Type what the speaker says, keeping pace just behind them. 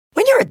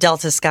a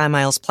Delta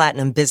SkyMiles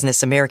Platinum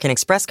Business American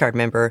Express card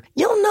member,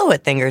 you'll know a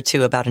thing or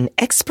two about an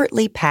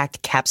expertly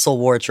packed capsule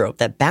wardrobe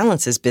that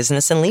balances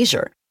business and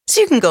leisure.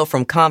 So you can go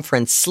from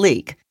conference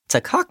sleek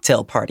to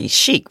cocktail party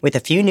chic with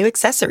a few new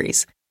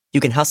accessories. You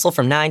can hustle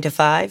from 9 to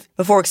 5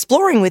 before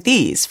exploring with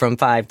ease from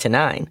 5 to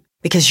 9.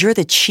 Because you're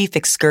the chief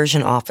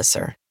excursion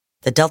officer.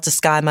 The Delta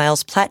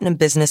SkyMiles Platinum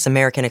Business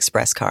American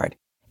Express card.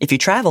 If you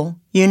travel,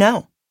 you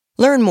know.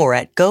 Learn more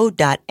at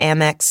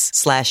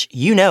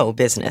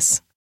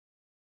go.amex/business.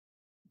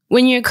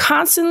 When you're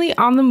constantly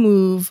on the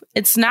move,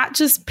 it's not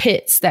just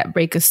pits that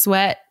break a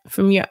sweat.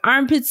 From your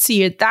armpits to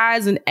your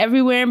thighs and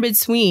everywhere in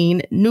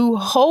between, new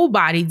whole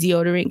body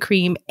deodorant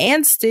cream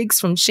and sticks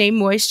from Shea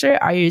Moisture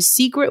are your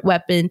secret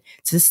weapon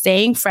to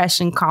staying fresh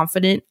and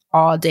confident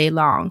all day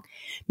long.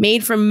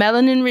 Made from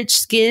melanin-rich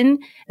skin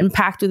and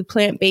packed with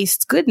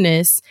plant-based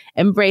goodness,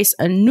 embrace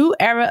a new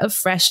era of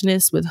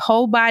freshness with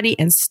whole body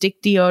and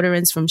stick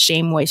deodorants from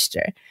Shea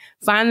Moisture.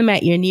 Find them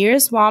at your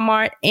nearest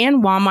Walmart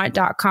and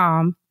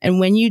walmart.com. And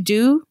when you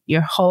do,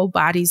 your whole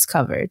body's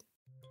covered.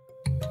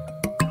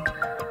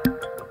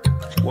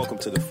 Welcome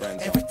to the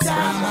Friends Zone. Every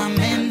time I'm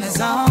in the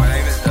zone. My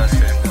name is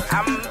Dustin.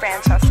 I'm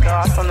Francesca,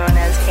 also known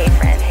as Hey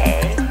Friend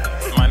Hey.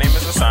 My name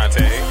is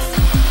Asante.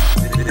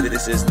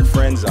 This is the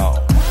Friend Zone.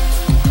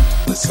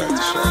 Let's start the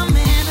I'm show. in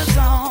the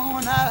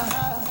zone.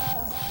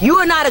 You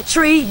are not a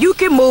tree. You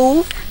can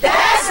move.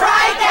 That's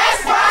right.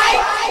 That's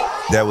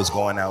right. That was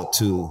going out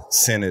to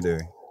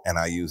Senator, and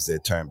I use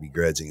that term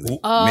begrudgingly,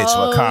 Oh, Mitch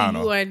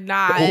McConnell. you are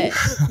not.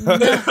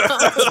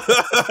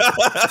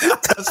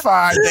 Because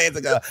 5 days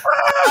ago,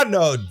 I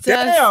know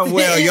damn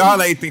well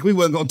y'all ain't think we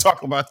wasn't going to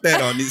talk about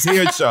that on this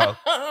here show.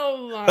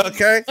 Oh my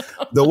Okay?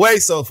 The way,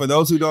 so for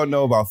those who don't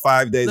know, about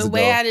 5 days The ago.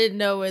 way I didn't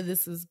know where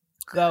this was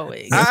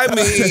going. I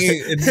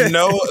mean,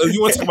 no,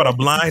 you want to talk about a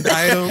blind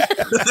item?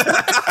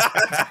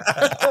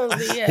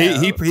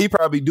 He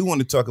probably do want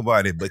to talk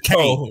about it, but can't.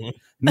 Oh.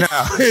 Now,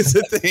 here's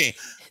the thing.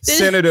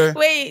 Senator.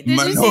 Wait, did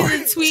you see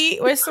the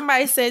tweet where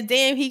somebody said,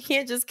 damn, he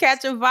can't just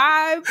catch a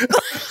vibe?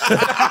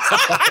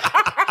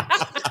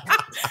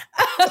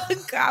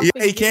 God,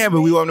 Yeah, he can, but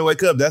we want him to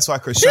wake up. That's why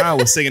Krishan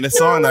was singing a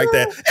song like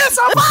that. It's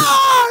a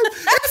vibe!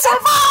 It's a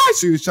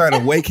vibe! She was trying to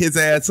wake his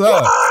ass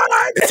up.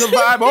 It's a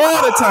vibe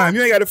all the time.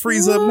 You ain't got to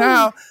freeze up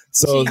now.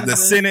 So the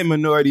Senate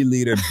Minority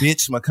Leader,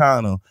 Mitch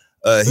McConnell,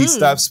 he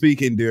stopped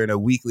speaking during a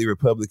weekly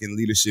Republican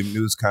leadership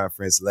news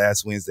conference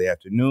last Wednesday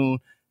afternoon.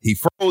 He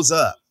froze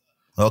up.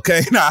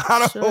 Okay, now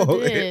I don't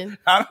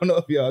know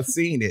if y'all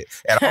seen it,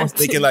 and I was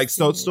thinking like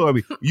Snow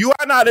Stormy. You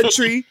are not a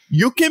tree.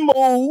 You can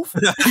move.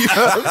 You know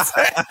what I'm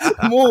saying?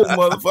 Move,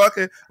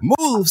 motherfucker.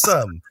 Move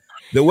something.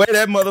 The way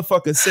that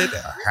motherfucker said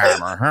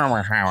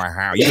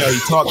that, you know, he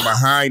talked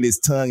behind his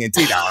tongue and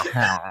teeth.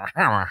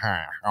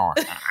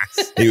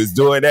 He was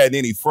doing that, and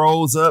then he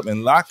froze up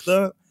and locked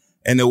up.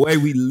 And the way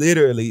we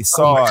literally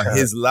saw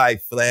his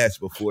life flash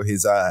before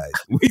his eyes.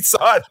 We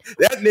saw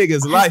that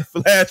nigga's life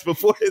flash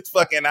before his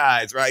fucking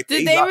eyes, right?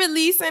 Did they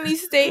release any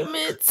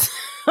statements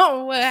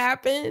on what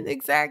happened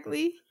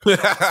exactly?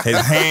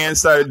 His hand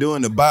started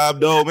doing the Bob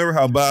Dole. Remember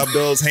how Bob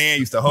Dole's hand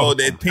used to hold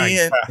that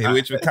pen?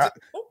 Which was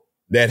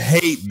that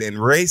hate and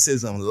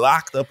racism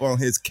locked up on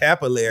his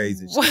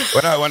capillaries. And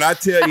shit. When I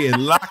tell you it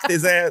locked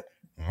his ass,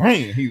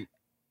 he...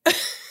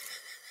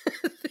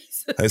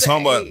 It's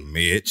home about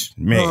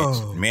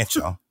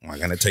Mitchell. I'm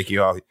gonna take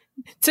you off.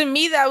 To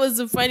me, that was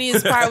the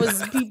funniest part. Was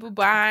the people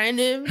behind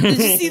him. Did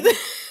you see the?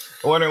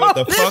 Wondering what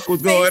the fuck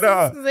was going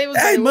on. They was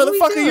Hey, like,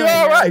 motherfucker, you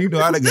all right? You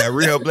know, I done got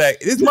real black.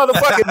 This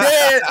motherfucker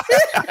dead.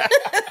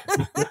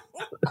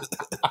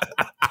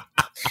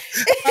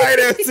 I ain't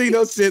never seen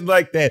no shit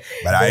like that,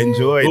 but I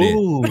enjoyed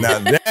it. Now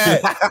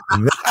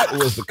that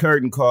was the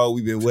curtain call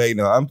we've been waiting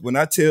on. When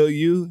I tell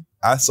you,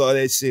 I saw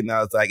that shit and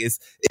I was like,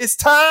 it's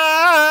time.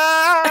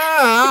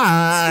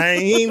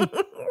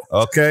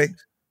 Okay.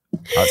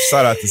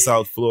 Shout out to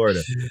South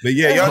Florida. But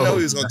yeah, y'all know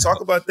he was going to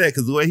talk about that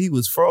because the way he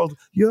was frozen.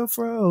 You're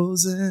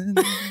frozen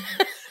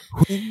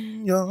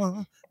when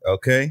you're...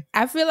 Okay.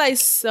 I feel like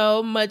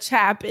so much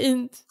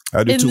happened.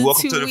 I do too. the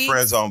Welcome 2 to the weeks.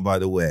 Friend Zone, by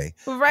the way.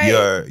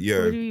 Right.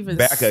 You're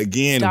back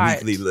again,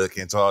 weekly look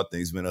into all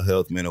things mental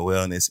health, mental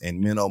wellness, and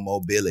mental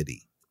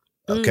mobility.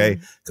 Okay?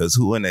 Because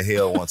who in the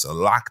hell wants a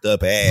locked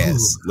up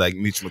ass like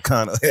Mitch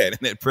McConnell had in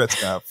that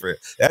press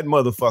conference? That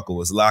motherfucker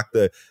was locked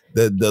up.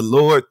 The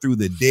Lord threw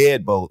the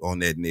deadbolt on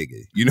that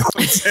nigga. You know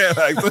what I'm saying?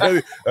 Like,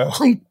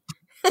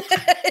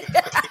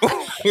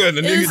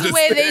 It's the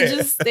way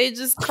they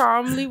just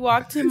calmly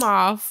walked him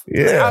off.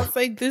 Yeah. I was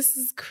like, this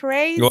is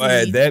crazy. Well,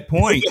 at that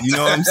point, you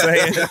know what I'm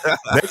saying?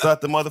 They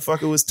thought the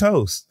motherfucker was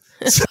toast.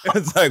 So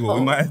it's like, well,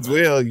 we might as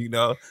well,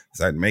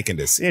 start making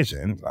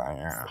decisions. Do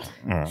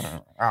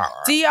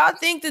y'all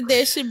think that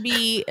there should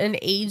be an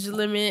age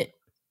limit?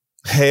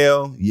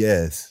 Hell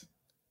yes.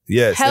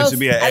 Yes, there should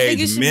be an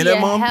age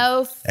minimum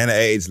and an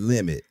age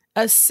limit.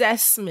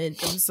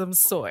 Assessment of some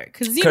sort.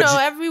 Because,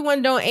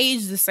 everyone don't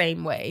age the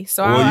same way.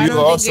 So Well, I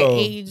don't think an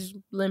age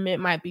limit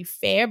might be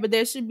fair, but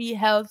there should be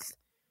health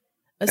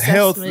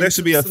health. There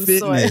should be a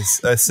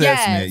fitness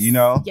assessment.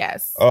 Yes.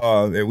 Yes.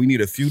 And we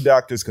need a few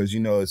doctors because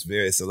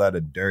it's a lot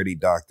of dirty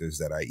doctors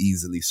that are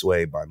easily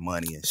swayed by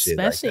money and shit,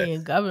 especially like that.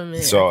 In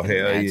government. So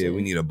hell yeah,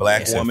 we need a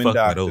black woman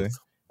doctor,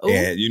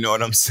 and you know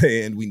what I'm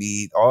saying. We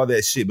need all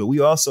that shit, but we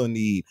also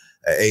need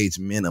an age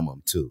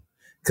minimum too.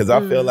 Because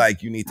I feel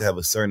like you need to have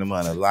a certain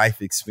amount of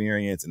life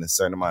experience and a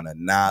certain amount of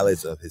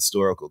knowledge of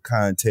historical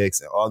context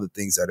and all the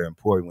things that are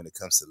important when it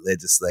comes to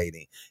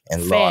legislating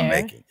and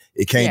lawmaking.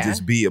 It can't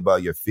just be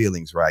about your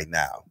feelings right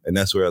now. And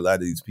that's where a lot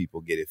of these people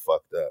get it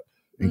fucked up,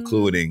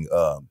 including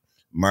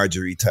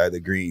Marjorie Taylor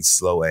Greene's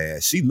slow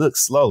ass. She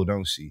looks slow,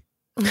 don't she?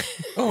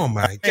 Oh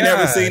my God. I ain't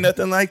never seen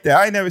nothing like that.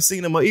 I ain't never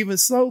seen them, even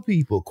slow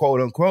people, quote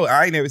unquote.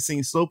 I ain't never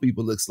seen slow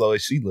people look slow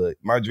as she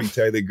looked. Marjorie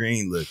Taylor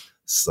Greene looked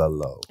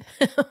slow.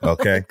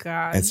 Okay.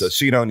 And so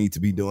she don't need to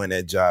be doing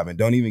that job. And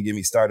don't even get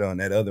me started on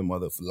that other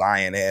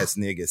lying ass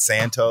nigga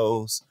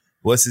Santos.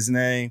 What's his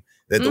name?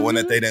 That the one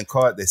that they done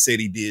caught that said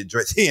he did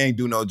drag. He ain't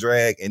do no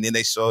drag. And then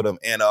they showed him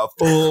in a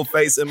full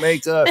face of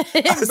makeup.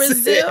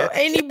 Brazil?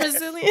 Ain't he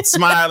Brazilian?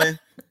 Smiling.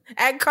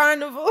 At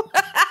Carnival.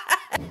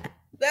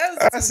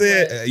 I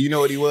said, you know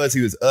what he was?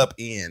 He was up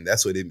in.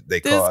 That's what they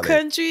call it. This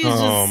country is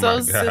just so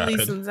silly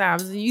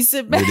sometimes. And you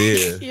sit back,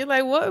 you're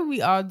like, what are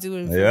we all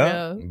doing for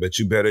real? But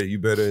you better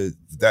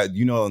that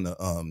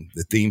on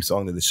the theme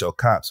song of the show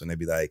Cops, when they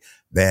be like,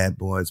 bad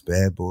boys,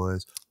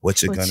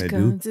 what you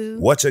gonna do?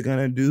 What you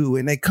gonna do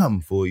when they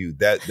come for you?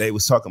 That they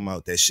was talking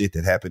about that shit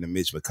that happened to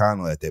Mitch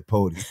McConnell at that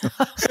podium.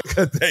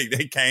 Because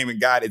they came and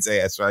got his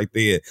ass right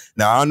there.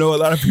 Now I know a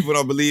lot of people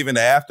don't believe in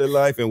the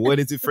afterlife and what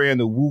is it,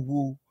 friend? The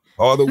woo-woo.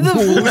 All the woo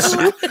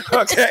shit,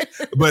 okay?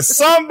 But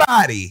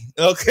somebody,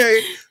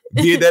 okay,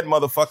 did that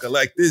motherfucker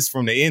like this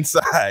from the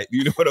inside.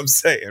 You know what I'm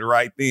saying?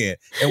 Right then.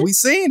 And we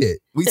seen it.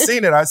 We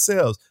seen it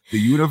ourselves. The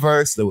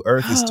universe, the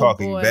earth is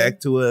talking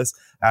back to us.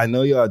 I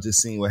know y'all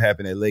just seen what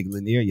happened at Lake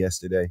Lanier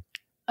yesterday.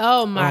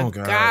 Oh my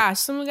gosh.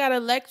 Someone got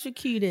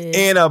electrocuted.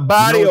 In a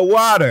body of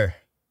water.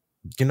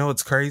 You know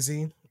what's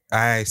crazy?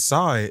 I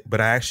saw it,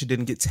 but I actually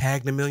didn't get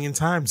tagged a million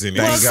times in it.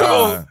 Thank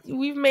God. So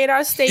we've made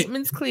our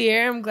statements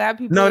clear. I'm glad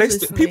people are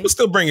listening. People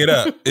still bring it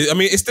up. I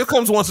mean, it still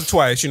comes once or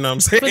twice, you know what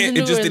I'm saying?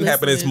 It just didn't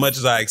happen as much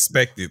as I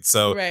expected.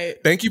 So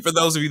thank you for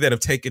those of you that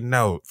have taken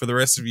note. For the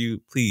rest of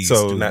you, please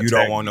do not. You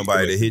don't want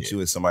nobody to hit you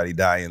and somebody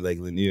die in Lake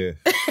Lanier.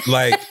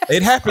 Like,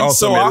 it happens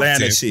so often.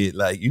 Atlanta shit.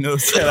 Like, you know what I'm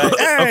saying? Like,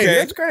 hey,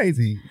 that's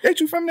crazy. Ain't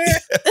you from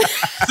there?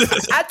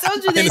 I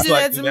told you they do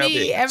that to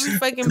me. Every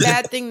fucking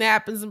bad thing that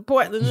happens in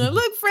Portland.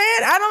 Look,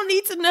 Fred, I don't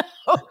need to know.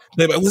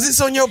 Was this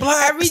on your block?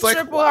 Every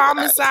triple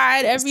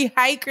homicide, every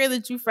hiker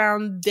that you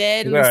found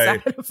dead on the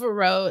side of a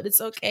road.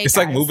 It's okay. It's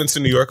like moving to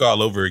New York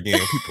all over again.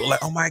 People are like,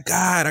 oh my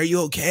God, are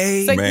you okay?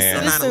 It's like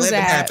man, 9/11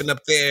 happened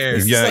up there.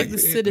 It's like the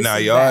Citizens now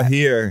y'all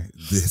hear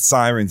the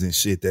sirens and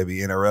shit that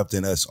be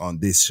interrupting us on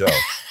this show.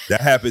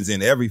 That happens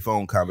in every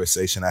phone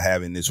conversation I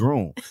have in this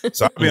room.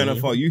 So I'll be on the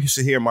phone. You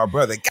should hear my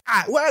brother,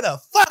 God, where the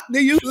fuck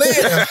do you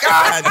live?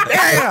 God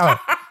damn.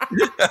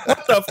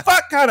 What the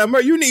fuck kind of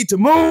murder? You need to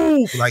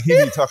move. Like, he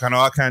be talking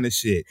all kind of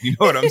shit. You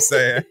know what I'm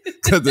saying?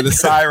 Because of the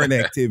siren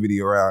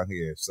activity around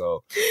here.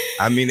 So,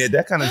 I mean,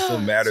 that kind of still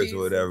matters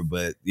or whatever.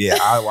 But yeah,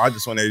 I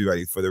just want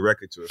everybody, for the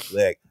record, to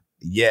reflect.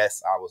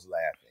 Yes, I was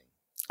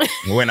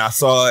laughing. When I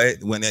saw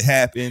it, when it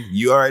happened,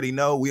 you already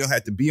know we don't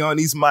have to be on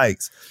these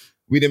mics.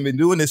 We done been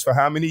doing this for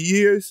how many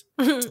years?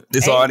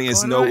 This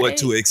audience know what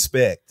to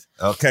expect.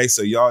 Okay,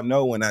 so y'all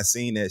know when I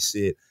seen that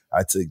shit,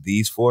 I took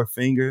these 4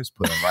 fingers,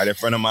 put them right in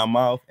front of my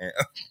mouth, and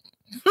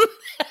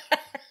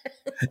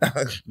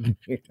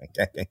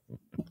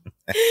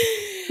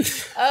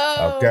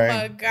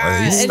my God.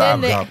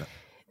 And then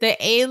the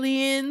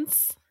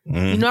aliens.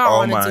 You know,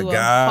 I want to do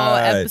a whole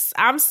episode.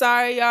 I'm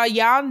sorry, y'all.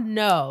 Y'all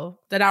know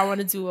that I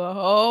want to do a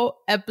whole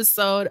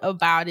episode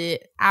about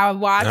it. I'm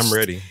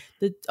ready.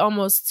 The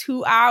almost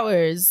 2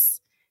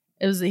 hours.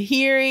 It was a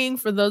hearing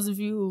for those of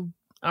you who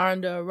are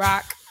under a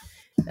rock.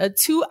 A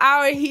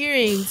 2-hour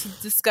hearing to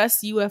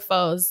discuss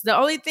UFOs. The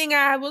only thing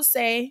I will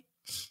say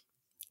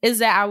is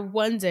that I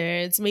wonder,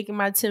 it's making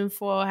my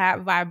tinfoil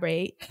hat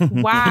vibrate.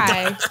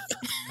 Why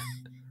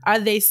are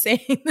they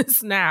saying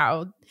this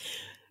now?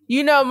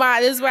 You know,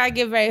 this is where I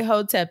get very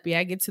hotep-y.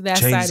 I get to that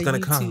Change side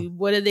of YouTube. Come.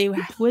 What are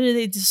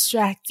they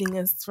distracting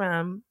us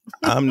from?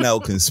 I'm no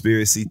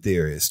conspiracy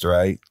theorist,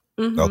 right?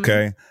 Mm-hmm.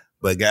 Okay.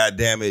 But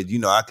goddamn it, you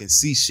know, I can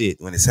see shit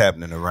when it's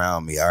happening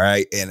around me. All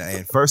right.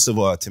 And first of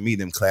all, to me,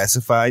 them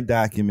classified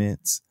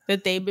documents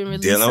that they've been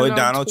releasing dealing with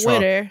on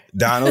Twitter. Trump.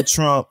 Donald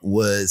Trump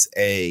was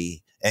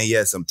and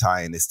yes, I'm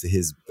tying this to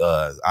his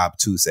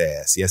obtuse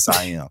ass. Yes,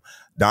 I am.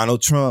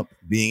 Donald Trump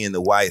being in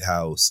the White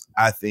House,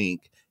 I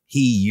think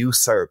he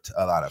usurped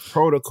a lot of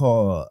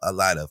protocol, a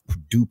lot of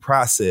due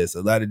process,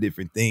 a lot of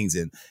different things,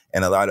 and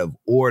a lot of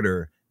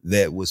order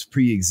that was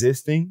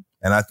pre-existing.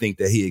 And I think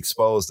that he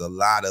exposed a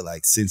lot of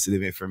like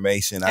sensitive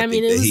information. I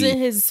mean, it was in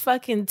his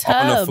fucking tub.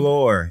 On the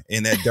floor,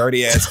 in that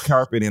dirty ass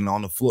carpet, and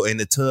on the floor, in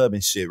the tub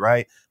and shit,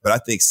 right? But I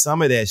think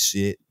some of that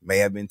shit may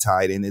have been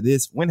tied into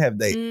this. When have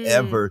they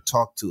ever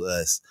talked to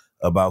us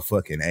about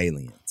fucking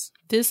aliens?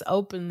 This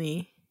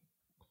openly.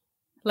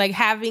 Like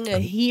having a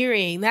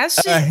hearing. That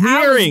shit. A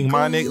hearing,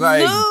 my nigga.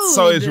 Like,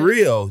 so it's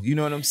real. You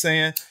know what I'm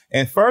saying?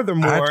 And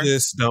furthermore, I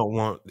just don't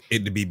want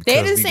it to be because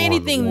they didn't say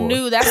anything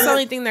new. That's the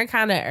only thing that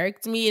kind of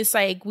irked me. It's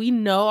like, we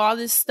know all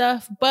this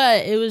stuff,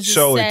 but it was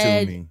just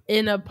said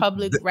in a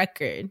public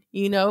record,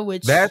 you know,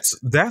 which that's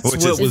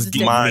what was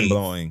mind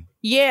blowing.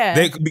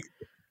 Yeah.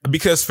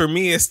 Because for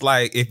me, it's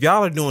like, if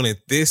y'all are doing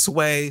it this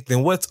way,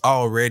 then what's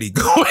already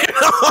going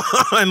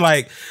on?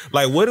 like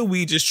what are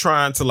we just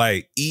trying to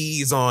like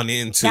ease on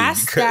into?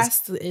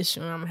 That's the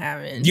issue I'm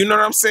having. You know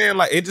what I'm saying?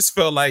 Like, it just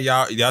felt like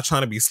y'all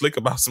trying to be slick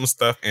about some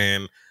stuff,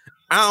 and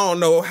I don't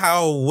know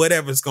how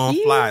whatever's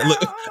gonna fly. Look,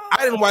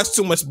 I didn't watch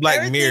too much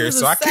Black Mirror,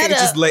 so I can't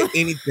just let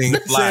anything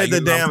fly. Said the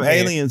damn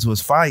aliens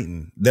was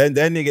fighting. That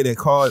nigga that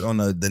called on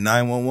the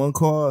 911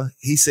 call,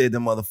 he said the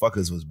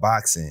motherfuckers was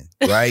boxing,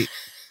 right?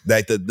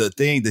 Like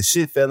the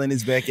shit fell in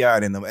his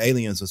backyard and the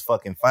aliens was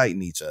fucking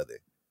fighting each other.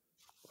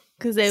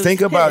 Cause they think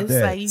about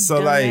that. Like,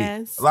 so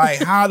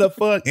like how the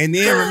fuck? And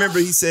then remember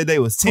he said they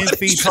was 10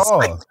 feet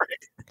tall.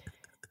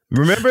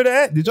 Remember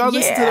that? Did y'all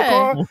listen to the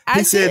call?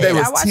 He said they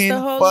was 10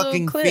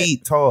 fucking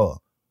feet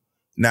tall.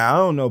 Now I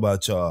don't know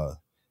about y'all,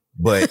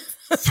 but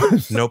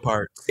no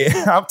part.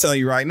 I'm telling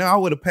you right now, I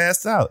would have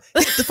passed out.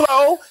 Hit the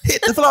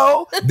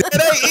flow. There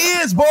they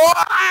is, boy.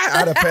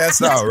 I'd have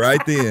passed out right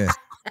then.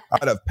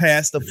 I'd have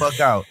passed the fuck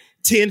out.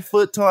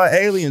 10-foot tall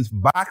aliens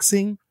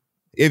boxing.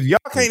 If y'all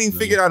can't even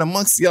figure it out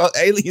amongst y'all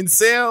alien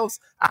selves,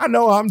 I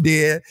know I'm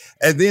dead.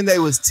 And then they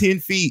was 10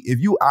 feet. If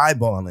you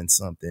eyeballing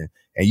something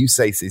and you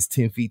say it's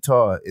 10 feet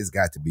tall, it's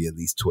got to be at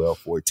least 12,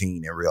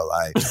 14 in real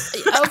life.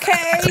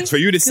 Okay. For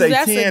you to say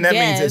 10, that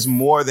means it's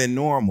more than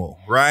normal,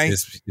 right?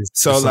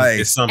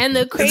 And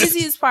the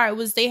craziest part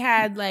was they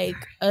had like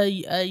a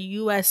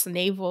U.S.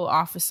 naval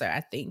officer,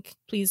 I think.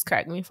 Please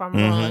correct me if I'm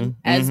wrong,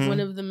 as one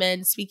of the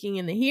men speaking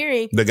in the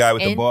hearing. The guy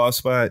with the bald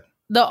spot?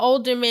 The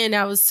older man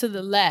that was to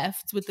the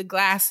left with the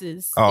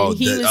glasses. Oh, and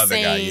he the was other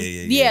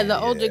saying, guy. The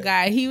older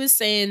guy. He was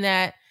saying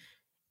that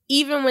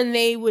even when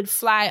they would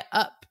fly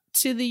up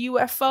to the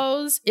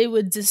UFOs, it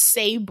would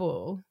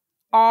disable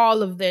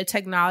all of their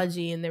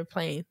technology in their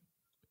plane.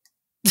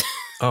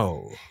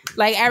 Oh.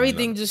 Like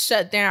everything just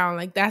shut down.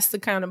 Like that's the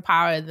kind of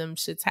power them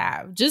shits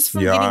have. Just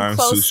from getting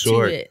close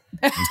to it.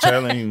 I'm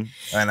telling you.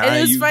 And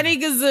it was funny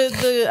because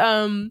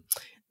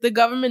the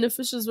government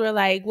officials were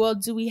like, well,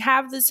 do we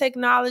have the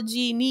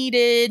technology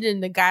needed?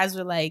 And the guys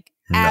were like,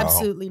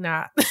 absolutely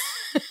not.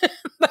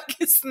 Like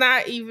it's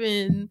not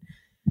even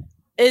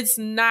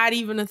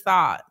a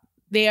thought.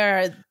 They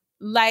are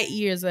light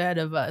years ahead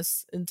of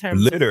us in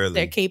terms of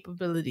their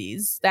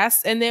capabilities.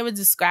 And they were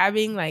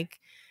describing like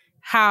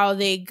how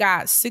they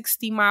got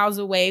 60 miles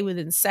away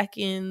within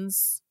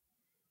seconds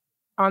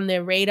on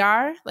their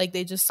radar. Like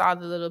they just saw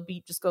the little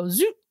beep just go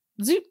zoop,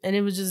 zoop, and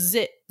it was just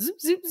zip,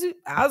 zoop, zoop, zoop.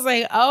 I was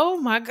like, oh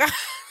my God.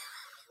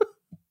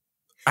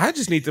 I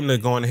just need them to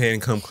go on ahead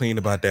and come clean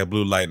about that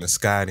blue light in the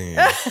sky then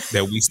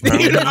that we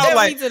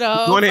like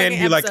go on ahead and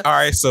be like, all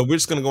right, so we're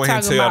just gonna go ahead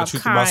and tell y'all the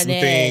truth about some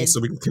things so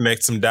we can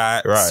connect some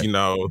dots. Right. You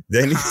know,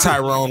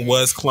 Tyrone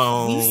was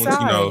cloned,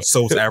 you know,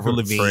 so was Avril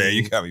Lavigne. Fred,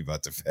 you got me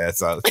about to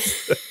pass out.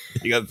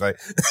 You got to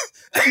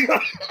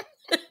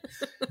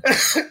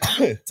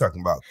say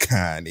talking about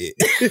Kanye.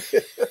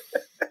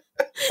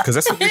 Because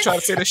that's what they tried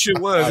to say that shit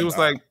was. It was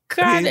like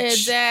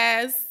Kanye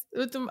ass.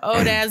 With them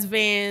old ass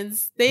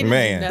vans, they didn't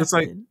do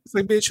nothing. It's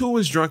like, bitch, who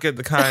was drunk at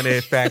the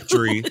Conad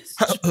factory?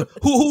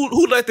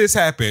 who let this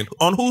happen?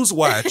 On whose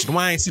watch?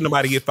 Why I ain't seen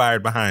nobody get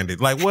fired behind it?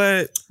 Like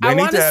what? I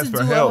want us to do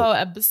a whole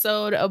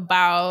episode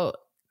about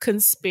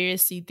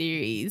conspiracy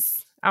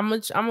theories. I'm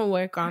gonna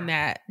work on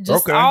that.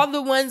 Just all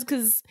the ones,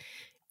 because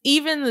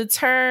even the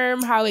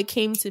term, how it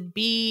came to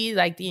be,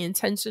 like the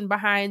intention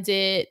behind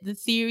it, the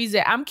theories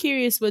that I'm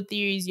curious what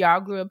theories y'all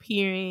grew up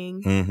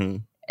hearing. Mm-hmm.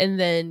 And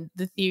then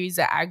the theories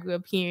that I grew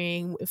up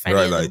hearing, if any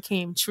of them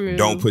came true.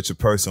 Don't put your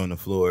purse on the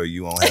floor.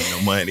 You won't have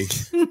no money.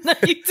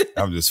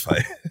 I'm just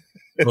fighting.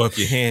 Or if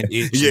your hand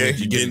itch, if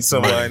you're getting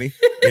some money.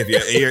 If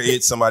your ear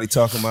itch, somebody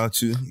talking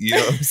about you. You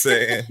know what I'm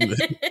saying?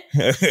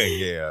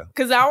 Yeah.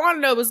 Because I want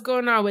to know what's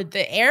going on with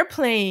the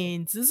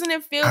airplanes. Doesn't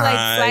it feel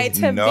like flights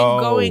have been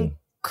going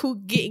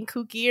getting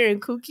kookier and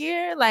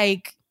kookier?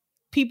 Like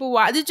people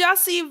watch. Did y'all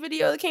see a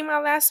video that came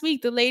out last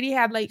week? The lady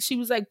had she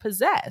was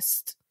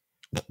possessed.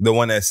 The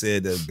one that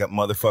said the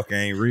motherfucker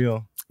ain't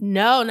real?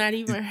 No, not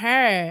even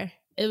her.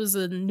 It was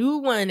a new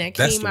one that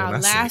came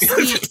out last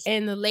week,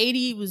 and the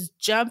lady was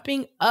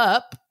jumping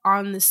up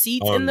on the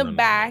seats in the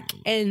back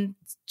and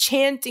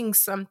chanting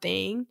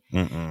something,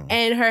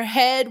 and her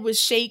head was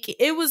shaking.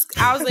 I was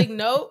like,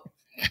 nope.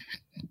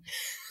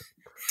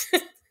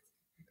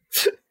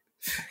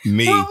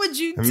 What would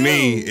you do?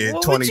 Me in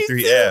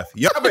 23F.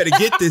 Y'all better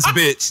get this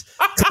bitch.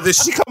 Because if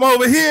she come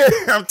over here,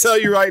 I'm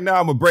telling you right now,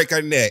 I'm going to break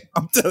her neck.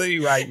 I'm telling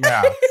you right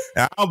now.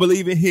 I don't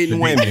believe in hitting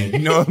women. You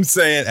know what I'm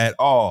saying? At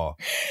all.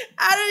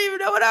 I don't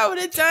even know what I would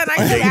have done. I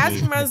keep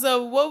asking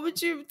myself, what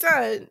would you have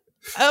done?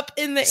 up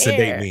in the sedate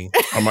air. Me.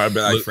 I might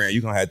be like, friend,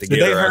 you're going to have to get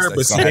her ass.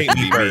 It's going to have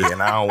to be me,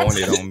 and I don't want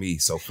it on me.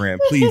 So,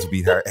 friend, please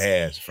beat her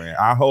ass, friend.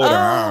 I hold her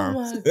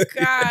arms. Oh, my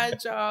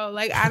God, y'all.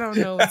 Like, I don't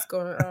know what's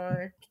going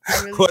on.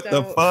 Really what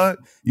the fuck?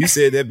 You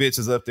said that bitch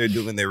was up there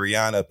doing the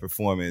Rihanna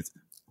performance.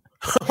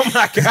 Oh,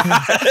 my God.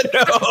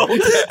 No.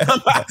 I'm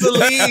about to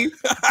leave.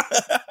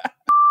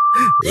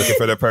 Looking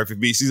for the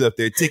perfect beat. She's up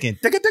there ticking.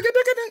 Looking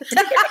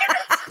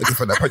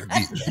for the perfect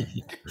beat.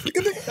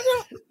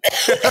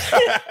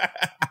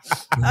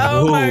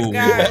 Oh my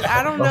God.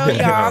 I don't know,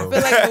 y'all. I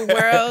feel like the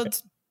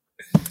world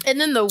and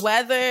then the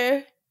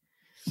weather.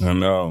 I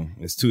know.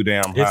 It's too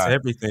damn hot. It's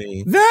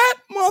everything. That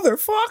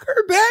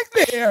motherfucker back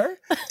there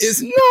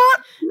is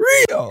not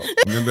real.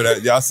 Remember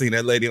that? Y'all seen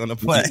that lady on the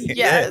plane?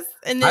 Yes.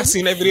 And then, I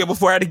seen that video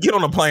before I had to get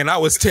on the plane. I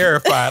was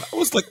terrified. I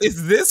was like,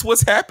 is this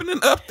what's happening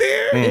up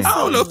there? I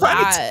don't know if I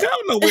need to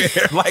go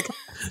nowhere. Like,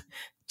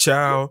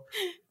 child.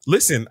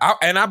 Listen,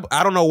 I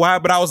don't know why,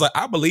 but I was like,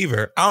 I believe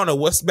her. I don't know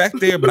what's back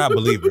there, but I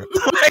believe her.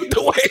 Like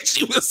the way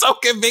she was so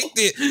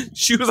convicted.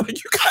 She was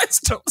like, you guys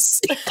don't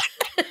see.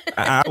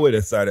 I would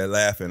have started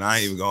laughing. I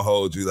ain't even gonna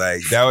hold you.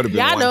 Like that would have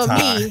been y'all one know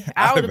time. me.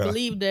 I would have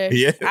believed her.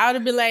 Yeah. I would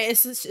have been like,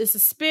 it's a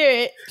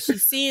spirit.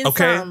 She's seeing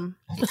something.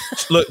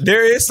 Look,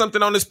 there is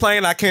something on this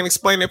plane I can't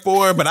explain it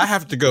for, but I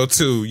have to go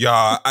too,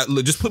 y'all.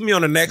 Look, just put me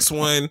on the next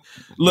one.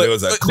 Look, there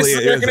was a clear, this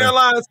is American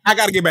Airlines. I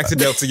got to get back to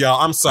Delta, y'all.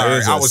 I'm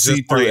sorry. I was just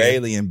just praying.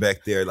 alien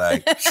back there,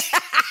 like,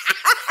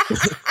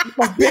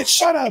 bitch,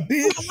 shut up,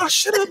 bitch. Oh,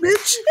 shut up,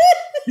 bitch.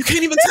 You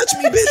can't even touch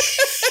me,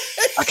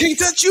 bitch. I can't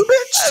touch you,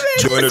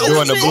 bitch.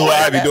 Doing the blue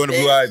ivy, doing the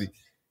blue ivy.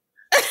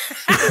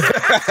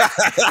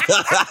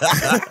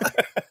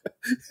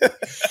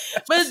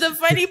 But the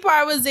funny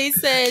part was they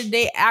said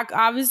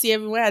obviously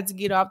everyone had to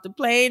get off the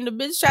plane. The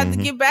bitch tried to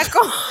get back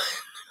on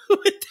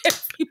with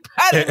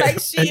everybody like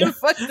she didn't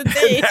fuck the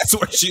thing.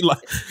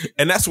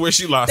 And that's where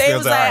she lost. They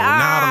was like, now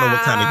I don't know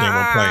what kind of game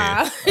I'm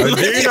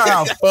playing. You know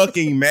how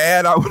fucking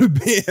mad I would have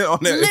been on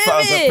that. If I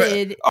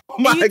was oh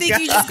my you think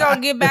God. You just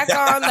gonna get back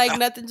on like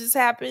nothing just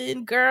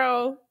happened,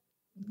 girl?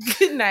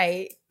 Good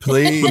night.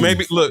 Please.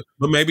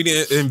 But maybe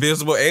the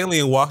invisible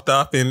alien walked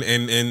off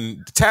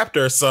and tapped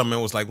her or something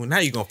and was like, well, now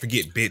you're gonna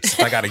forget,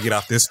 bitch. I gotta get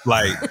off this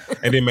flight.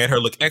 And then made her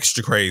look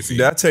extra crazy.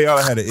 Did I tell y'all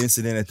I had an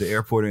incident at the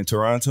airport in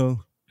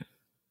Toronto?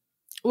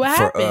 What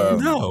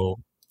happened? No.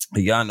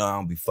 Y'all know I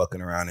don't be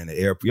fucking around in the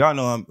airport. Y'all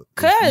know I'm.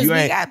 Cause we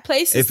got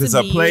places. If it's to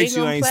a be, place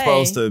you ain't play.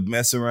 supposed to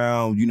mess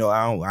around, you know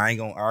I ain't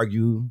gonna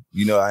argue.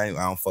 You know I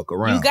don't fuck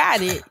around. You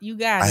got it.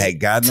 I had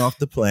gotten off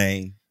the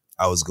plane.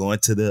 I was going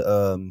to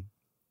the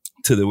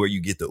where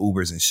you get the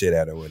Ubers and shit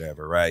at or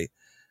whatever, right?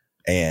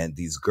 And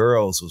these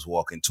girls was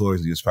walking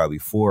towards me. There's probably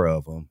 4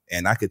 of them,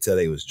 and I could tell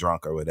they was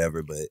drunk or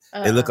whatever, but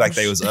it looked like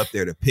they was up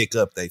there to pick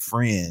up their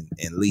friend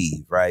and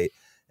leave, right?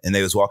 And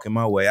they was walking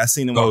my way. I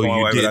seen them walking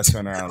my way, but I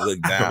turned around and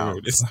looked down.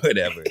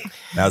 Whatever.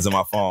 And I was on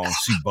my phone.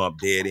 She bumped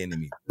dead into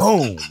me.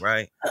 Boom,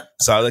 right?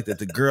 So I looked at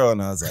the girl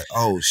and I was like,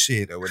 oh,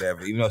 shit, or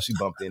whatever. Even though she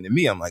bumped into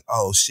me, I'm like,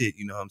 oh, shit,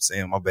 you know what I'm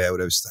saying? My bad,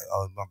 whatever. She's like,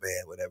 oh, my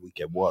bad, whatever. We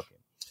kept walking.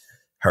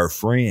 Her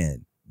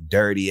friend,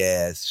 dirty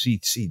ass, she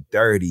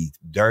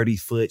dirty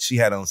foot. She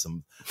had on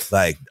some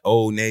like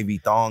Old Navy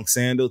thong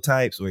sandal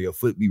types where your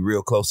foot be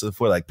real close to the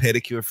floor, like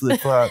pedicure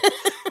flip-flop.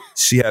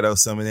 She had on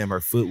some of them.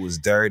 Her foot was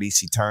dirty.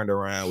 She turned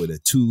around with a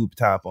tube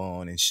top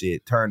on and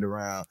shit. Turned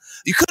around.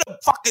 You could have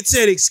fucking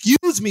said,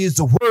 excuse me is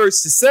the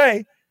words to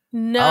say.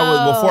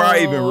 No. Before I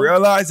even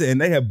realized it, and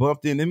they had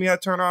bumped into me, I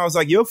turned around. I was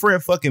like, your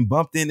friend fucking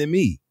bumped into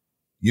me.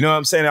 You know what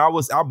I'm saying? I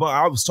was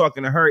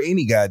talking to her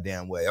any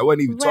goddamn way. I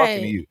wasn't even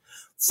talking to you.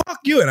 Fuck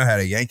you. And I had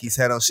a Yankees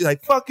hat on. She's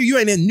like, fuck you. You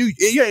ain't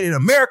in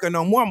America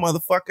no more,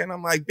 motherfucker. And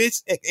I'm like,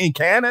 bitch, in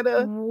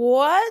Canada?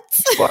 What?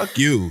 Fuck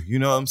you. You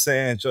know what I'm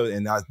saying? So,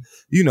 and I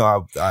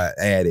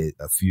added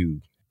a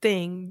few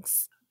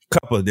things.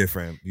 Couple of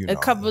different, you know. A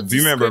couple of do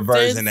you remember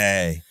version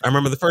A? I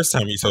remember the first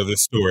time you told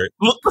this story.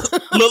 Look,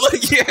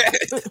 yeah.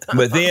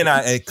 But then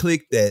I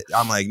clicked that.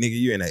 I'm like, nigga,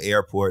 you in an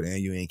airport and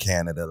you in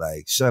Canada.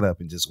 Like, shut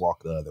up and just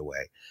walk the other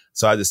way.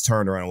 So I just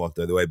turned around and walked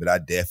the other way, but I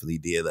definitely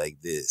did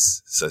like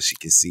this so she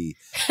could see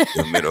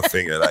the middle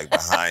finger like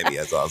behind me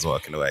as I was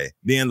walking away.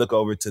 Then look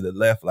over to the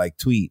left like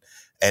tweet.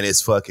 And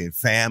it's fucking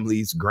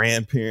families,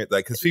 grandparents,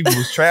 like, because people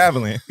was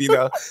traveling, you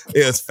know.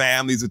 It was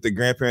families with the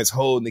grandparents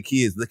holding the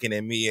kids, looking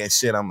at me and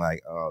shit. I'm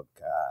like, oh,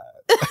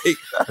 God. Like,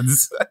 I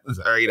just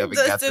hurried up and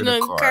got through the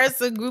car.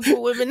 Curse a group of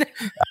women.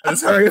 I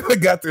just hurried up and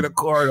got through the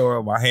corridor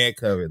with my hand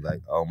covered.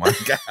 Like, oh, my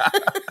God.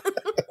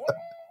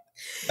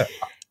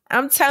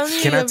 I'm telling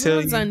you,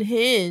 everyone's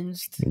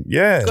unhinged.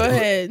 Yeah. Go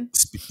ahead.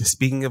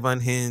 Speaking of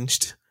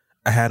unhinged,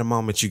 I had a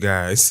moment, you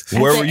guys.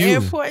 Where were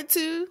you? Airport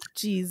too?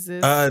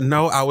 Jesus.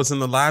 No, I was in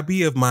the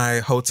lobby of my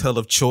hotel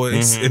of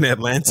choice in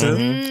Atlanta.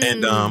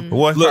 And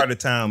what part of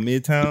town?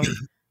 Midtown?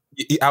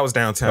 I was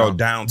downtown. Oh,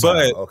 downtown.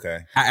 But okay.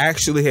 I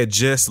actually had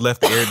just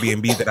left the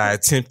Airbnb that I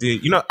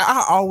attempted. You know,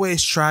 I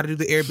always try to do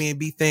the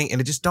Airbnb thing, and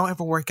it just don't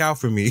ever work out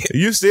for me.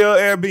 You still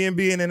Airbnb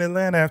in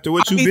Atlanta after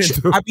what you've been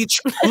through?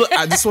 Look,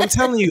 that's what I'm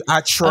telling you.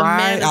 I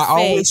try. I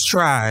always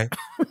try.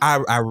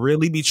 I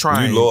really be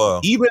trying. You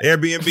loyal. Even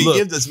Airbnb,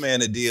 give this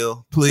man a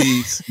deal,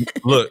 please.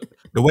 Look.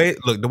 The way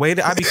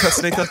that I be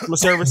cussing their customer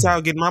service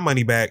out, getting my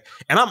money back,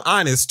 and I'm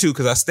honest too,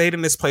 because I stayed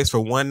in this place for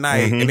one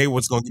night, and they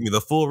was going to give me the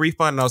full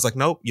refund, and I was like,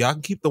 nope, y'all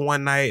can keep the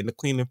one night and the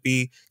cleaning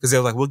fee, because they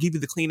were like, we'll give you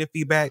the cleaning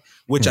fee back,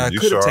 which I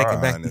could have taken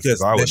back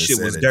because that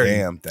shit was dirty.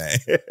 Damn thing.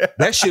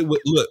 That shit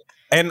would look.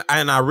 And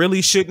I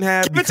really shouldn't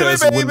have,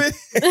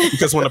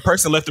 because when the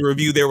person left the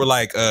review, they were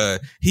like,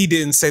 he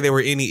didn't say there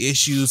were any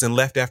issues and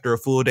left after a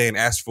full day and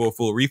asked for a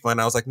full refund.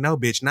 I was like, no,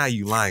 bitch, now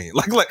you lying.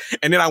 Like,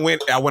 and then I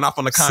went off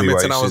on the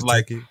comments and I was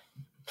like,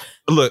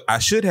 look, I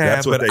should have.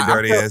 That's what they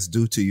dirty ass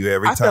do to you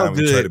every time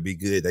you try to be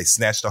good. They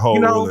snatch the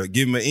whole ruler.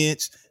 Give him an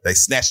inch. They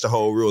snatch the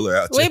whole ruler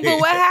out. Wait, but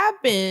what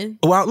happened?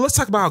 Well, let's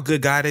talk about how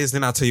good God is.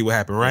 Then I'll tell you what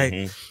happened,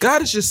 right?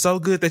 God is just so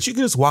good that you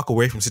can just walk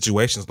away from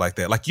situations like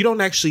that. Like, you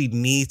don't actually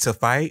need to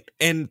fight.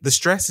 And the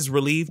stress is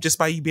relieved just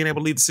by you being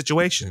able to leave the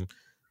situation.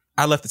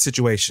 I left the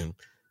situation.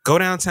 Go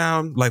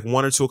downtown like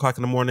 1 or 2 o'clock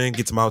in the morning,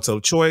 get to my hotel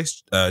of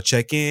choice,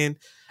 check in.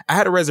 I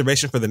had a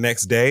reservation for the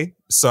next day,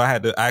 so I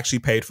actually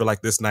paid for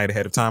like this night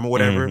ahead of time or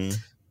whatever.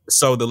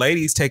 So the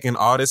lady's taking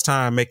all this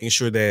time making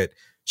sure that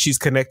she's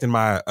connecting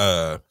my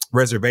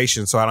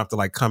reservation, so I don't have to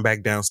like come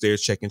back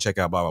downstairs, check in, check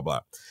out, blah blah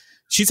blah.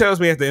 She tells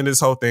me at the end of this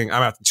whole thing, I'm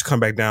gonna have to come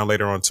back down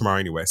later on tomorrow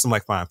anyway. So I'm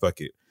like, fine,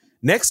 fuck it.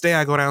 Next day,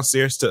 I go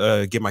downstairs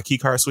to get my key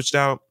card switched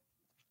out.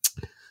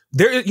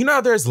 There, you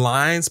know, there's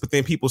lines, but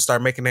then people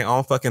start making their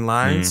own fucking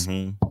lines.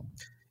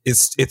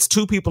 It's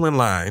 2 people in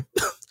line.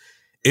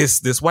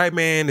 It's this white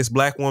man, this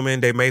black woman.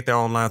 They made their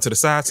own line to the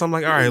side. So I'm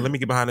like, all right, let me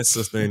get behind this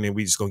sister, and then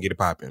we just gonna get it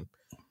popping.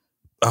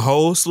 A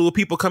whole slew of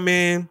people come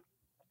in.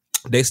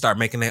 They start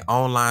making their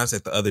own lines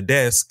at the other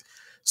desk.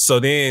 So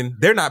then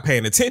they're not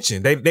paying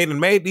attention. They done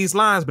made these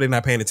lines, but they're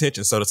not paying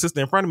attention. So the sister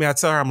in front of me, I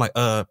tell her, I'm like,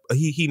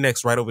 he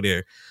next right over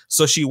there.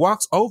 So she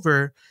walks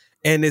over,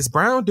 and this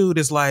brown dude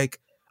is like,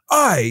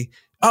 I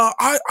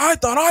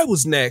thought I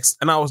was next.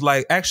 And I was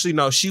like, actually,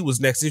 no, she was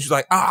next. And she's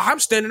like, I'm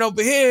standing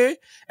over here.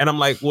 And I'm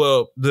like,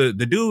 well, the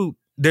dude,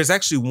 there's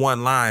actually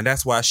one line.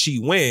 That's why she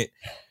went.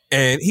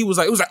 And it was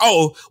like,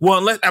 oh,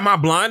 well, am I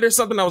blind or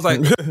something? I was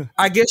like,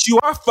 I guess you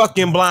are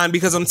fucking blind,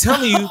 because I'm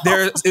telling you,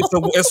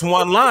 it's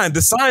one line.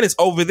 The sign is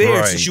over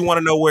there, since you want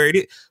to know where it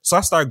is. So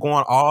I started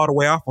going all the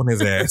way off on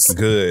his ass.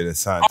 Good,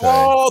 Asante.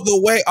 All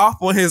the way off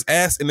on his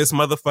ass in this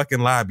motherfucking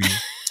lobby.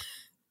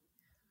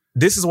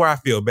 This is where I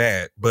feel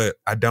bad, but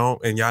I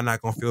don't, and y'all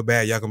not gonna feel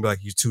bad. Y'all gonna be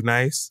like, you too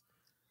nice.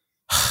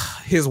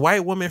 His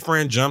white woman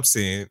friend jumps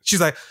in.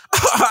 She's like,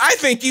 I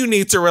think you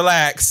need to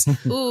relax.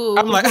 Ooh.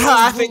 I'm like,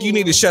 I think you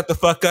need to shut the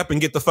fuck up and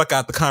get the fuck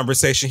out the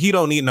conversation. He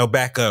don't need no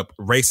backup,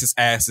 racist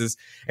asses.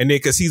 And then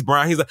because he's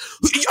brown, he's like,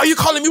 are you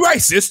calling me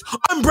racist?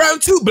 I'm brown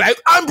too, black.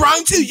 I'm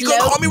brown too. You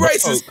gonna call me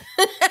racist?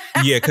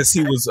 Yeah, because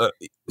he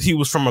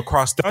was from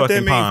across the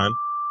fucking pond.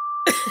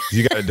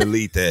 You gotta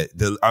delete that.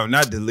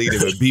 Not delete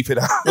it, but beep it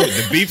out. The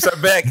beeps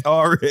are back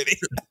already.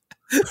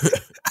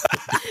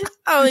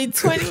 Only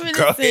 20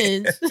 minutes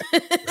in.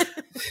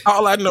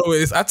 All I know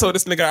is I told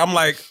this nigga, I'm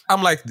like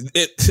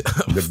it.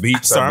 The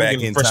beeps are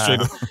back in time.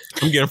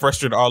 I'm getting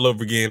frustrated all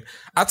over again.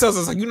 I tell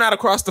us, like, you're not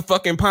across the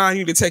fucking pond.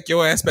 You need to take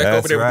your ass back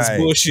over there with this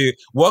bullshit.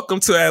 Welcome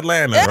to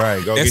Atlanta.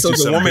 Right. Go get you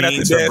some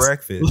beans for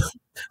breakfast.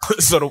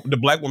 So the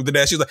black woman did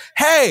that. She's like,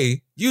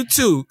 hey, you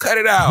too, cut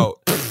it out.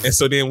 And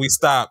so then we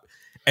stop.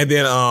 And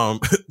then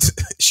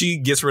she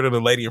gets rid of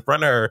the lady in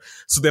front of her.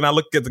 So then I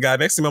look at the guy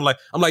next to me. I'm like,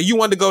 you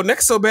want to go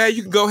next so bad?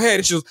 You can go ahead.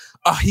 And she goes,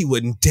 oh, he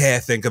wouldn't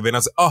dare think of it. And I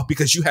was like, oh,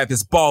 because you have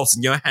his balls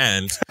in your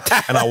hand.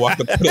 And I walk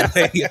up to the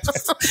lady.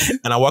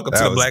 And I walk up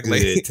to the black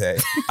lady.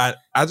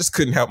 I just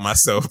couldn't help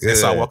myself. And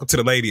so I walk up to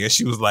the lady, and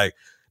she was like,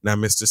 now,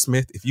 Mr.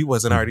 Smith, if you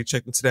wasn't already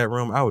checked into that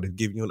room, I would have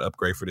given you an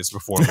upgrade for this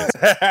performance.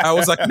 I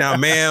was like, now,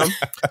 ma'am,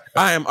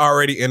 I am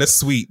already in a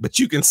suite, but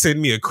you can send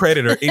me a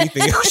credit or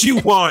anything else you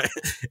want.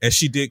 And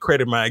she did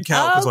credit my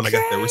account, because when I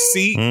got the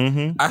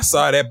receipt, I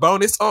saw that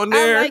bonus on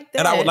there.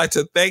 And I would like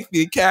to thank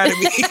the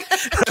Academy.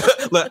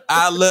 Look,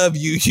 I love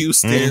you,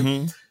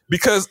 Houston.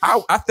 Because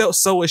I felt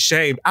so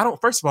ashamed.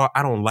 First of all,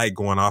 I don't like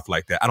going off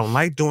like that. I don't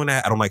like doing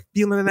that. I don't like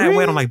feeling in that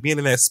way. I don't like being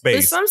in that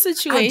space. But some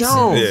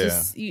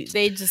situations,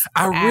 they just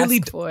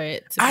ask for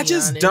it. I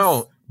just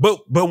don't.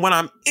 But when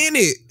I'm in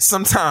it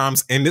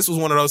sometimes, and this was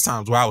one of those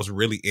times where I was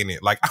really in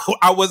it. Like,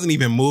 I wasn't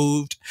even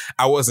moved.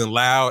 I wasn't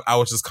loud. I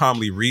was just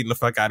calmly reading the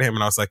fuck out of him.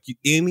 And I was like,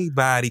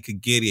 anybody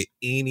could get it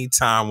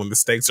anytime when the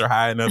stakes are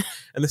high enough.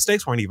 And the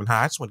stakes weren't even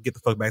high. I just want to get the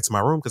fuck back to my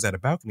room, because at a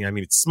balcony, I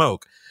needed to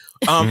smoke.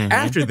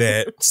 After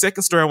that,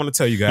 second story I want to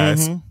tell you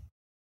guys.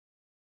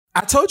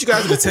 I told you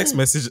guys in the text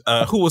message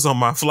who was on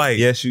my flight.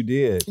 Yes, you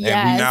did. Yes.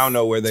 And we now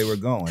know where they were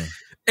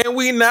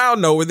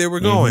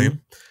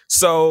going.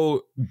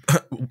 So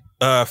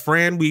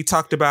Fran, we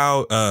talked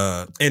about,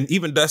 and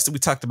even Dustin, we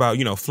talked about,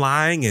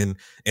 flying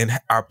and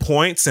our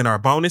points and our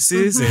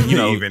bonuses, and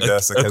even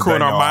Dustin,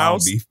 accruing our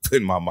miles. Be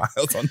putting my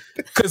miles on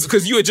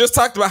because you had just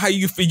talked about how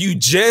you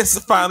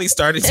just finally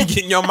started to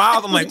get your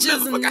miles. I'm like, which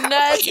is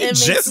nuts.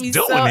 It makes me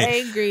so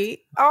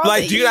angry.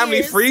 Like, do you know how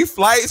many free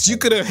flights you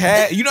could have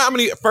had? You know how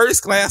many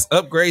first class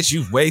upgrades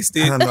you've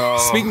wasted?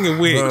 Speaking of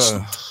which.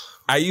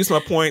 I use my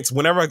points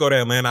whenever I go to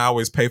Atlanta. I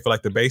always pay for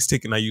like the base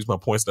ticket, and I use my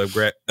points to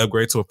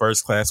upgrade to a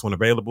first class when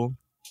available.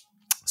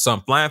 So I'm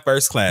flying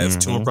first class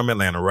to and from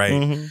Atlanta, right?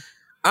 Mm-hmm.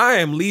 I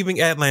am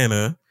leaving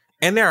Atlanta,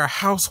 and there are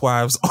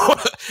housewives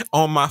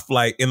on my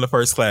flight in the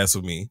first class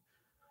with me.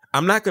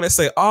 I'm not going to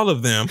say all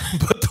of them,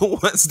 but the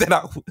ones that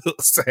I will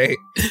say.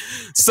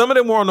 Some of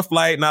them were on the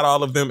flight, not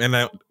all of them. And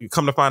I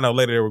come to find out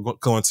later they were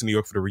going to New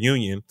York for the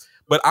reunion.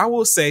 But I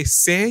will say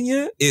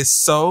Sanya is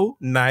so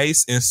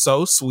nice and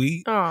so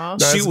sweet.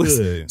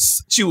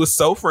 She was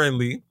so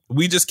friendly.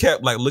 We just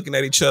kept like looking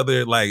at each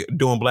other, like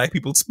doing black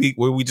people speak,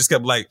 where we just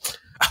kept like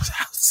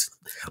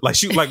when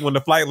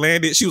the flight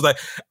landed, she was like,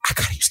 I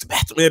gotta use the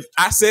bathroom. And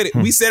I said it.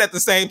 We said at the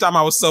same time.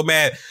 I was so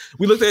mad.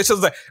 We looked at each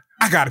other like,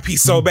 I gotta pee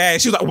so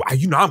bad. She was like, well,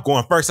 I'm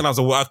going first. And I was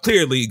like, well,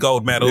 clearly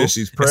gold medal. Yeah,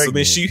 she's pregnant.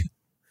 So then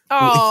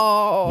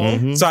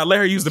Oh. So I let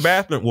her use the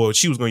bathroom. Well,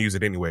 she was going to use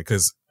it anyway,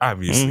 because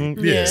obviously.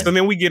 Yeah. So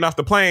then we getting off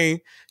the plane.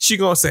 She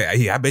going to say,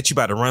 yeah, I bet you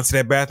about to run to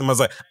that bathroom. I was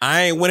like,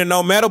 I ain't winning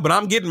no medal, but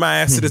I'm getting my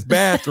ass to this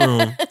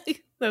bathroom.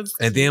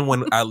 And then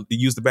when I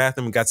used the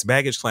bathroom and got to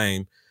baggage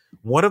claim,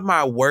 one of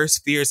my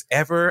worst fears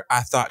ever,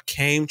 I thought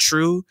came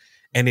true.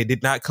 And it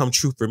did not come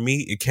true for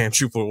me. It came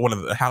true for one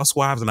of the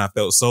housewives, and I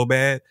felt so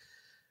bad.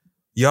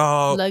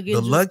 Y'all,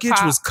 the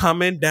luggage was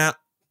coming down.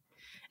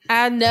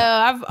 I know.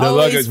 I've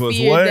always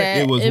feared that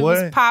it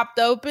was popped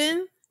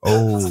open.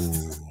 Oh,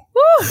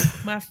 woo,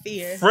 my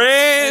fear.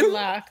 Friend,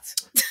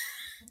 unlocked.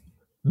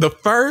 The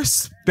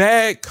first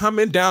bag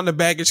coming down the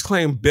baggage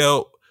claim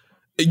belt,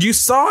 you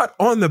saw it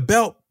on the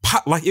belt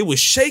pop, like it was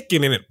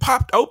shaking and it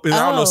popped open.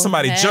 I don't know if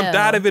somebody jumped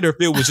out of it or if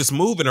it was just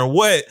moving or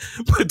what,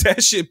 but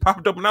that shit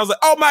popped open. I was like,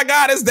 oh my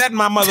God, is that in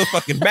my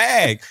motherfucking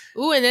bag?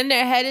 Ooh, and then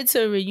they're headed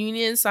to a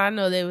reunion, so I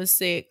know they was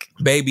sick.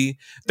 Baby,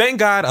 thank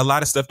God a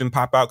lot of stuff didn't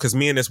pop out, because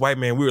me and this white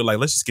man, we were like,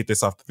 let's just get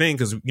this off the thing,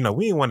 because, we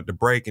didn't want it to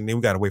break, and then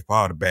we got to wait for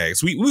all the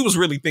bags. We was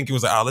really thinking, it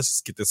was like, oh, let's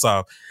just get this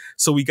off.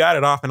 So we got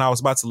it off, and I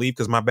was about to leave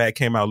because my bag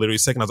came out literally a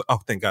second. I was like,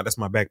 oh, thank God, that's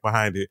my bag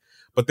behind it.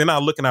 But then I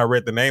looked and I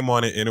read the name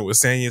on it, and it was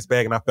Sanya's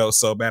bag, and I felt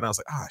so bad. I was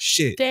like, oh,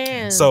 shit.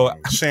 Damn. So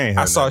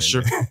I saw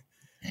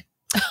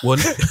well,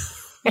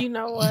 you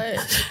know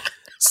what?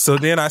 So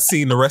then I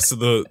seen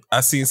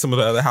some of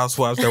the other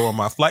housewives that were on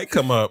my flight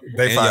come up.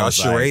 Y'all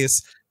Sheree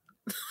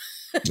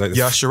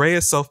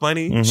is so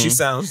funny. Mm-hmm. She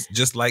sounds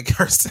just like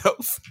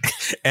herself.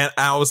 And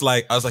I was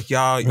like, y'all,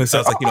 I was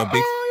like,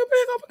 big.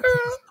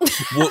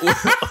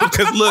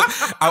 Because look,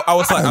 I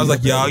was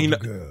like, y'all,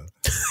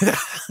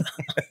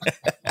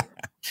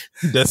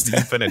 Dusty,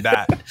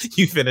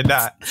 you finna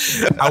die.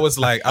 I was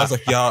like,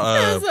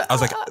 y'all,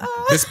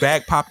 this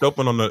bag popped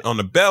open on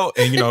the belt,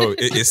 and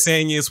it's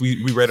Sanya's.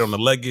 We read it on the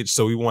luggage,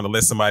 so we want to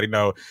let somebody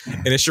know.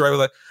 And then Sheree was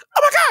like,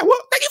 oh my God, well,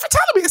 thank you for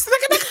telling me. I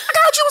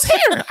got you was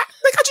here.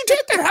 I got you did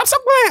that. I'm so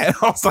glad.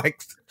 I was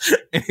like,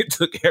 and it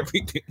took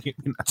everything.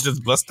 I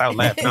just bust out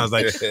laughing. I was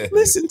like,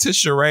 listen to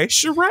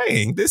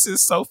Sheree, this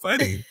is so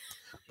funny.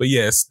 But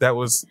yes,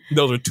 those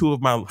are two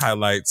of my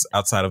highlights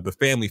outside of the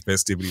family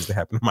festivities that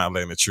happened on my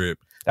Atlanta trip.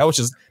 That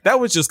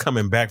was just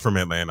coming back from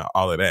Atlanta,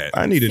 all of that.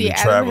 I need a new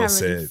travel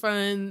set.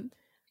 Fun.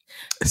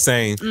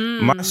 Same.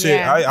 My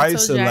shit, I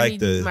used to like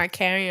my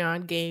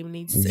carry-on game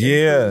needs to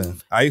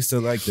improve. I used to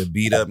like the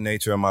beat up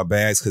nature of my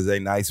bags because they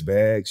nice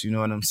bags. You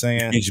know what I'm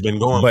saying? You've been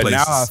going but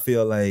places. Now I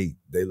feel like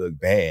they look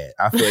bad.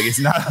 I feel like it's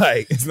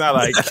not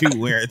like cute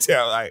wear and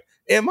tear. Like,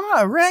 am I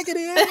a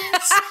raggedy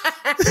ass?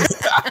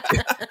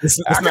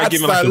 I gotta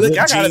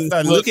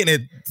start looking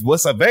at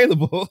what's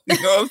available.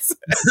 You know what I'm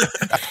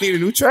saying? I need a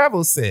new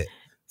travel set.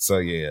 So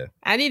yeah,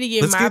 I need to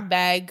get my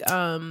bag.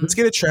 Let's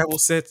get a travel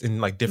set in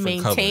like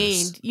different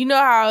colors. You know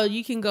how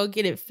you can go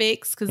get it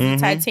fixed because the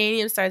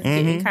titanium starts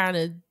getting kind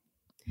of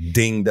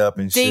dinged up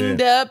and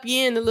shit.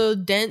 And the little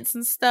dents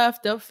and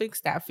stuff. They'll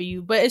fix that for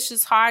you, but it's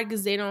just hard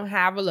because they don't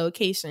have a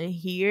location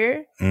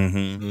here.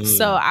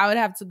 So I would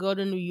have to go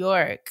to New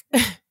York,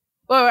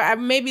 or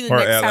maybe the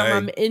next LA. time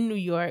I'm in New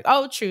York.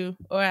 Oh, true,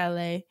 or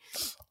LA,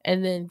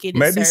 and then get it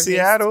maybe serviced.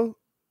 Seattle.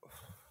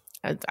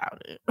 I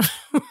doubt it.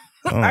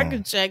 I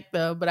could check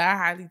though, but I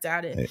highly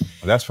doubt it.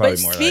 That's probably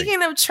more.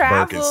 Speaking of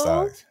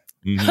travel,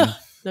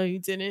 no, you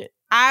didn't.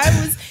 Now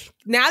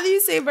that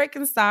you say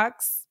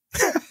Birkenstocks,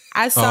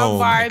 I saw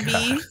Barbie,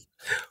 and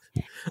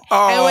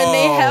when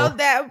they held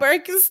that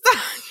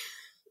Birkenstock,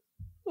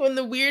 when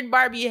the weird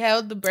Barbie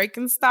held the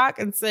Birkenstock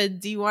and said,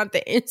 "Do you want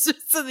the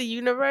answers to the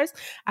universe?"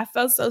 I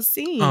felt so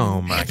seen.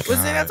 Oh my God!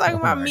 Wasn't that talking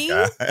about me?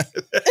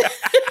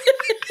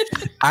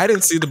 I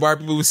didn't see the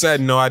Barbie movie, so I had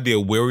no idea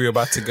where we were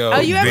about to go. Oh,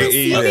 you haven't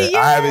seen it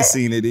yet? I haven't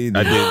seen it either.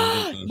 I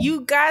didn't.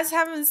 You guys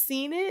haven't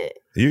seen it?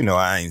 You know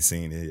I ain't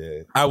seen it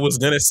yet. I was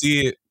going to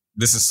see it.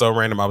 This is so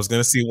random. I was going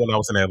to see it when I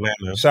was in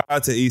Atlanta. Shout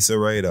out to Issa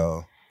Rae,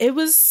 though. It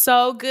was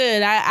so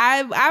good.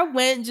 I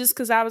went just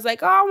because I was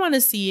like, oh, I want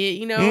to see it,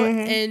 you know?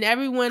 And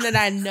everyone that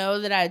I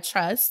know that I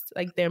trust,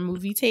 like their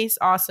movie taste,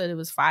 all said it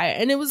was fire.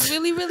 And it was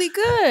really, really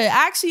good.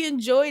 I actually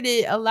enjoyed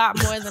it a lot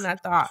more than I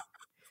thought.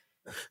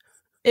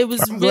 It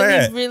was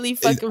really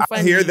fucking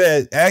funny. I hear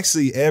that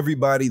actually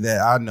everybody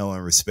that I know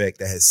and respect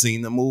that has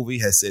seen the movie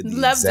has said the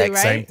exact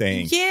same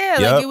thing. Yeah,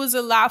 like it was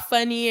a lot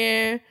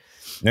funnier.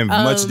 And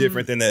much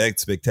different than the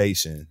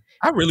expectation.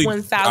 I really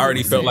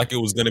already felt like it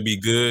was going to be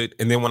good.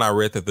 And then when I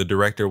read that the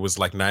director was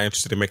like not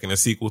interested in making a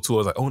sequel to it, I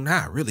was like, oh,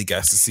 nah, I really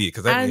got to see it.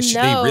 Because they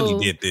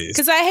really did this.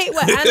 Because I hate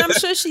and I'm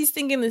sure she's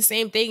thinking the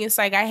same thing. It's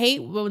like, I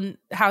hate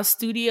how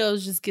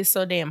studios just get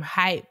so damn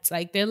hyped.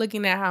 Like they're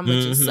looking at how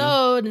much it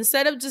sold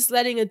instead of just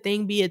letting a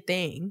thing be a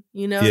thing,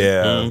 you know?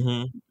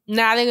 Yeah.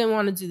 Now they're going to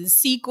want to do the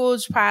sequel,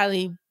 which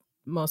probably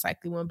most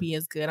likely won't be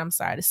as good. I'm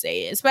sorry to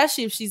say it,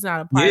 especially if she's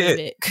not a part of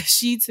it. Because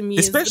she, to me,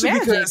 especially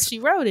is magic. She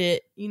wrote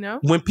it. You know,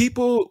 when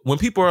people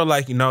are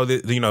like,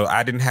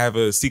 I didn't have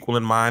a sequel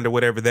in mind or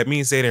whatever. That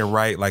means they didn't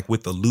write like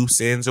with the loose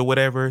ends or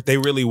whatever. They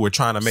really were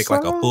trying to make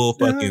like a full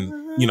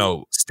fucking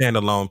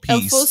standalone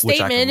piece, a full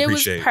statement. Which I can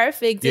appreciate. It was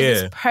perfect. Yeah.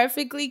 It was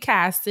perfectly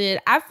casted.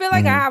 I feel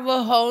like I have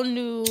a whole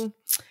new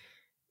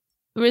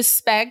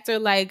respect or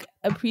like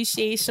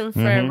appreciation for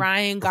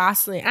Ryan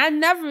Gosling. I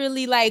never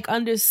really like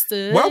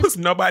understood. Why was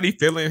nobody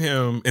feeling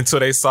him until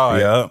they saw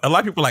it? A lot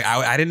of people were like,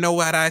 I didn't know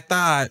what I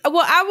thought.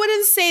 Well, I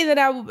wouldn't say that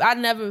I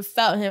never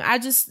felt him.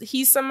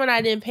 He's someone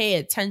I didn't pay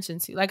attention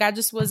to. Like I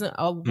just wasn't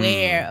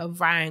aware of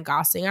Ryan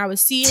Gosling. I would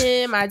see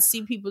him. I'd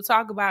see people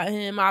talk about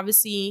him.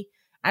 Obviously,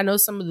 I know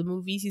some of the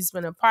movies he's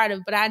been a part of,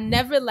 but I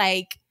never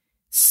like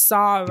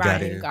saw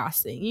Ryan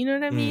Gosling. You know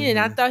what I mean? And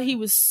I thought he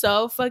was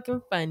so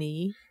fucking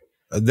funny.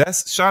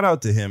 That's shout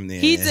out to him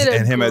then. He did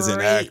and him as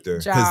an actor,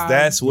 because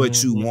that's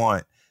what you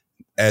want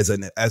as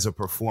a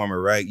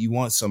performer, right? You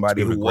want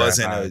somebody who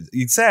wasn't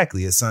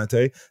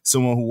Asante,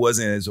 someone who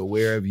wasn't as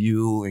aware of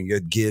you and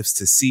your gifts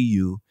to see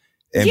you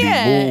and be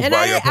moved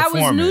by your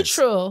performance.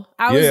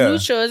 I was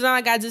neutral. It's not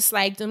like I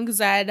disliked him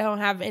because I don't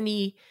have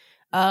any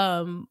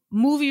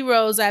movie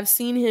roles I've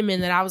seen him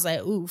in that I was like,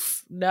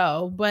 oof,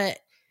 no, but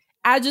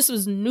I just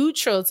was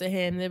neutral to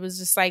him. There was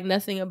just like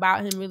nothing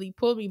about him really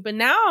pulled me. But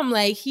now I'm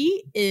like,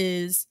 he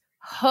is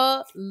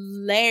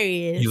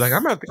hilarious. You're like,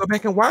 I'm about to go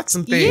back and watch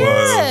some things.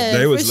 Yeah,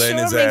 they was letting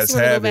his ass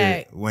have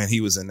it when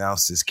he was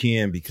announced as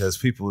Ken, because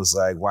people was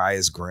like, why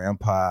is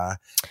Grandpa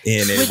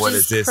in it? What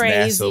is this?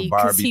 Crazy,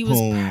 Barbie he was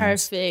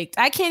perfect.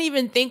 I can't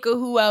even think of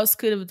who else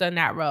could have done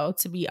that role,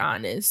 to be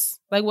honest.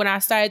 Like when I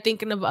started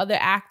thinking of other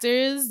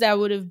actors that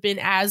would have been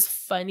as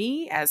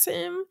funny as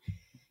him,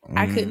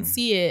 I couldn't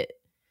see it.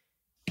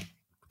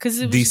 Because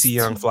it was DC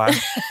Young Fly.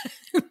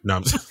 No,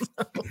 I'm just...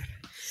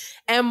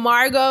 And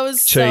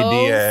Margot's so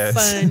Diaz,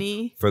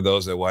 funny. For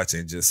those that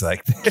watching, just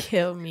like that.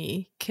 Kill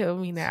me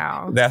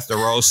now. That's the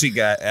role she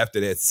got after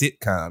that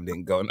sitcom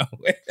didn't go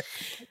nowhere.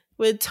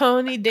 With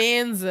Tony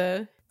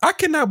Danza. I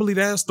cannot believe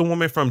that's the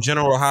woman from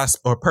General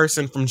Hospital, or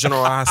person from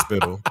General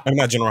Hospital. I'm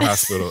not General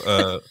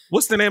Hospital.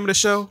 What's the name of the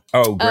show?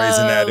 Oh, Grey's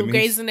Anatomy.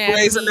 Grey's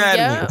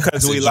Anatomy.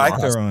 Because we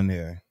liked her on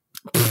there.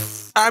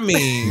 I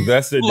mean,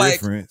 that's the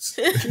difference.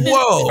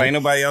 Whoa! If ain't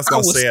nobody else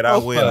gonna say it, I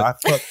will. I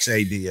fuck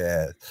Che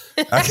Diaz.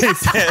 I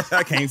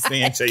can't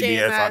stand Che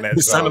Diaz on that.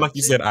 It sounded like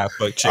you said I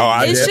fuck Che.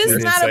 It's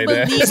just not a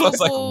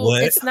believable.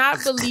 It's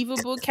not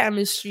believable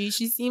chemistry.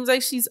 She seems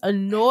like she's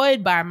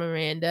annoyed by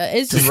Miranda.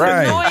 It's just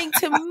annoying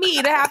to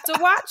me to have to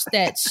watch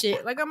that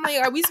shit. Like I'm like,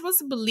 are we supposed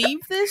to believe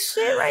this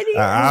shit right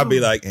here? I'll be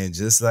like, and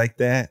just like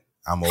that,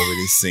 I'm over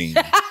this scene.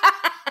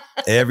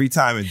 Every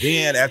time. And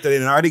then after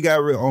they already got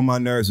on my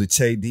nerves with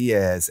Che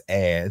Diaz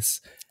ass,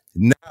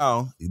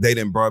 now they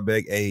done brought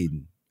back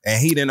Aiden.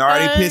 And he done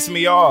already pissed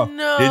me off.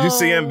 No. Did you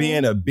see him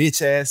being a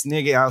bitch ass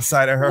nigga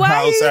outside of her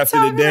house after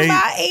the date?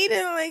 Why are you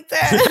talking about Aiden like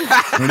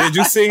that? Did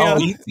you see him?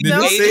 Did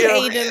you see him?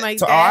 Aiden like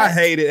that? I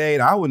hated Aiden.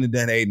 I wouldn't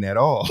have done Aiden at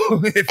all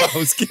if I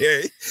was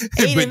scared.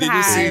 Aiden but did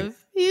you see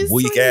He's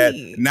weak ass?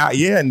 Now,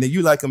 yeah, and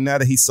you like him now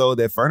that he sold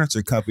that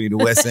furniture company to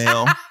West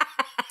Elm.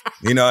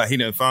 You know, he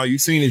done found, you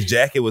seen his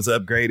jacket was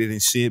upgraded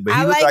and shit, but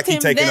he looked like he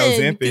taking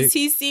Ozempic. Because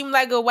he seemed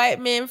like a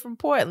white man from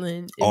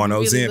Portland. On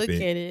Ozempic. Really look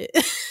at it.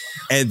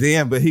 And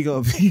then, but he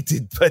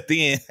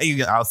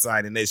he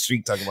outside in that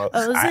street talking about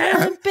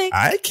Ozempic.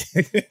 I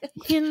can't.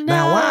 You know.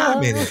 Now,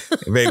 wait a minute.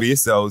 Baby,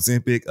 it's the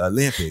Ozempic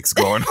Olympics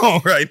going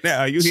on right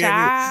now. You hear me?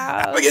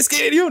 I'm going to get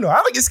skinny than you know.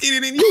 I'm going to get skinny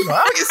than you know.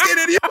 I'm going to get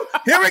skinny than you.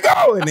 Here we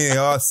go. And then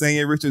all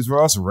singing Richard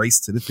Ross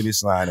race to the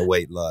finish line of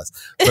weight loss.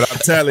 But I'm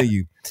telling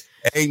you,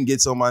 Aiden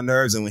gets on my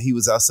nerves, and when he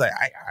was outside,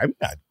 I'm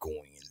not going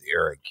in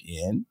there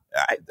again.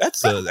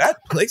 That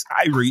place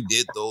I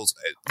redid those.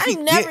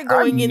 I'm never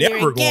going in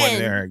there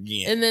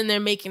again. And then they're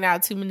making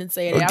out 2 minutes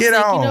later. Well, get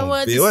on, you know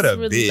what? What a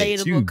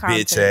bitch, you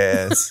content. bitch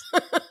ass.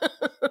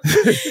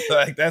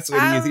 Like that's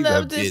what he is. He's a bitch. I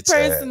love this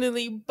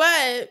personally,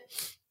 but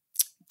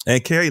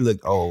and Carrie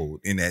looked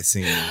old in that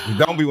scene.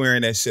 Don't be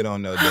wearing that shit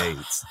on no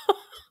dates.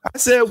 I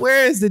said,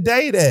 where is the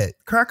date at?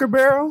 Cracker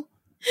Barrel?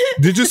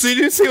 Did you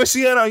see what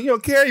she had on? You know,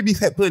 Carrie be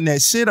putting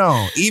that shit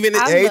on, even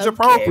at age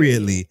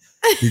appropriately.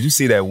 Did you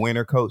see that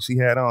winter coat she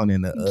had on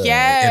in the?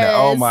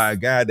 Oh my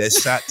God, that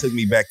shot took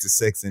me back to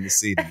Sex and the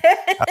City.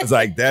 I was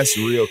like, that's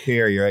real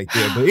Carrie right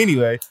there. But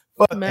anyway,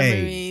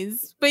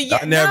 memories. Hey, but yeah,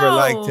 I never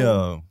liked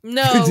him.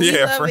 No,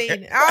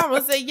 I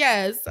almost said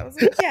yes. I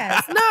was like,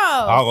 yes, no.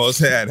 I almost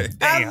had it.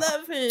 Damn. I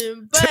love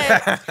him,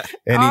 but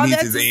and he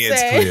needs his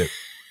ends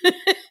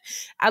clipped.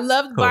 I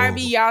loved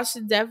Barbie. Y'all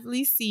should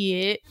definitely see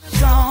it.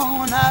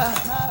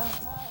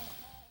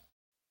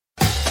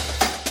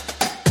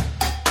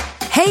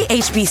 Hey,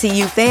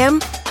 HBCU fam,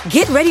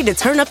 get ready to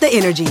turn up the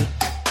energy.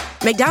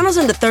 McDonald's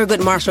and the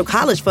Thurgood Marshall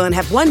College Fund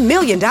have $1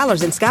 million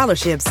in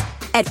scholarships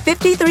at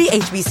 53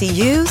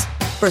 HBCUs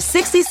for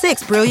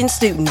 66 brilliant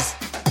students.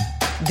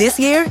 This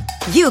year,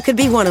 you could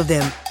be one of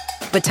them.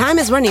 But time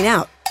is running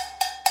out.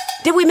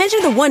 Did we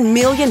mention the $1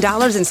 million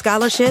in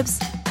scholarships?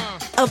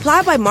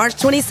 Apply by March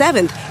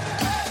 27th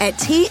at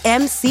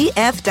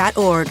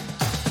tmcf.org.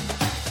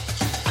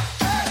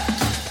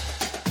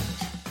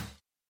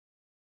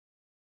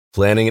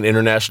 Planning an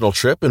international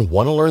trip and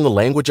want to learn the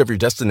language of your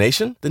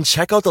destination? Then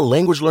check out the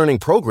language learning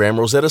program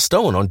Rosetta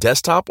Stone on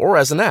desktop or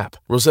as an app.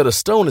 Rosetta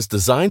Stone is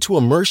designed to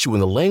immerse you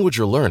in the language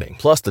you're learning.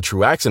 Plus, the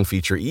True Accent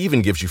feature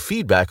even gives you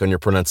feedback on your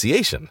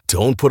pronunciation.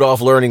 Don't put off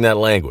learning that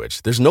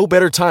language. There's no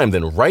better time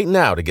than right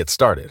now to get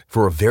started.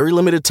 For a very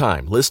limited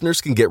time,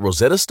 listeners can get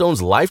Rosetta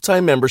Stone's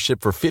lifetime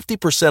membership for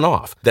 50%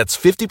 off. That's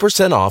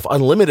 50% off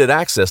unlimited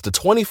access to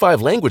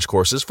 25 language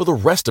courses for the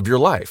rest of your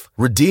life.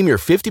 Redeem your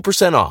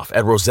 50% off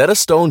at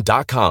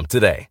rosettastone.com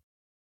today.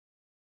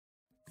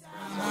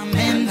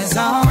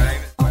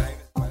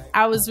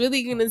 I was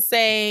really going to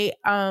say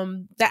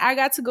that I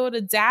got to go to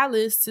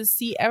Dallas to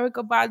see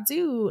Erykah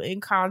Badu in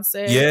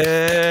concert.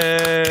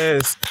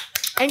 Yes.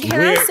 And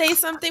can I say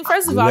something?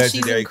 First of all,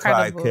 she's incredible.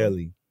 Clyde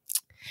Kelly.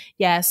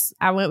 Yes,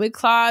 I went with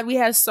Claude. We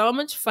had so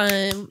much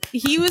fun.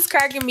 He was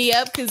cracking me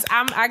up because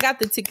I got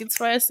the tickets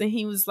first, and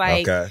he was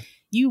like,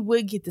 you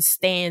would get the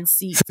stand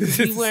seats.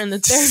 We were in the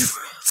third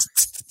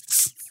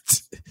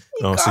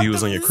row. So he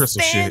was on your crystal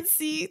shit.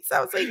 Seats.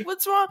 I was like,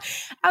 what's wrong?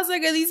 I was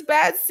like, are these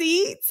bad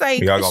seats? Like,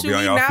 should we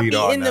not be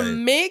in the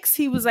mix?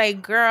 He was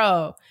like,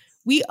 girl,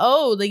 we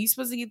old. Like, you're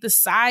supposed to get the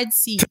side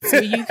seats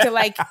where you can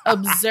like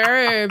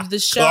observe the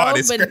show.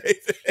 But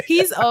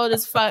he's old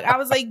as fuck. I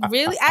was like,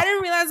 really? I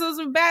didn't realize those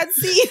were bad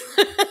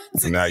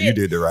seats. Nah, you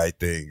did the right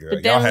thing, girl.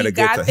 Y'all had a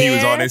good time. He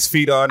was on his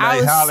feet all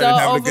night, hollering and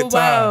having a good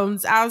time.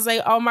 I was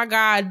like, oh my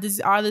God, these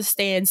are the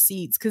stand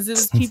seats. Because it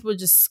was people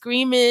just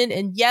screaming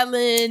and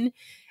yelling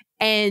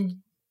and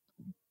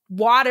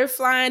water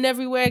flying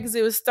everywhere because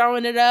it was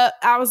throwing it up.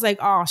 I was like,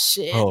 oh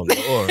shit. Oh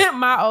Lord.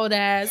 My old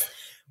ass.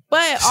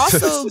 But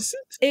also,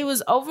 it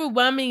was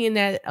overwhelming in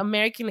that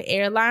American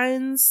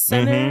Airlines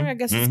Center, I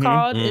guess it's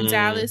called, in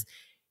Dallas.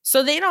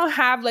 So they don't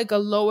have like a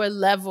lower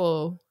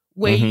level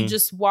where you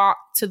just walk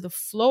to the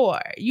floor.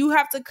 You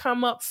have to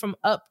come up from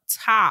up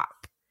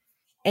top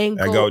and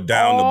go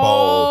down the bowl.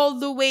 All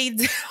the way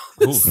down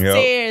the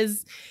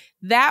stairs.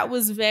 That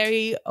was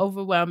very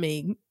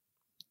overwhelming.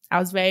 I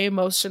was very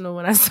emotional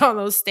when I saw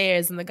those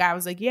stairs, and the guy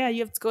was like, yeah,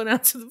 you have to go down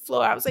to the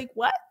floor. I was like,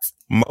 what?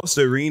 Most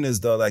arenas,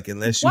 though, like,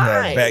 unless you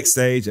have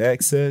backstage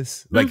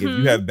access, like, if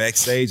you have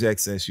backstage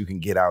access, you can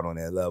get out on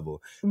that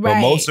level. Right. But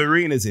most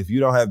arenas, if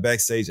you don't have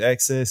backstage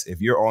access, if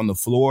you're on the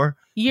floor,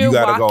 you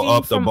got to go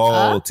up the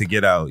bowl to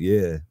get out.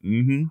 Yeah.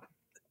 Mm-hmm.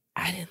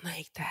 I didn't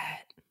like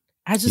that.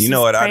 I just, you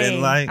know what praying. I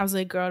didn't like? I was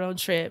like, girl, don't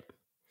trip.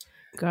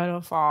 Girl,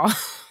 don't fall.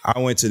 I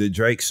went to the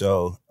Drake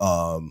show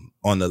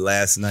on the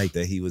last night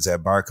that he was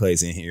at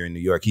Barclays in here in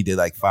New York. He did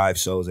like 5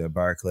 shows at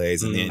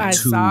Barclays and then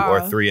 2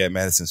 or 3 at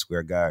Madison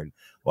Square Garden.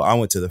 Well, I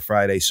went to the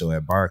Friday show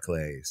at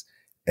Barclays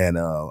and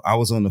I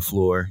was on the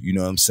floor. You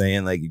know what I'm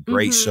saying? Like,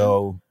 great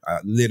show.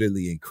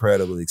 Literally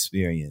incredible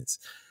experience.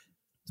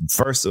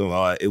 First of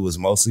all, it was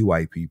mostly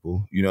white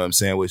people. You know what I'm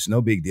saying? Which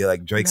no big deal.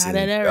 Like, Drake's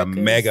a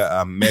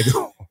mega.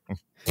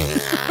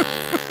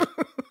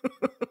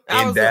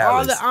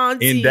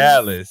 In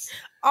Dallas.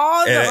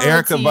 All the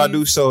Erykah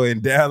Badu show in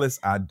Dallas,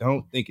 I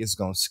don't think it's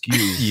gonna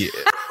skew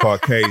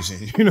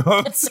Caucasian. You know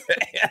what I'm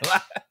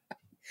saying?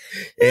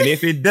 And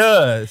if it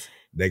does,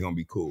 they're gonna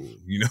be cool.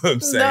 You know what I'm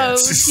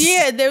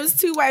saying? No, there was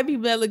 2 white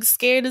people that looked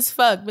scared as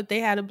fuck, but they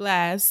had a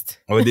blast.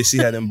 Oh, did she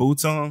have them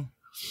boots on?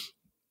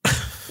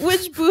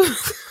 Which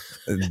boots?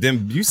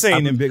 Them, you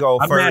saying them big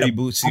old furry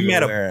boots she was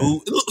wearing.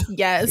 Boot.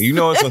 Yes. You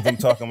know what I'm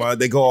talking about.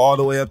 They go all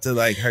the way up to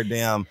like her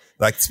damn,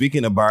 like,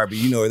 speaking of Barbie,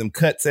 you know where them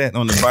cuts at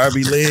on the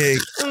Barbie leg,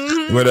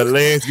 where the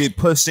legs get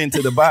pushed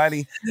into the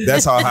body.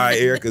 That's how high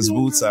Erykah's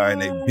boots are,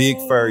 and they big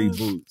furry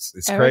boots.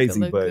 It's crazy,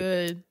 but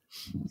good.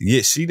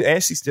 Yeah,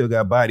 she still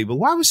got body. But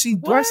why she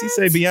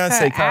say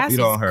Beyonce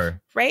copied on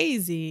her?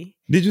 Crazy.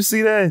 Did you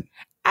see that?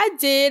 I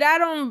did. I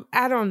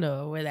don't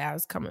know where that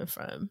was coming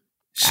from.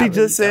 She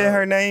just said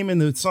her name in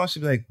the song.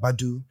 She be like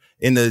Badu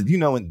in the, you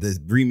know, in the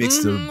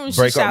remix to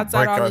break out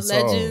all the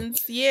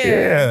legends.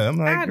 Yeah, I'm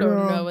like, I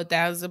don't know what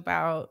that was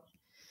about.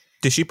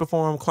 Did she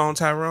perform Clone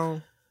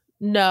Tyrone?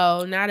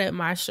 No, not at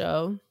my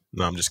show.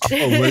 No, I'm just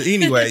kidding. But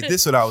anyway,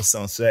 this is what I was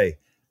gonna say.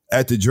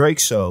 at the Drake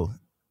show,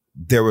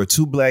 there were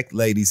 2 black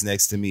ladies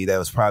next to me that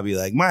was probably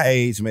like my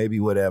age, maybe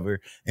whatever.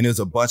 And there was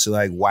a bunch of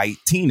like white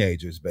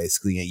teenagers,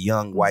 basically, and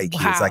young white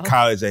kids, like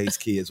college age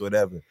kids,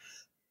 whatever.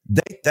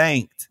 They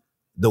thanked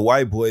the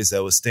white boys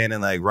that was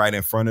standing like right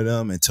in front of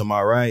them and to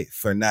my right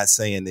for not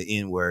saying the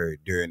N-word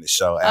during the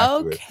show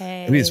afterwards.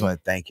 Okay. And we just want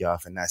to thank y'all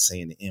for not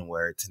saying the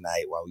N-word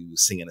tonight while we were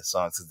singing the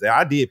song. Because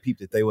I did peep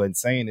that they wasn't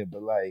saying it,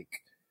 but like...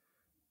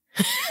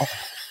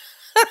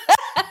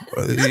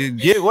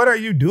 what are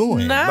you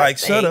doing? Not like,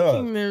 shut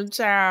up. Them,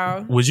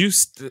 child. Was you?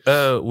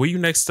 Were you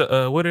next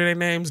to? What are their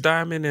names?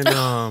 Diamond and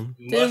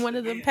Then one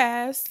of them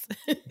passed.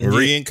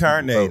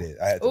 Reincarnated.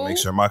 I had to make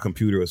sure my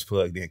computer was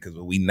plugged in because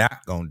what we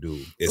not gonna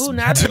do is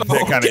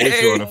that kind of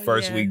issue on the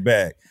first week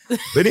back.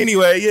 But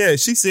anyway, yeah,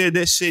 she said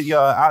that shit,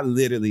 y'all.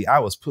 I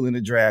was pulling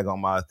a drag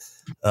on my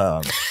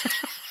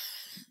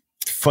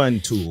fun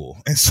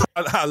tool, and so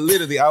I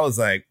was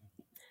like.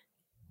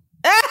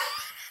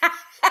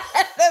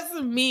 That's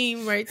a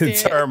meme right there.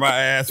 Turn my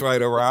ass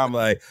right around. I'm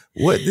like,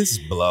 what? This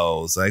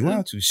blows. Like, why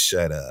don't you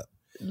shut up?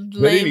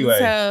 But anyway,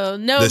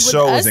 the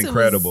show was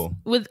incredible.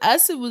 With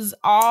us, it was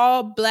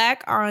all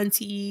black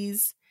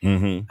aunties.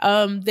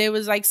 Mm-hmm. There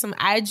was like some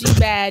IG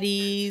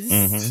baddies.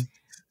 Mm-hmm.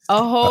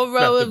 A whole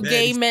row of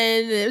gay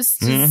men just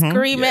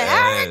screaming,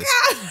 yes.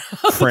 Oh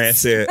my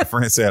God.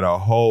 France said a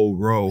whole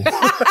row. A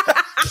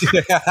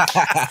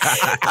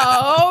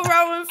whole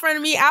row in front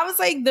of me. I was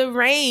like the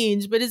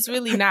range, but it's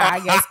really not, I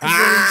guess, because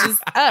it was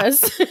just us.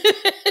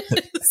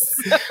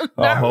 So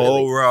a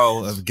whole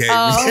row of gay men.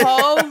 A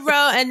whole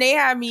row, and they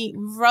had me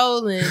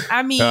rolling.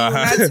 I mean, when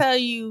I tell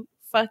you,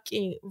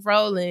 fucking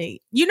rolling.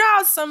 You know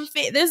how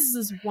there's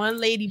this one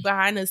lady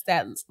behind us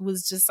that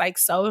was just like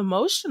so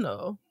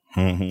emotional.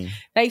 Mm-hmm.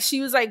 Like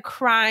she was like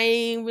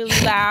crying really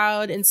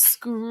loud and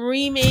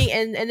screaming,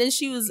 and then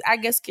she was, I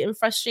guess, getting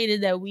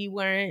frustrated that we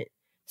weren't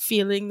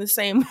feeling the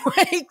same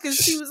way because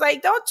she was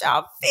like, "Don't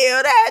y'all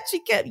feel that?" She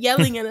kept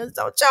yelling at us,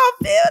 "Don't y'all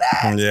feel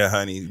that?" Yeah,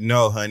 honey.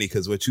 No, honey,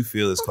 because what you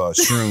feel is called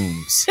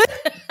shrooms.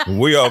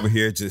 We over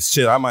here just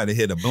shit. I might have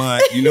hit a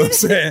blunt. You know what I'm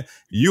saying?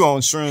 You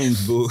on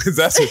shrooms, boo, because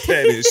that's what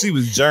that is. She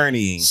was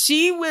journeying.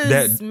 She was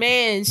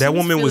that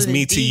woman was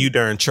me to you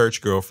during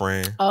church,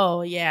 girlfriend.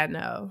 Oh yeah,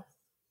 no.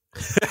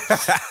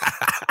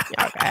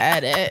 Y'all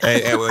got it.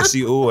 And well,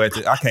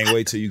 I can't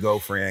wait till you go,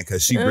 friend,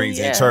 because she brings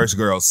in church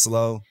girls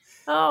slow.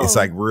 Oh. It's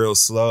like real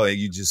slow, and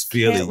you just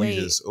feel it. Wait.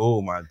 You just,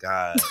 oh my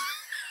God.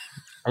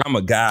 I'm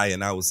a guy,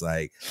 and I was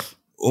like,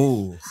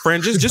 oh,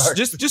 friend,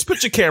 just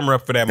put your camera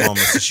up for that moment.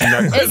 So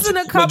it's in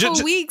a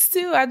couple weeks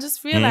too. I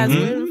just realized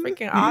we're in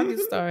freaking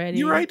August already.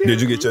 You right there.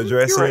 Did you get your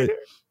dress set?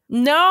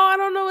 No, I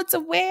don't know what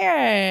to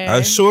wear.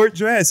 A short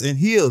dress and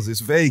heels. It's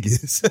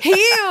Vegas.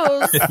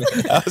 Heels.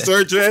 A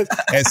short dress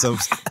and some,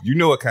 you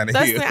know what kind of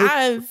heels.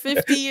 I'm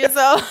 50 years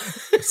old.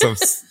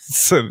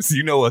 some,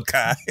 you know what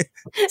kind.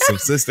 Some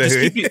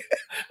sisterhood.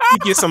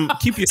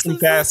 Keep you some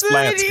fast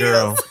flats,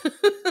 girl.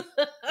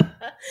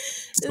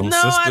 No,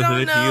 I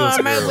don't know.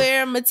 I might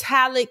wear a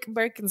metallic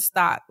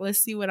Birkenstock. Let's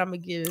see what I'm gonna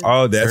give.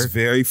 Oh, that's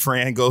very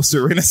Fran goes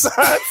to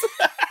Renaissance.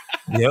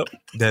 Yep,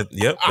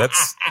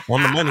 that's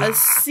on the money.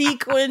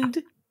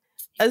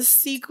 A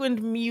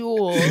sequined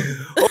mule.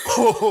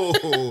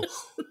 Oh,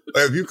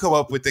 if you come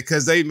up with it,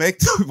 because they make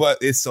but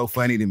it's so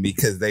funny to me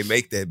because they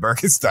make that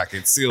Birkenstock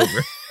in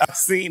silver. I've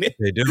seen it.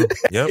 They do.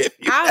 Yep.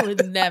 I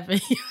would never.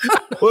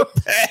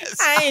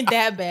 I ain't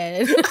that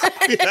bad.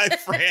 Like,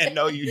 Fran,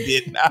 no, you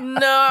did not.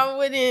 No, I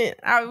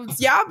wouldn't.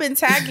 Y'all been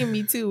tagging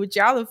me too, which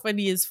y'all are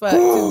funny as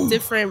fuck.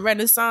 Different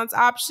Renaissance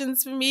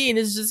options for me, and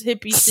it's just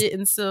hippie shit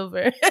in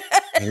silver.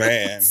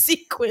 Man,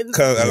 sequins.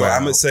 I'm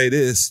gonna say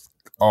this.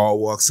 All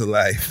walks of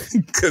life,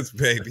 because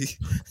baby,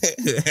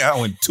 I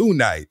went 2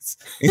 nights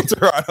in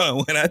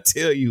Toronto. When I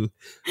tell you,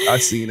 I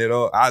seen it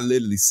all. I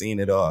literally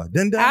seen it all.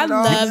 I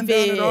love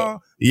it.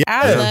 Yes.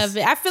 I love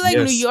it. I feel like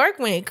New York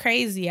went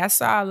crazy. I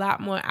saw a lot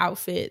more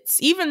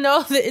outfits, even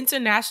though the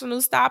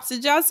international stops.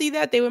 Did y'all see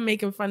that they were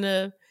making fun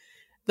of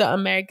the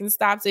American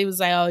stops? They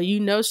was like, "Oh, you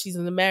know, she's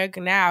an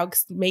American now,"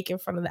 making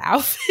fun of the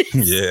outfits.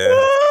 Yeah,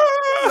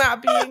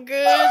 not being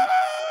good.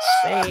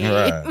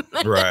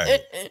 Right.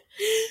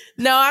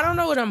 No, I don't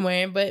know what I'm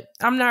wearing, but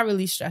I'm not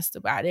really stressed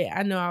about it.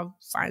 I know I'll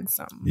find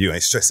something. You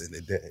ain't stressing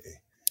today.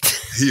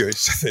 You ain't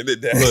stressing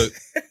today. Look,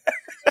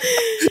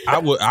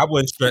 I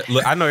wouldn't stress.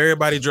 Look, I know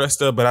everybody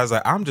dressed up, but I was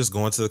like, I'm just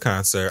going to the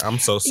concert. I'm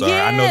so sorry.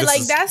 Yeah, I know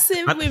that's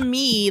it with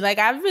me. Like,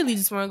 I really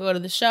just want to go to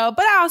the show,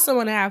 but I also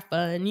want to have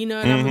fun. You know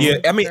what I mean? Yeah,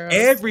 I mean,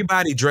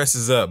 everybody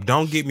dresses up.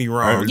 Don't get me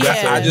wrong.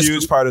 That's a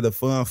huge part of the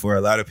fun for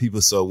a lot of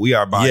people. So we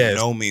are by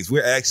no means.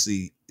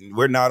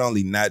 We're not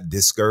only not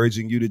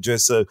discouraging you to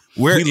dress up,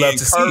 we're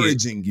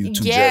encouraging you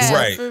to dress up.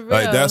 Right.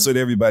 Like, that's what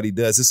everybody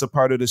does. It's a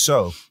part of the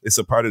show. It's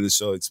a part of the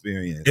show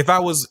experience. If I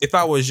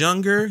was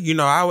younger, you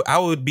know, I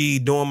would be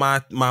doing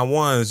my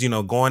ones, you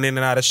know, going in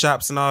and out of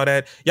shops and all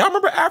that. Y'all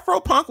remember Afro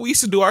Punk? We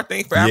used to do our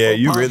thing for Afro Punk. Yeah,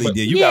 you really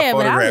did. You got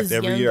photographed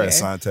every year at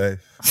Asante.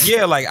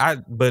 Yeah,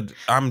 but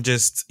I'm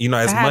just, you know,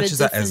 as much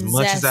as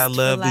I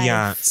love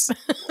Beyonce,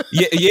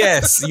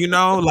 Yes,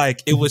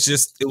 like it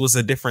was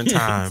a different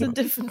time. It's a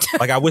different time.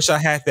 Like I wish I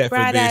had that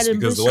for this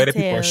because the way that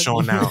people are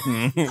showing out.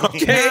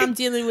 Okay, now I'm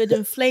dealing with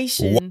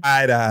inflation.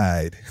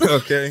 Wide-eyed.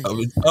 Okay.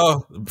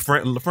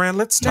 Fran,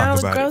 let's talk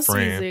about it, Fran.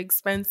 Groceries are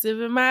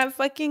expensive, and my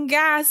fucking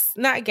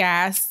not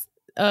gas.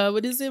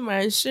 What is it? My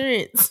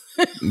insurance.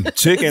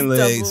 Chicken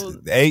legs.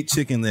 8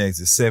 chicken legs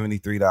is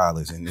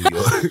 $73 in New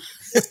York.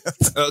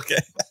 Okay.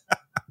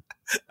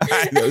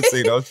 I don't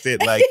see no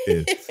shit like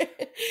this.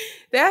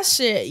 That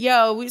shit,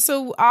 yo.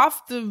 So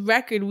off the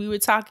record, we were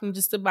talking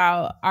just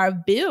about our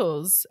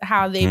bills,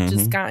 how they've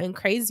just gotten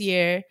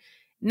crazier.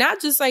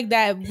 Not just like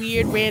that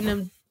weird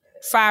random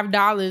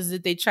 $5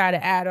 that they try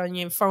to add on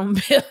your phone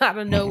bill out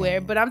of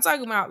nowhere, but I'm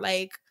talking about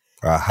like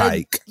a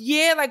hike.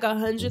 Like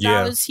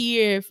 $100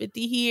 here, $50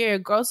 here.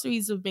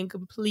 Groceries have been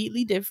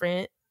completely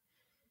different.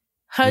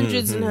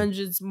 Hundreds and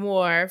hundreds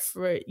more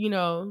for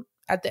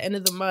at the end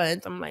of the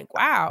month. I'm like,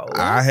 wow. What?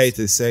 I hate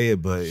to say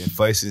it, but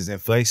inflation is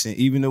inflation.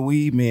 Even the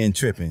weed men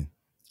tripping.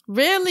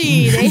 Really?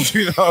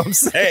 You know what I'm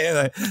saying?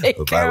 Like,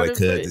 by the way, cuz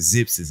the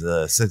zips is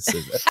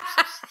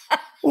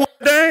well,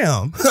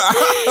 damn.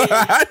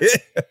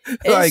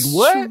 Like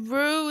what?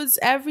 True, it's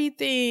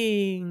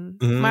everything.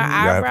 Mm-hmm. My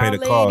eyebrow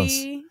lady.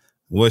 Cost.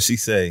 What'd she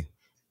say?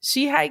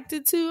 She hiked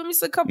it too. I mean,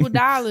 it's a couple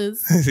dollars.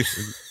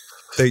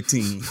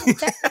 13.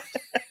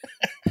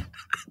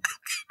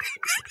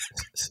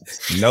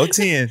 No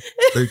 10,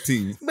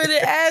 13. But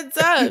it adds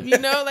up,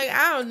 like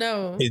I don't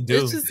know. It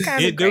do. It's just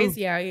kind of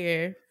crazy out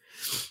here.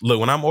 Look,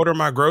 when I'm ordering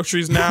my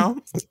groceries now,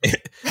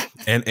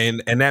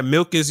 and that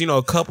milk is,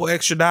 a couple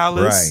extra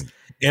dollars. Right.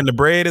 And the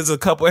bread is a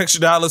couple extra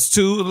dollars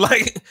too.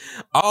 Like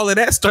all of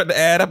that start to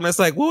add up, and it's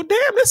like, well,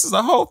 damn, this is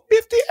a whole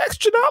 $50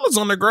 extra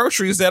on the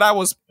groceries that I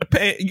was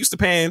used to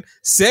paying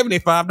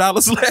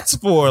 $75 less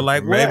for.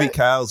 Like, maybe what?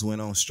 cows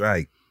went on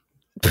strike.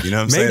 You know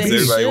what I'm saying? So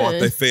everybody want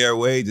their fair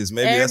wages.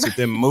 Maybe that's what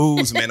them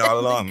moves meant all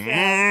along.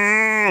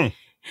 But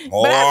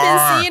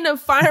I've been seeing the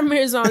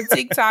farmers on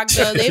TikTok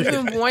though. They've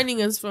been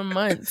warning us for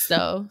months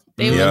though.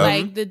 They were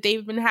like that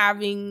they've been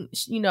having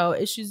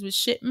issues with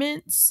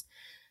shipments.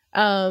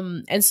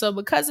 And so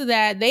because of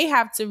that, they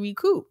have to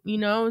recoup,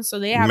 so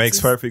they have Makes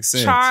perfect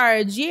sense.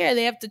 Charge. Yeah,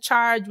 they have to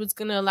charge what's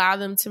going to allow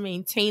them to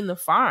maintain the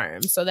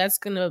farm. So that's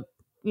going to,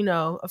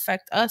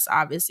 affect us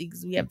obviously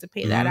because we have to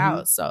pay that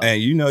out. So,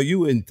 and you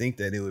wouldn't think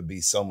that it would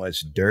be so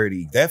much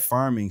dirty. That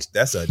farming,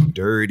 that's a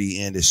dirty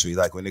industry.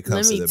 Like when it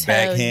comes to the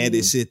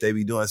backhanded shit they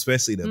be doing,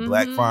 especially the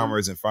black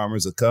farmers and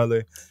farmers of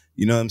color.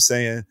 You know what I'm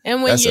saying?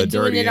 And when you're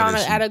doing it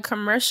at a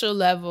commercial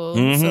level,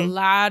 it's a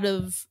lot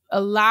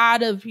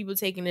of people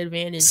taking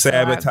advantage.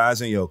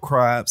 Sabotaging your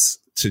crops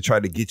to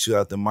try to get you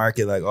out the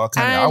market. Like all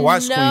kind of, I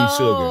watch Queen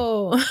Sugar.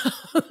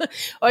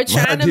 Or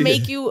trying to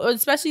make you,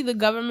 especially the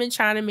government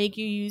trying to make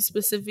you use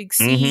specific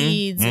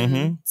seeds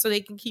and so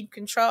they can keep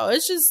control.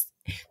 It's just,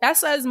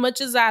 that's as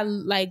much as I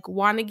like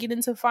want to get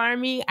into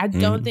farming. I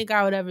don't think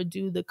I would ever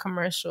do the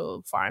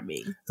commercial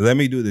farming. Let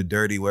me do the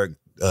dirty work.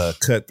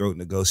 Cutthroat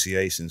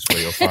negotiations for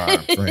your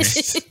farm,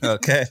 friends.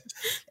 Okay,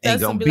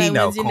 ain't gonna be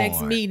no corn.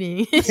 Next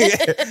meeting.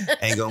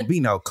 Ain't gonna be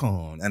no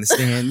corn.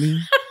 Understand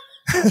me?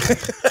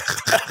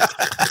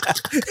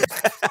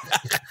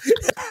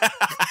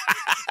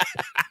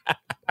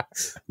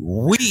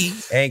 We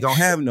ain't gonna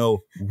have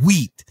no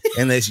wheat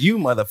unless you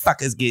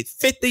motherfuckers get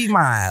 50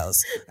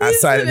 miles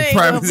outside of the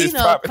premises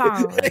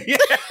property.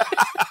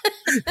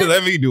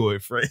 Let me do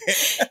it, friend.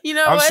 You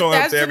know what?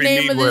 That's the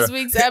name of this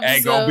week's episode.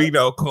 Ain't gonna be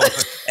no corn.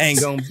 Ain't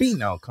gonna be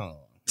no corn.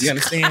 You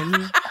understand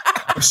me?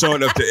 I'm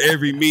showing up to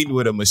every meeting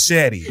with a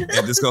machete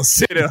and just gonna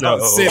sit it on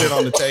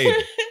the table.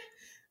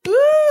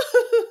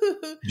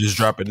 Just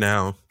drop it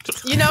down.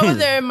 You know what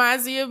that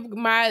reminds me of?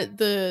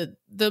 The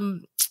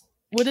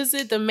what is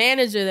it? The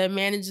manager that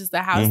manages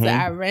the house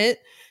that I rent.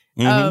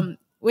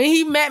 When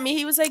he met me,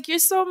 he was like, "You're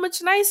so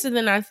much nicer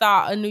than I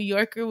thought a New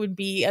Yorker would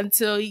be,"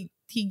 until he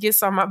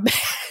gets on my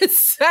bad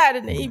side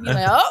and then he'd be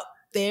like, "Oh,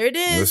 there it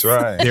is." That's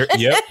right.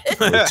 Yep.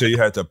 Until you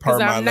had to part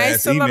my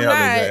last email his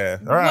ass.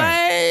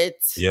 Right.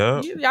 What?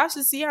 Yeah. Y'all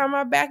should see how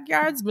my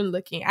backyard's been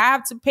looking. I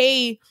have to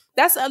pay.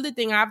 That's the other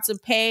thing. I have to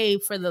pay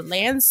for the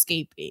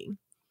landscaping.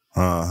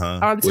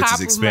 On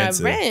top of my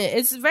rent.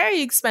 It's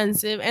very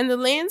expensive. And the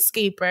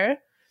landscaper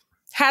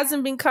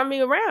hasn't been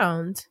coming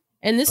around.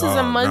 And this is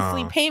a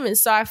monthly payment.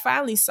 So I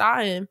finally saw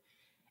him.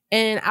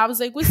 And I was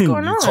like, what's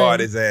going on? You caught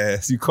his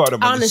ass. You caught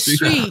him on the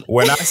street.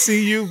 When I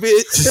see you,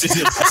 bitch.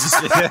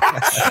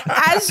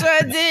 I sure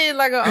did,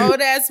 like an old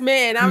ass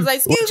man. I was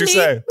like, excuse me. What you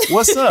say?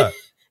 What's up?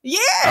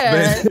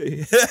 Yeah.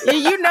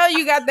 You know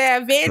you got the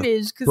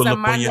advantage because I'm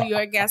my New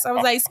York ass. I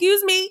was like,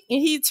 excuse me.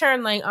 And he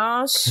turned like,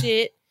 oh,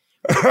 shit.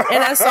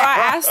 And so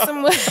I asked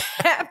him what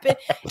happened.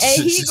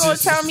 And he gonna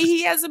tell me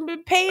he hasn't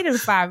been paid in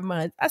 5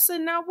 months. I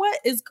said, now what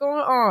is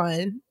going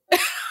on?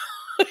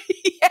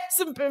 He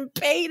hasn't been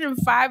paid in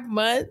 5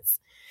 months,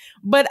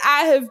 but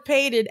I have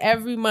paid it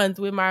every month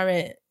with my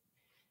rent.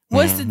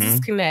 What's the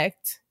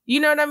disconnect? You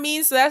know what I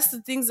mean? So that's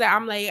the things that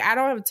I'm like, I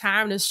don't have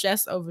time to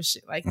stress over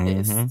shit like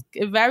this.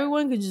 If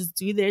everyone could just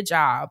do their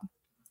job,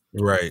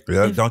 Right.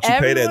 Don't you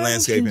pay that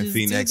landscaping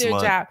fee next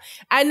month? Job.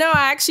 I know.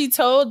 I actually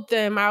told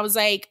them, I was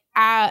like,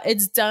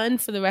 it's done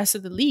for the rest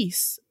of the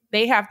lease.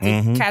 They have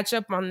to catch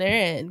up on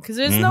their end because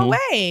there's no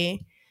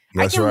way.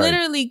 That's I can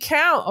literally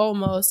count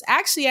almost.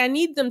 Actually, I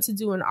need them to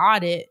do an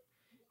audit,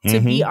 to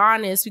be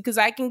honest, because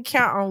I can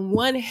count on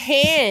one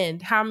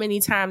hand how many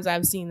times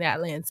I've seen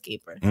that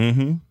landscaper.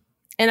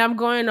 And I'm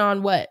going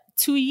on,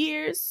 2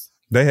 years?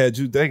 They had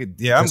you. I'm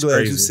glad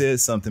crazy. You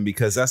said something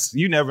because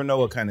you never know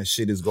what kind of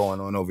shit is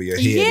going on over your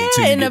head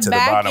until you get to the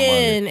bottom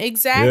end. Of it.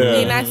 Exactly. Yeah.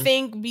 And I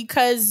think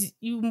because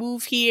you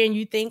move here and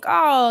you think,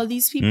 oh,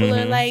 these people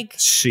are like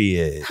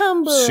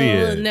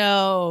humble.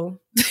 No.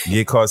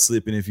 Get caught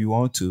slipping if you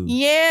want to.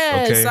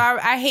 Yeah. Okay. So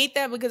I hate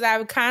that because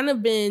I've kind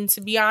of been,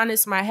 to be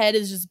honest, my head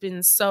has just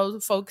been so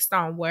focused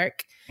on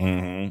work.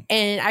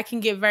 And I can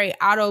get very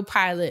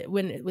autopilot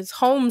when it was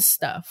home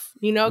stuff,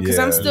 because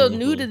I'm still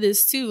new to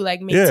this too,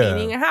 like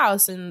maintaining a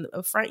house and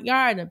a front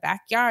yard and a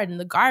backyard and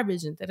the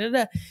garbage and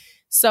da-da-da.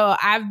 So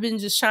I've been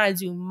just trying to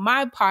do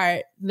my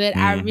part that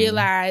I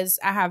realize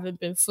I haven't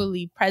been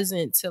fully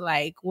present to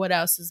like what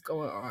else is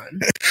going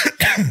on.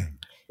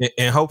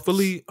 And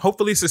hopefully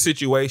it's a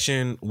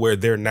situation where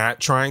they're not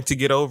trying to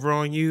get over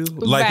on you.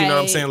 Like, you know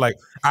what I'm saying? Like,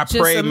 I just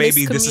pray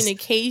maybe this is...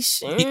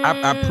 communication.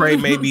 I pray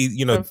maybe,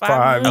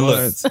 5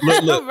 months.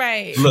 Look,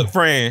 right. Look,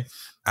 friend,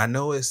 I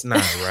know it's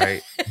not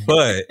right,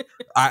 but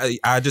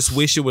I just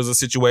wish it was a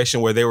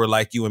situation where they were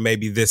like you and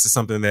maybe this is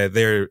something that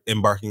they're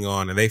embarking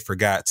on and they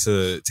forgot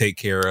to take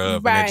care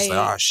of. Right. And they're just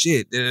like, oh,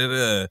 shit,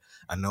 da-da-da.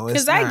 I know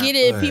it's not. Because I get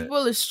it.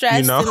 People are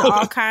stressed in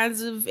all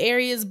kinds of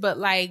areas, but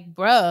like,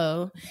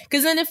 bro,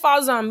 because then it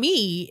falls on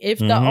me. If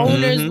the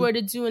owners were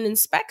to do an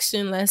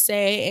inspection, let's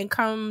say, and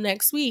come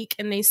next week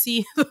and they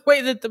see the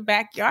way that the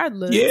backyard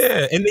looks.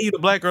 Yeah. And then you the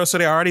black girl, so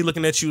they're already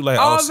looking at you like,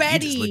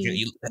 already. So you just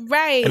you.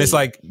 Right. And it's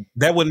like,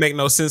 that wouldn't make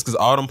no sense because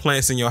all them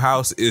plants in your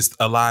house is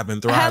alive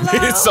and thriving.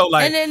 So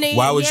like,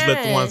 why would you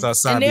let the ones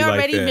outside be like that?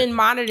 And they already been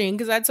monitoring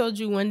because I told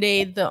you one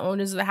day the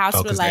owners of the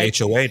house were like,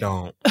 the HOA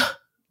don't.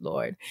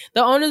 Lord.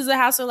 The owners of the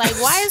house are like,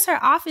 why is her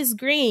office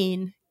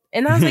green?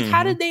 And I was like,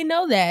 how did they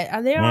know that?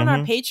 Are they on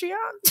our Patreon?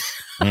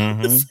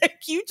 It's like,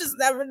 you just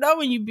never know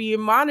when you're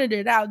being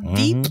monitored out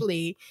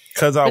deeply.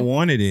 Because I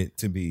wanted it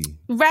to be.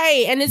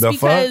 Right. And it's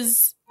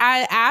because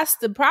I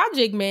asked the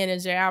project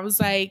manager, I was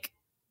like,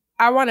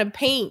 I want to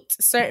paint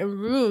certain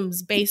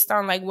rooms based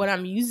on like what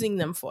I'm using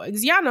them for.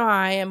 Because y'all know how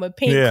I am with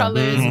paint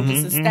colors and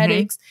just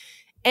aesthetics.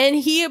 And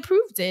he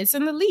approved it. It's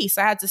in the lease.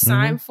 I had to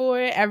sign for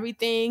it,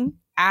 everything,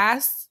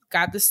 asked.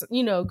 Got this,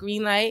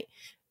 green light.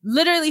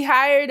 Literally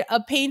hired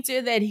a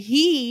painter that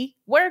he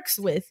works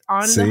with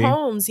on the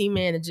homes he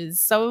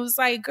manages. So it was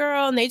like,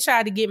 girl, and they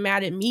tried to get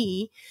mad at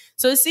me.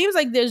 So it seems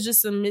like there's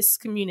just some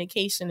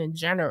miscommunication in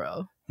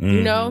general,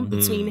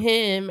 between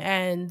him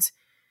and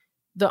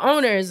the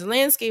owners, the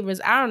landscapers.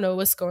 I don't know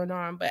what's going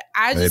on, but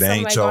I'm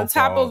like, on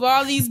top of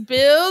all these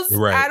bills,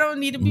 I don't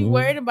need to be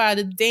worried about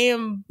a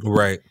damn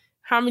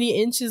how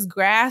many inches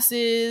grass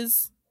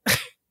is.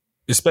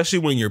 Especially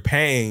when you're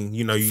paying,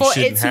 you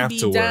shouldn't have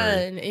to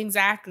worry.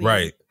 Exactly.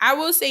 Right. I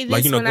will say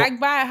this, when I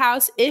buy a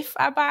house, if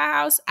I buy a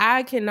house,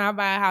 I cannot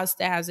buy a house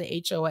that has an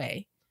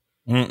HOA.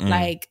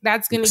 Like,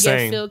 that's going to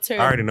get filtered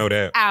I already know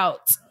that.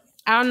 out.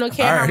 I don't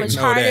care how much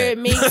harder it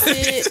makes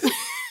it.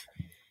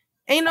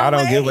 Ain't no I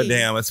don't way. give a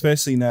damn,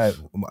 especially not,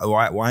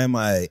 why am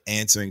I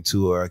answering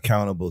to or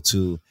accountable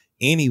to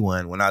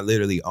anyone when I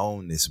literally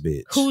own this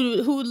bitch?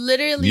 Who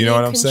literally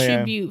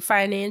contribute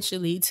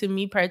financially to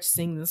me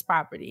purchasing this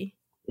property.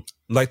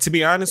 Like, to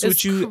be honest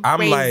with you,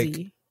 I'm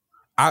like,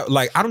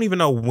 I don't even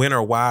know when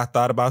or why I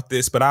thought about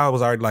this, but I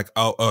was already like,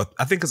 I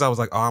think because I was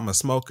like, I'm a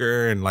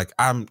smoker and like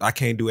I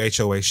can't do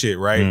HOA shit,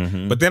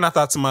 right? But then I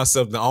thought to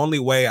myself, the only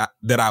way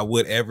that I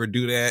would ever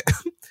do that,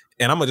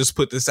 and I'm gonna just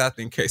put this out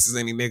there in case there's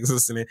any niggas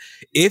listening,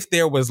 if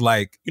there was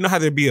like, how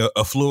there'd be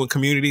affluent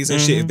communities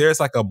and shit, if there's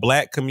like a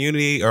black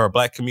community or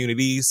black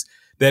communities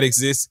that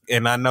exists,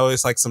 and I know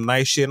it's like some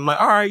nice shit. I'm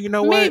like, all right, you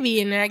know what? Maybe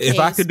in that case, if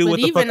I could do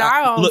what the fuck, even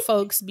our own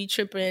folks be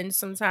tripping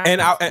sometimes.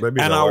 And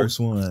the worst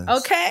ones.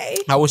 Okay,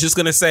 I was just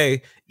gonna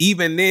say,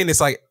 even then,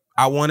 it's like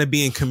I want to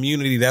be in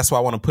community. That's why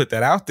I want to put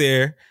that out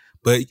there.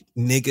 But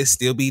niggas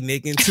still be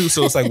nigging too.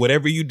 So it's like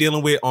whatever you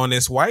dealing with on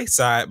this white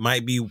side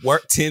might be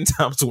 10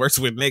 times worse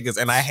with niggas.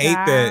 And I hate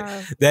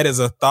that is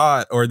a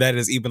thought or that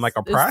is even like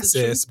a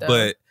process.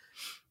 But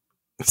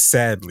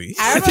sadly,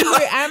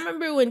 I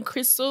remember when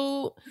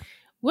Crystal.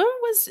 When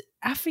was,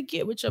 I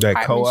forget which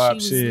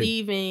apartment she was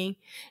leaving.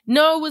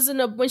 No, it was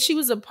when she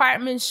was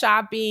apartment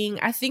shopping.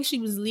 I think she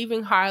was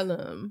leaving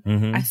Harlem.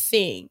 I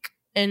think.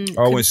 And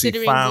when she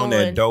found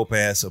that dope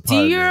ass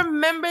apartment. Do you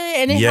remember?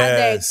 And it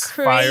had that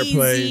crazy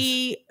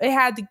fireplace. It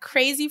had the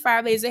crazy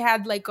fireplace. It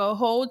had like a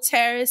whole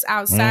terrace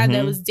outside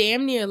that was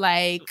damn near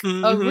like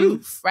a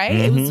roof, right?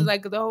 It was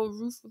like the whole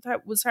roof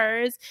was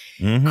hers.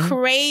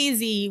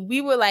 Crazy.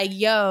 We were like,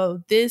 yo,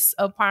 this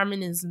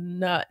apartment is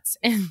nuts.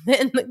 And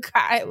then the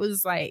guy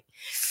was like,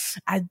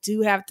 I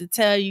do have to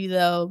tell you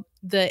though,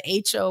 the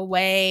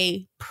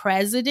HOA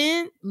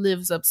president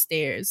lives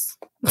upstairs.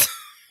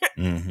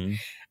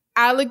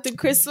 I looked at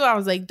Crystal. I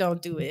was like,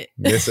 don't do it.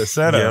 It's a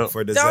setup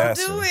for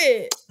disaster. Don't do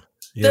it.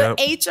 The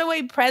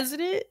HOA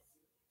president,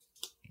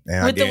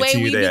 and with the way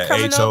we be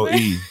coming over.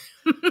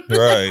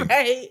 Right.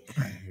 Right.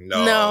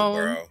 No,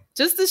 bro.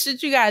 Just the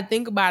shit you gotta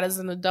think about as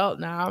an adult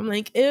now. I'm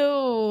like,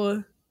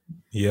 ew.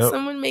 Yep.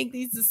 Someone make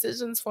these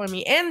decisions for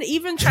me. And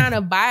even trying to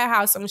buy a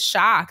house, I'm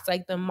shocked.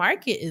 Like, the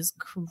market is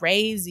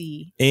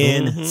crazy.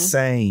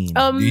 Insane.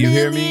 $1 Do you million,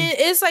 hear me?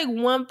 it's like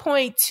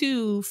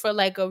 1.2 for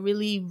like a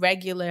really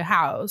regular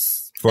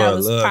house. For that a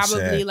was love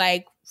probably shack.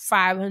 like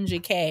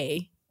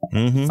 $500K.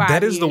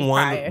 That is the 5 years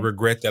one prior.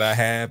 regret that I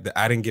have, that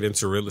I didn't get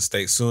into real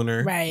estate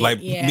sooner. Right, Like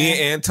yeah. me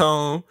and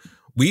Antone,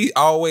 we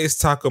always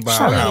talk about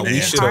Shout how out to we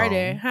It's should.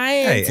 harder. Hi,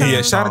 Hey, Anton.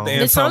 Yeah, shout out to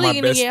It's Antone, only my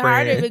going to best get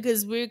harder friend.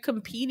 because we're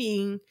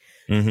competing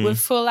Mhm. with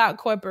full out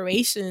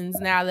corporations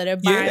now that are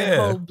buying Yeah.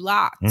 whole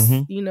blocks.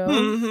 Mhm. You know,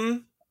 Mm-hmm.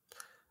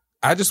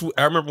 I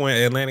remember when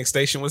Atlantic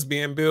Station was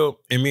being built,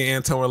 and me and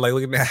Anton were like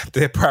looking at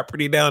that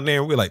property down there,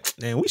 and we were like,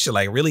 man, we should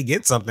like really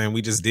get something.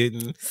 We just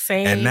didn't.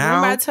 same. And now,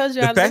 Remember I told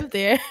you the I fact- lived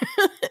there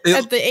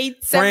at the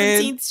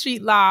 17th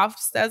Street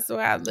Lofts. That's where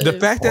I lived. The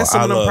fact that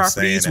some of them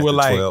properties were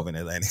like 12 in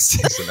Atlantic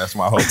Station. That's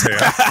my hotel.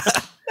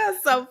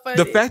 That's so funny.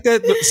 the fact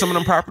that some of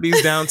them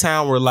properties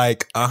downtown were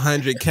like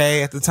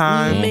 $100K at the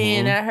time.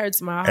 Man, that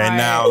hurts my heart. And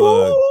now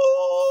look.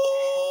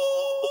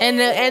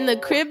 And the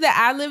crib that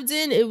I lived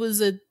in, it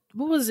was a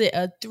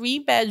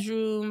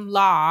 3-bedroom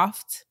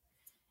loft,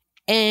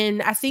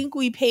 and I think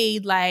we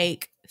paid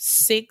like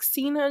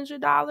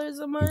 $1,600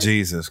 a month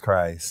Jesus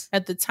Christ.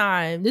 at the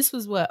time. This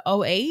was what,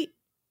 08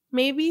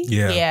 maybe?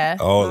 Yeah.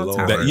 Oh, long Lord.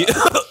 time That-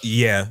 ago.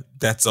 yeah,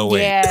 that's a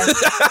way. Yeah,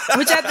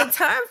 which at the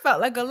time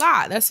felt like a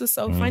lot. That's what's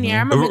so funny. I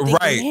remember thinking,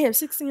 Right. man,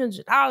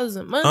 $1,600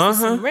 a month for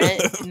some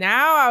rent.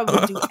 Now I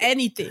would do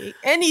anything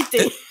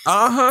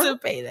to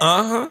pay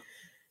that.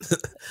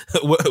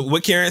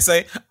 What Karen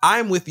say?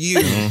 I'm with you.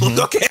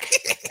 Okay.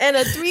 And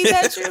a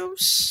 3-bedroom,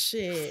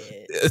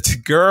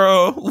 shit.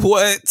 Girl,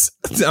 what?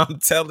 I'm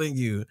telling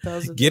you.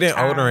 Those are the Getting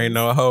older times. ain't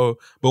no hoe.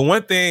 But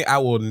one thing I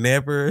will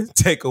never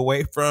take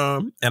away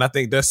from, and I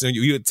think Dustin,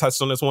 you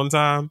touched on this one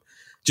time,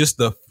 just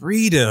the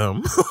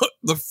freedom,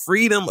 the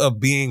freedom of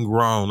being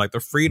grown, like the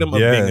freedom of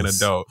being an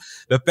adult.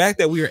 The fact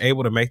that we are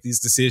able to make these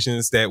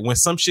decisions, that when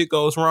some shit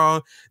goes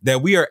wrong,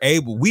 that we are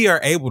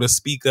able to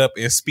speak up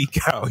and speak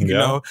out. You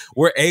know,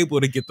 we're able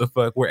to get the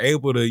fuck, we're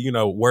able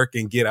to, work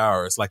and get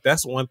ours. Like,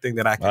 that's one thing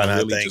that I can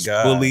really just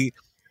fully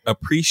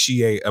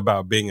appreciate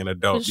about being an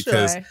adult,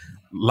 because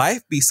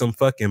life be some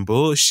fucking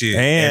bullshit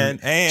And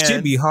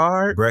shit be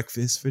hard.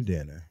 Breakfast for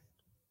dinner.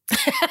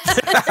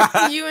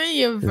 You and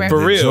your For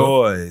breakfast. real.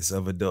 Joys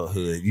of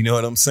adulthood. You know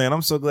what I'm saying?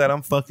 I'm so glad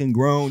I'm fucking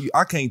grown.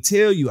 I can't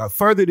tell you.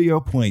 Further to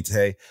your point,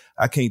 hey,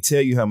 I can't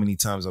tell you how many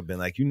times I've been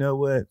like, you know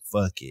what?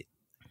 Fuck it.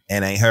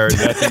 And ain't heard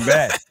nothing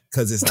back,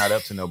 because it's not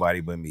up to nobody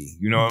but me.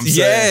 You know what I'm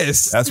saying?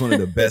 Yes. That's one of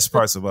the best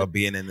parts about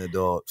being an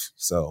adult.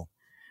 So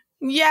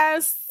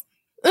Yes.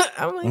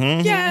 I'm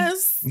like,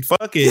 yes.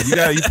 fuck it.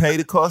 You pay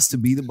the cost to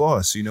be the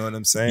boss. You know what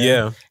I'm saying?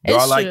 Yeah. Do I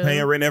It's like true.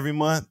 paying rent every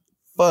month?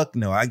 Fuck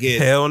no. I get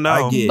Hell no.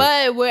 I get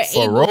But we're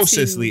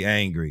ferociously able to.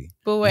 angry.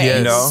 But we're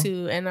Yes.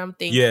 able to, and I'm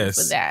thankful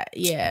Yes. for that.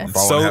 Yeah. If I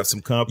want to have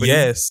some company.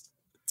 Yes.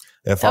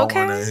 If I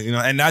Okay. want to,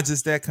 and not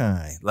just that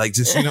kind, like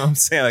just, you know what I'm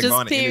saying? Like Just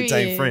going to entertain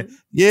period. friends.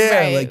 Yeah.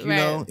 Right, like, you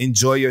know,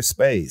 enjoy your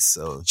space.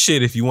 So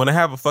Shit, if you want to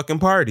have a fucking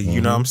party, you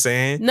know what I'm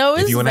saying? No,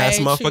 if it's you want to have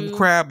some very motherfucking true.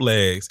 crab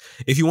legs,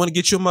 if you want to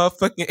get your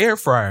motherfucking air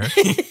fryer,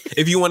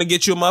 if you want to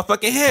get your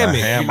motherfucking hammock,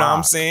 you know what I'm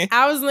hammock. saying?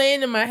 I was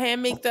laying in my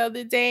hammock the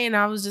other day, and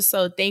I was just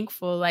so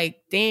thankful. Like,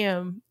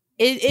 damn.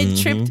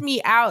 It tripped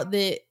me out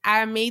that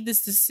I made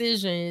this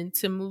decision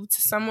to move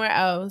to somewhere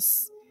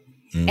else.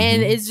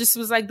 And it just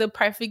was like the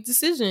perfect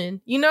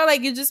decision. You know,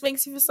 like, it just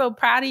makes you feel so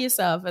proud of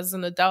yourself as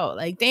an adult.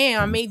 Like,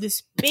 damn, I made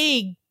this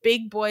big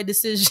boy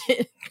decision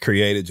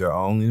created your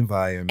own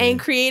environment. and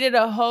created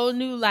a whole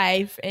new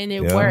life, and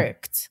it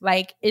worked.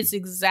 Like, it's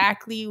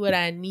exactly what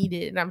I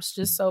needed. And I'm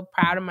just so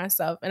proud of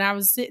myself. And I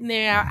was sitting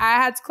there, I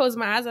had to close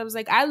my eyes. I was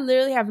like, I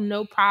literally have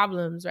no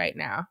problems right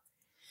now.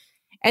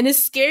 And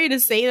it's scary to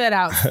say that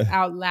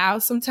out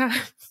loud sometimes.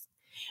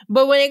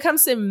 But when it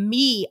comes to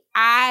me,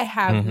 I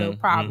have no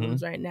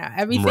problems right now.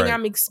 Everything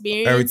I'm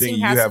experiencing Everything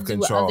you has have to do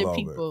with control other over.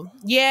 people.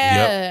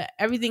 Yeah.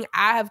 Everything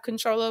I have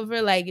control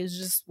over, like, is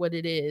just what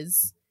it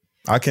is.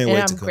 I can't And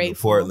wait I'm to come grateful.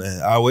 to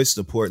Portland. I wish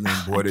the Portland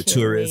Board of can't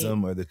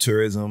Tourism or the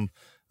Tourism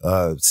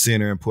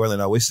Center in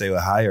Portland, I wish they would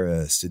hire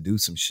us to do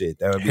some shit.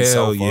 That would be Hell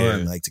so yeah.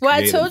 fun. Like, to Well, I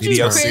create a told you,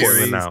 video Chris.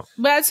 series.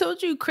 But I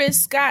told you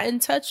Chris got in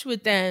touch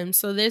with them,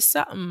 so there's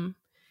something.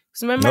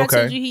 Because remember I Okay.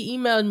 told you he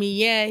emailed me.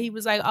 Yeah, he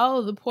was like,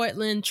 oh, the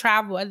Portland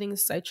Travel. I think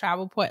it's like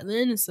Travel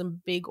Portland. It's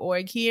some big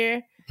org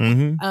here.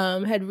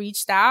 Had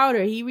reached out,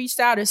 or he reached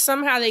out, or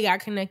somehow they got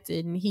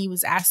connected, and he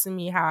was asking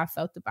me how I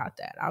felt about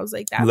that. I was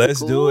like, that's Let's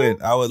cool. do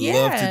it. I would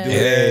love to do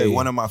Hey. it.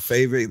 One of my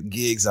favorite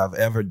gigs I've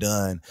ever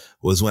done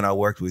was when I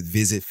worked with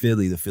Visit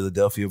Philly, the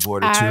Philadelphia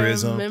Board of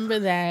Tourism. I remember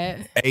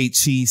that. 8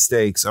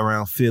 cheesesteaks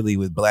around Philly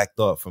with Black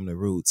Thought from the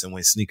Roots, and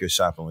went sneaker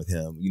shopping with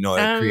him. You know,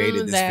 I I created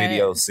remember this that.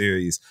 video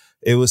series.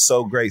 It was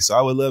so great. So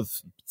I would love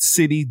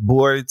city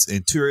boards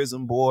and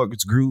tourism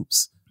boards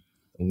groups,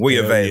 we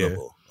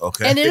available. Yeah.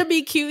 Okay. And it'll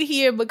be cute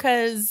here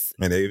because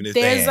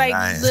there's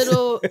like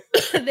little,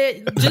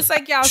 just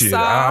like y'all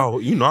saw.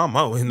 I'm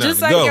out here.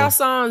 Just like y'all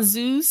saw on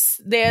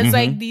Zeus, there's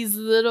like these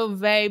little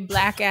very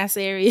black ass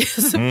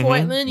areas in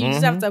Portland. You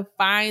just have to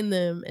find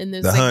them. And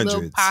there's like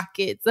little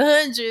pockets, the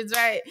hundreds,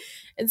 right?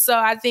 And so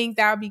I think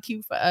that would be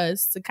cute for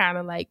us to kind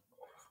of like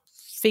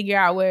figure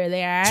out where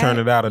they're at. Turn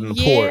it out in the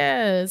port.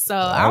 Yeah. So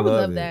I would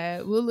love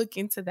that. We'll look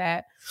into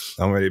that.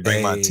 I'm ready to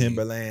bring my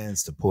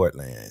Timberlands to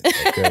Portland.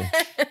 Okay.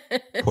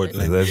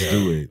 Portland, let's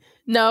do it.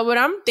 No, but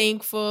I'm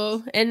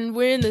thankful. And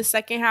we're in the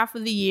second half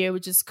of the year,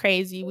 which is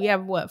crazy. We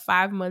have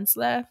 5 months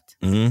left?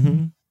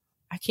 Mm-hmm.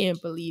 I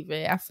can't believe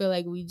it. I feel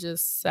like we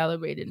just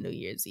celebrated New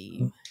Year's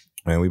Eve.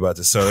 Man, we about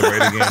to celebrate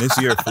again. This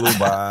year flew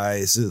by.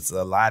 It's just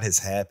a lot has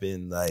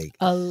happened. Like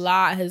a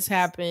lot has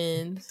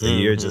happened. The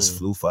year just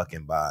flew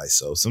fucking by.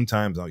 So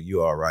sometimes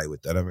you all right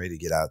with that. I'm ready to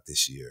get out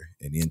this year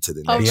and into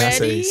the next.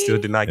 Beyonce still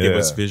did not give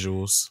us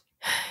visuals.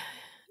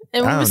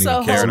 And we were so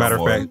hopeful. As a matter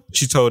of fact,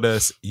 she told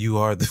us, "You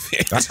are the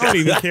fan." I don't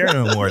even care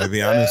no more, to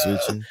be honest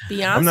with you.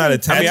 Beyonce, I'm not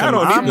attaching.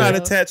 I'm not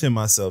attaching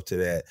myself to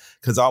that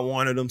because I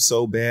wanted them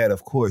so bad.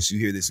 Of course, you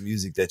hear this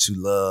music that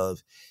you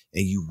love,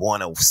 and you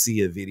want to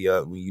see a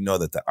video when you know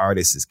that the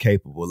artist is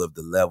capable of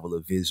the level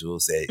of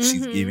visuals that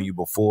she's giving you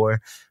before.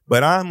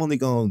 But I'm only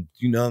going,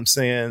 you know what I'm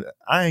saying?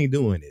 I ain't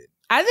doing it.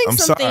 I think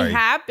something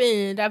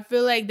happened. I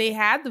feel like they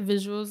had the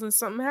visuals and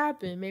something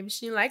happened. Maybe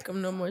she didn't like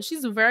them no more.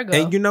 She's a Virgo.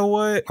 And you know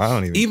what? I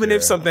don't even care.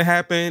 If something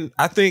happened,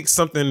 I think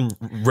something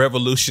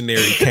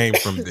revolutionary came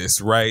from this,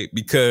 right?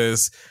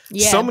 Because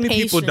so many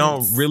people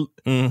don't really...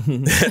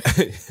 and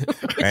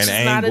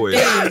anguish.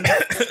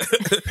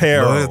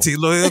 Peril.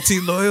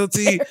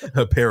 Loyalty.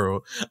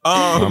 Apparel.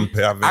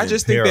 I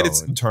just think that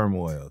it's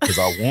turmoil because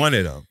I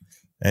wanted them.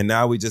 And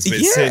now we just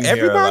been sitting here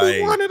everybody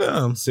wanted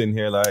them. Sitting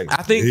here like,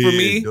 I think for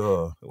me,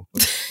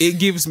 it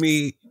gives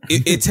me,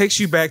 it takes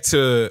you back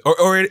to,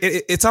 or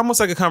it's almost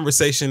like a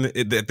conversation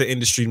that the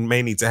industry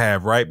may need to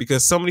have, right?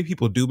 Because so many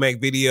people do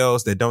make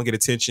videos that don't get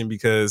attention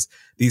because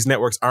these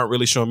networks aren't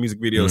really showing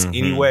music videos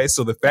anyway.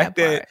 So the fact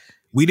that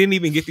we didn't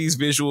even get these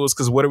visuals,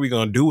 because what are we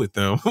going to do with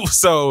them?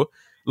 So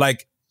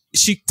like,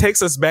 she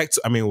takes us back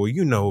to,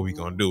 you know what we're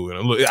going to do.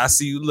 And look, I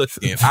see you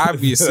looking.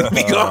 Obviously,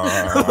 we gonna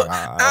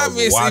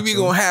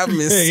have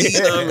them and see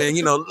them and,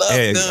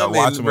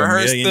 love them and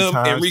rehearse them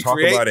and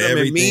recreate them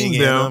and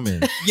meme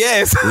them.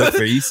 Yes. Look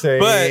for Easter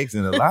eggs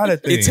and a lot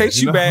of things. It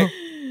takes you back.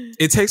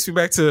 It takes me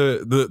back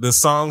to the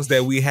songs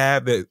that we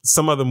have that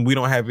some of them we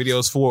don't have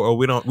videos for, or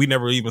we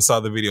never even saw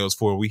the videos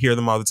for. We hear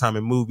them all the time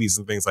in movies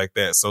and things like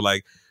that. So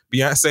like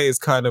Beyonce is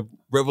kind of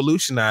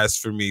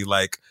revolutionized for me.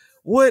 Like,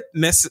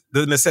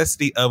 the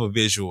necessity of a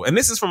visual. And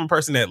this is from a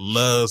person that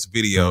loves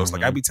videos.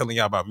 Like I be telling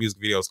y'all about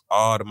music videos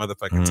all the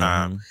motherfucking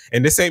time.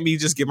 And this ain't me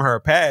just giving her a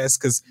pass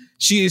because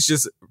she has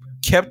just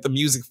kept the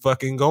music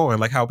fucking going.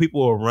 Like how people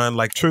will run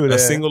like a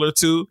single or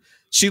two.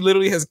 She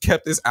literally has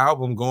kept this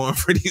album going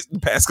for these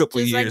past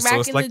couple of years. Like so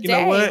it's like, you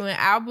know what? When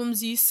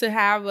albums used to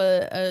have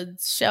a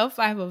shelf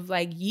life of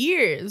like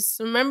years.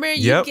 Remember,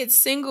 you get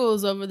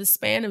singles over the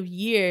span of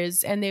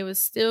years and they would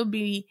still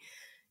be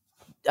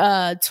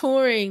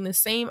touring the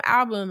same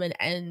album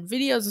and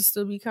videos will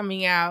still be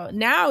coming out.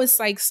 Now it's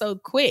like so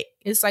quick.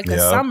 It's like a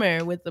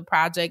summer with the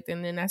project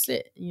and then that's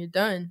it. You're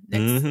done.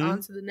 Next on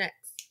to the next.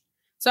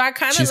 So I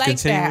kind of like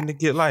continuing to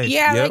get life.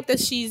 Yeah, I like that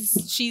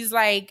she's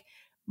like,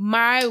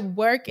 my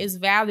work is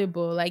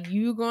valuable. Like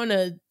I'm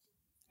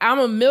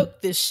gonna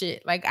milk this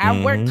shit. Like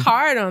I worked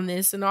hard on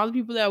this and all the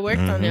people that worked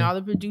on it, all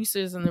the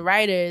producers and the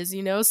writers,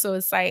 so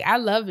it's like, I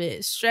love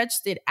it.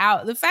 Stretched it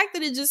out. The fact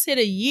that it just hit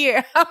a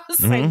year, I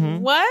was like,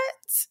 what?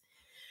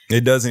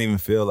 It doesn't even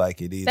feel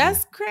like it either.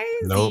 That's crazy.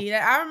 Nope.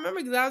 I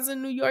remember because I was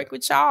in New York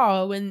with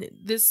y'all when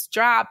this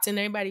dropped and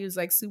everybody was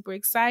like super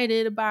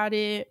excited about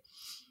it.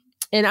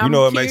 And I'm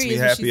what makes me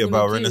happy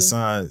about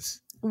Renaissance?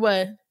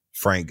 What?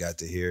 Frank got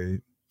to hear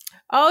it.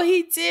 Oh,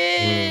 he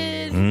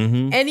did.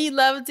 And he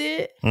loved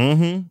it.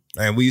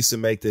 And we used to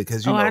make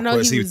because of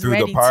course he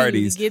threw the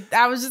parties.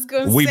 I was just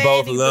going to say we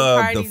both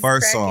loved the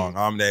first song.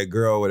 I'm that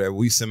girl. Whatever.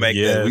 We used to make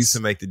that. We used to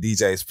make the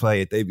DJs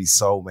play it. They'd be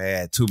so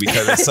mad too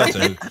because it's such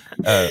an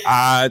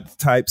odd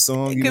type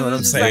song. You know what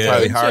I'm saying?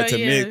 Probably hard to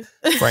mix.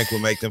 Frank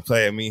would make them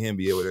play it. Me and him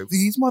be able to.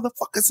 These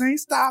motherfuckers ain't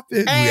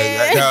stopping.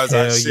 That was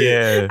our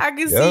shit. I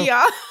can see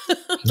y'all.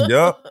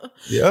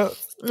 Yep.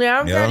 Yeah,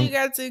 I'm glad you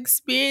got to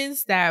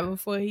experience that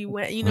before he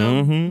went,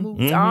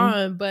 moved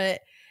on.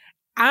 But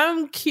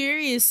I'm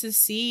curious to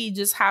see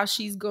just how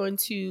she's going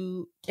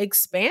to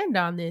expand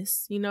on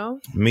this,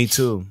 Me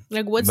too.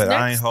 Like, what's next? But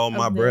I ain't hold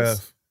my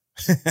breath.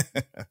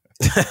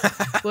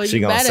 Well,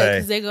 you better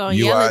because they're going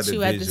to yell at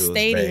you at the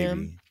stadium.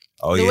 Baby.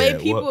 Oh, the way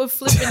people are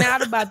flipping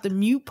out about the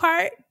mute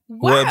part.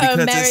 Well,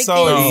 because it's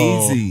so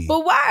easy.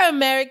 But why are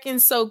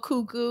Americans so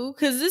cuckoo?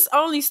 Because this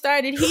only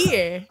started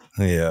here.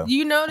 Yeah.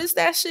 You notice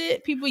that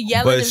shit? People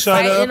yelling and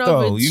fighting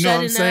over you know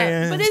what I'm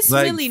saying? But it's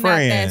like, really not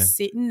that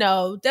serious.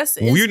 No, that's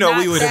well, you know,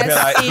 we would have been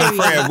like,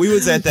 friend, we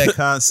was at that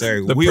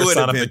concert. We would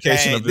have been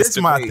paying. This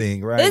is my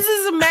thing, right? This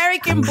is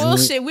American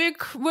bullshit. We're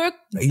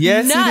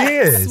yes, nuts. it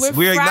is.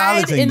 We're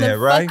acknowledging that,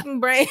 right?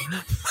 Brain.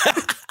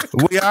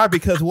 We are,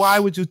 because why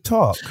would you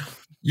talk?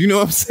 You know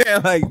what I'm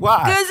saying? Like,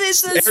 why? Because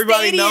it's a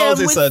everybody knows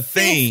it's a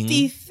thing.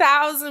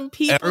 50,000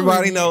 people.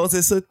 Everybody knows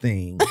it's a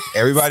thing.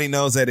 Everybody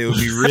knows that it would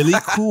be really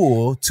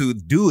cool to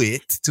do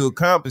it, to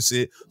accomplish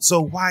it.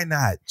 So why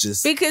not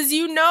just? Because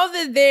you know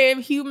that they're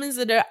humans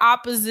that are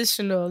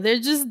oppositional. They're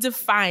just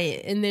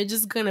defiant, and they're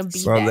just gonna be.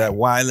 So that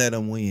why let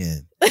them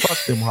win?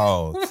 Fuck them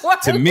hoes.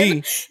 To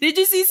me, did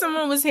you see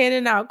someone was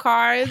handing out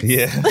cards?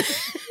 Yeah.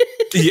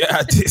 Yeah,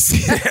 I did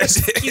see that. That's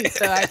cute,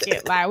 though. I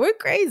can't lie. We're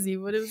crazy,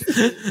 but it was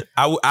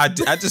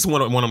I just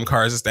want one of them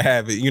cars just to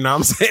have it. You know what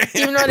I'm saying?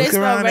 Even though they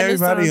spell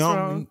Renaissance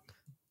wrong.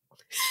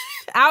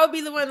 I would be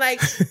the one like.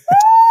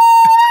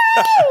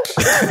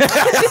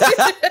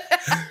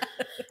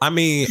 I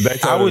mean,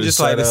 I would just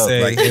like to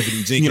say, like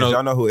Ebony Jenkins.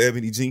 Y'all know who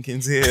Ebony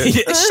Jenkins is?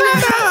 Yeah,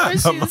 shut up.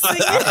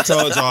 I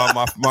told y'all,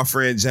 my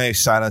friend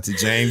James, shout out to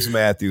James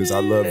Matthews. I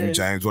love you,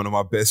 James. One of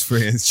my best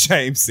friends.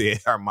 James said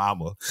her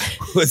mama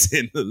was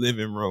in the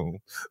living room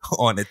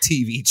on a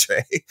TV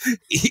tray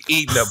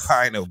eating a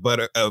pint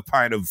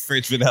of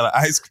French vanilla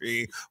ice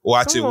cream,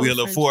 watching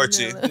Wheel of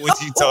Fortune when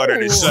she told her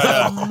to shut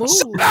up.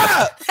 Shut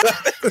up!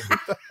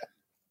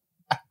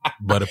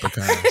 Butter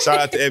pecan. Shout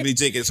out to Ebony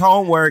Jenkins.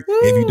 Homework.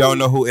 If you don't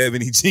know who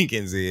Ebony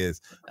Jenkins is,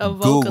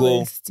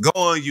 Google, go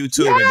on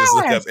YouTube and just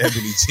look up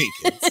Ebony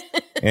Jenkins.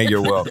 And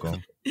you're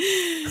welcome.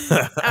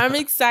 I'm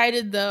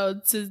excited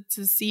though to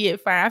see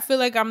it fire. I feel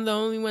like I'm the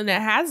only one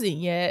that hasn't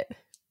yet.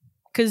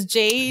 Because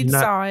Jade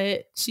saw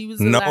it. She was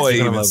the last one.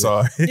 Even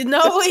saw it.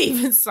 Noah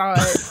even saw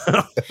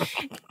it.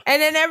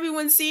 And then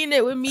everyone seeing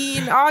it with me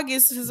in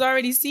August has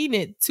already seen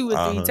it 2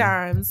 or 3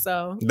 times.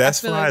 So that's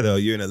fine though.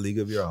 You're in a league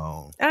of your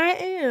own. I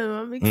am.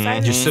 I'm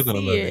excited to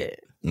see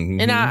it. Mm-hmm.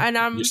 And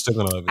I'm You're still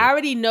gonna love it. I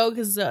already know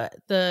because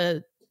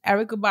the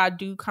Erykah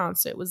Badu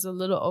concert was a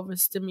little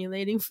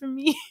overstimulating for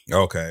me.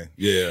 Okay.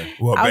 Yeah.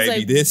 Well, I baby,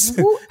 like, this.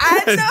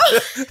 I know.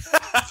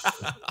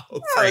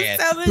 Fran,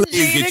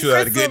 please get you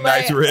out a good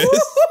night's rest.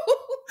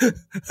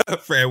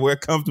 Fran, wear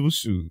comfortable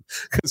shoes.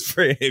 Because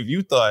Fran, if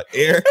you thought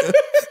Erykah,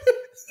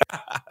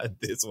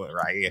 this one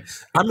right here.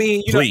 I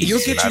mean, you'll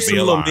get you some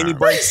little mini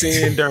breaks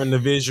in during the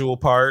visual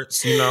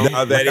parts. You know,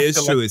 no, that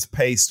is true. It's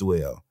paced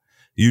well.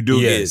 You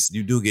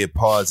do get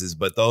pauses,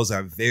 but those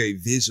are very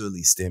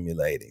visually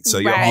stimulating. So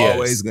you're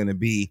always going to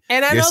be.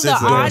 And I know the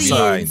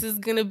audience is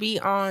going to be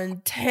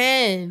on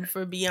 10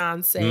 for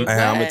Beyonce.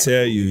 I'm going to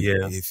tell you,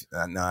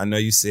 I know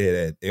you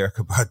said that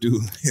Erykah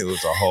Badu, it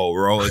was a whole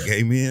role it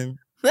came in.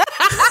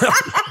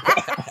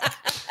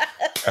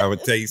 I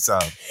would tell you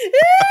something.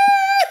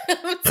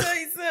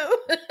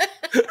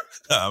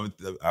 I'm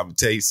gonna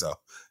tell you so.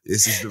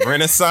 This is the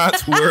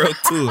Renaissance World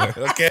Tour,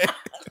 okay?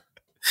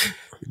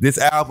 This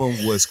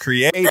album was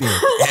created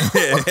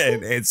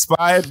and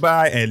inspired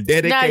by and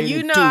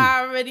dedicated to. Now,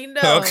 I already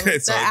know. Okay,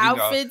 so, the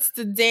outfits,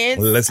 the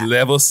dance. Well, let's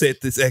level set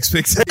this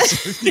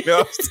expectation. You know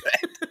what I'm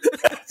saying?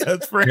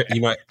 That's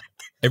right.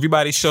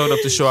 Everybody showed up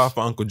to show off for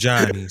Uncle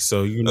Johnny,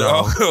 so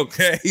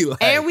okay.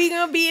 And we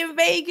gonna be in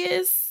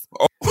Vegas.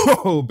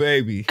 Oh,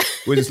 baby.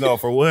 We just know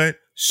for what?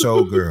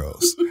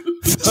 Showgirls.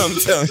 I'm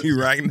telling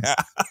you right now.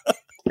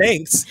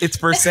 Thanks. It's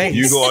for Saints.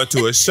 You going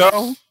to a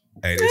show?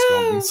 Hey, it's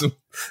gonna be some.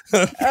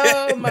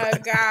 Oh my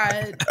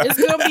God.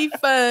 It's gonna be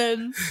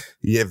fun.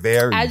 Yeah,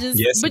 very.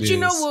 But you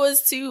know what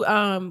was too?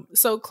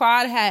 So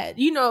Claude had,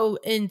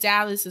 in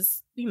Dallas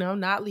it's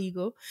not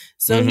legal.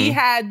 So he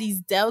had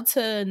these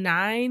Delta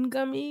 9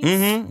 gummies.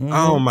 Mm-hmm, mm-hmm.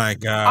 Oh my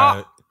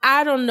God.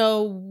 I don't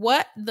know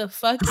what the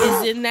fuck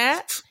is in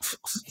that.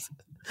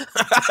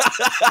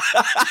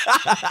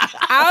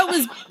 I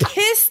was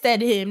pissed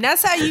at him.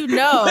 That's how you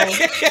know.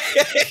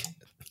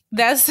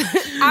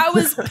 I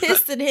was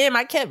pissed at him.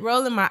 I kept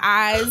rolling my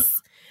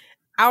eyes.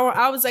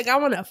 I was like, I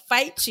want to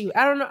fight you.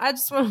 I don't know. I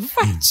just want to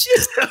fight you.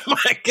 Oh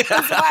my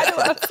God. Why do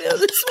I feel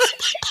this way?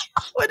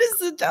 What is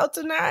the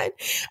Delta 9?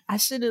 I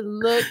should have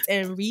looked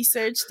and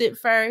researched it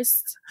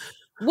first.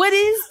 What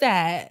is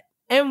that?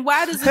 And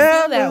why does it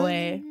feel that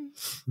way?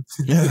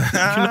 And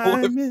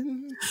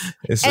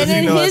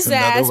then his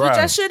ass, which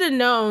I should have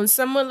known,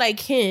 someone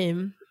like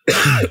him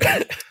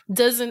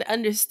doesn't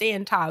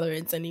understand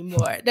tolerance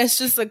anymore. That's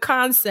just a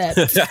concept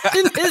in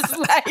his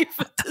life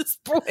at this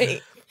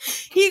point.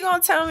 He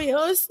gonna tell me,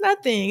 oh, it's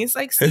nothing. It's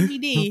like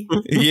CBD.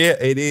 Yeah,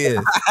 it is.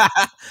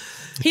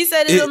 He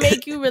said it'll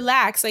make you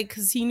relax, like,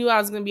 because he knew I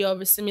was gonna be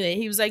overstimulated.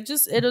 He was like,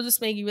 it'll just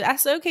make you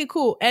relax. I said, okay,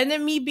 cool. And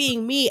then me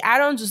being me, I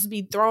don't just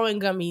be throwing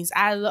gummies.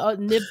 I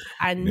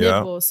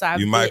nibble. So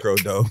you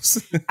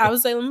microdose. I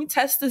was like, let me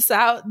test this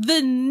out.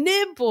 The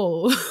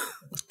nibble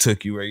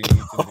took you where you need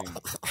to be.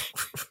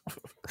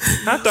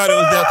 I thought it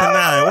was Delta 9.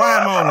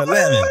 Why am I on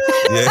 11?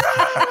 Yeah.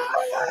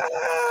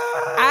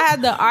 I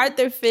had the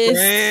Arthur fist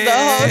the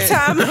whole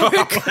time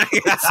Erica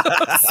was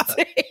on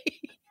stage.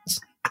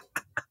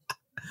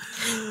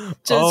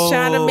 Just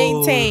trying to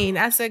maintain.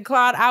 I said,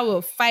 Claude, I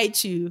will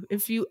fight you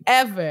if you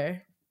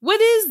ever. What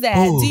is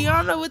that? Ooh. Do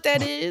y'all know what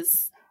that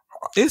is?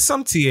 It's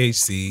some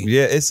THC.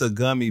 Yeah, it's a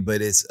gummy,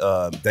 but it's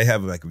they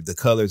have like the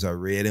colors are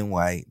red and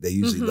white. They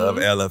usually love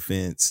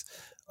elephants.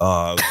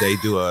 They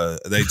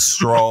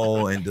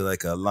stroll and do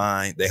like a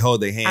line. They hold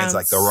their hands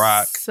like The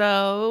Rock.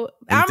 So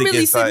I'm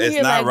really sitting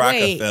here like,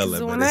 wait,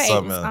 when I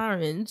ate was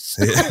orange.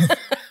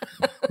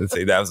 Let's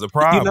say that was the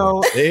problem. You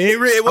know,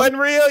 it wasn't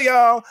real,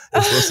 y'all.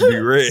 It's supposed to be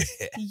red.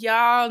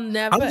 Y'all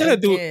never I'm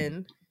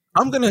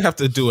gonna have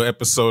to do an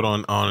episode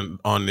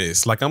on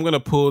this. Like, I'm gonna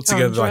pull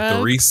together like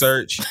the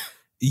research.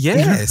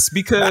 Yes,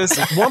 because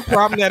one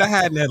problem that I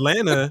had in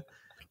Atlanta.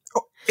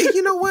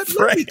 You know what?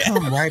 Let me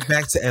come right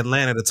back to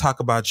Atlanta to talk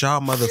about y'all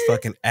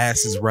motherfucking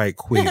asses right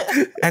quick.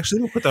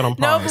 Actually, let me put that on pause.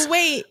 No, but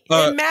wait.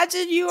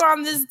 Imagine you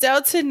on this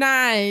Delta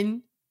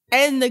 9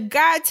 and the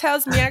guy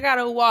tells me I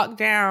gotta walk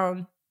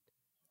down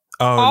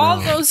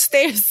all those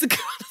stairs to go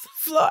to the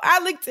floor.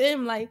 I looked at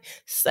him like,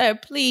 sir,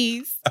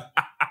 please.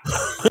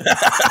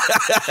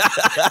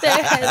 There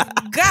has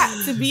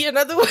got to be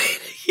another way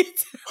to get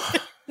to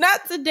it.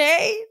 Not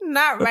today,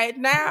 not right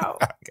now.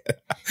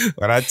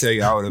 But I tell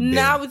you, I would have been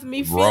not with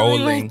me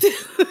feeling like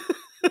this.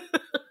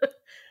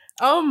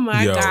 Oh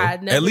my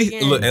God! At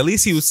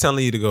least he was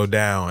telling you to go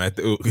down.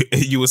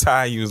 You was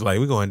high. You was like,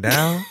 "We're going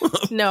down."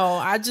 No,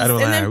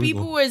 then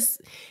people was,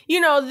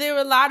 there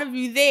were a lot of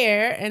you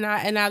there, and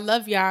I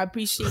love y'all. I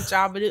appreciate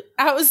y'all, but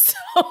I was so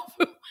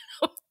overwhelmed.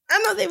 I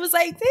know they was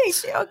like, "Dang,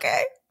 she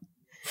okay?"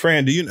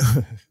 Fran, do you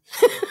know?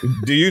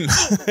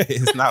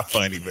 It's not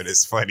funny, but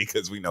it's funny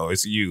because we know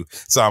it's you.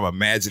 So I'm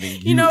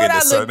imagining you in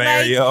the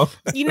scenario.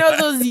 Like? You know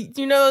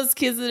those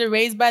kids that are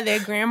raised by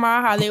their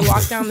grandma, how they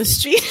walk down the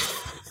street.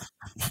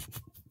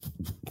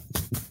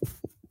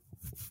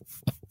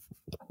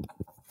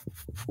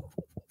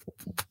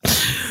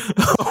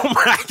 Oh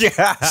my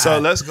God. So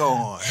let's go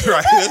on.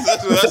 Right.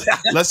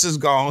 Let's just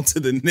go on to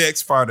the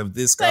next part of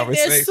this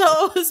conversation. Their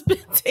soul has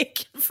been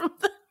taken from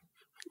them.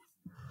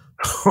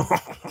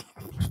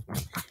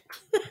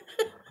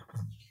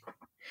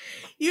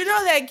 You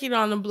know that kid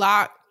on the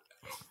block?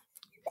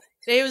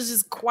 They was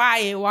just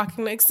quiet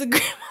walking next to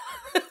grandma.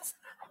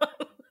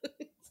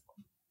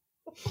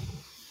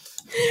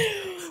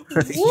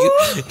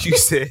 you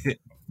said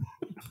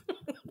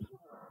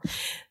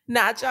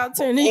not y'all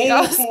turning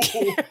y'all's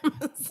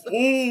cameras.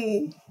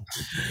 Okay.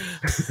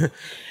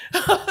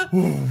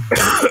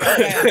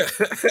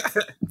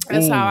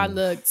 That's how I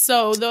looked.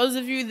 So those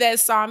of you that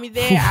saw me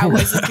there, I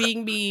wasn't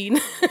being mean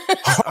or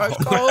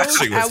cold.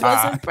 I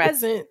wasn't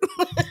present.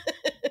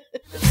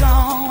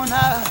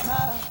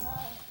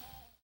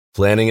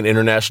 Planning an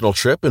international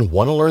trip and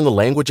want to learn the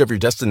language of your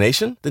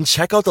destination? Then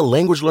check out the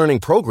language learning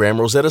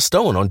program Rosetta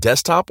Stone on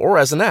desktop or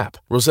as an app.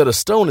 Rosetta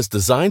Stone is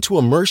designed to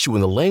immerse you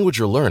in the language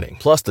you're learning.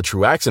 Plus, the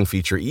True Accent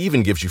feature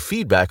even gives you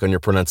feedback on your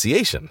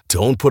pronunciation.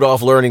 Don't put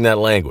off learning that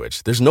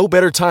language. There's no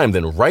better time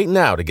than right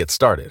now to get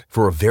started.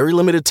 For a very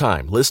limited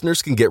time,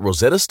 listeners can get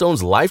Rosetta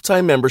Stone's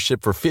lifetime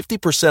membership for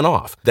 50%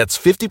 off. That's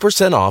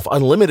 50% off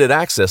unlimited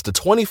access to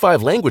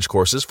 25 language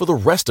courses for the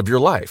rest of your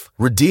life.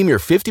 Redeem your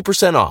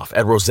 50% off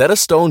at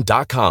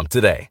rosettastone.com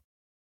today.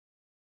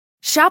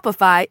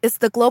 Shopify is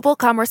the global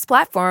commerce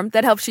platform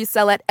that helps you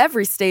sell at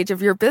every stage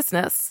of your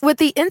business. With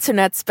the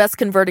internet's best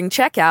converting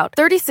checkout,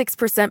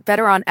 36%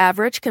 better on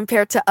average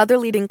compared to other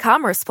leading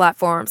commerce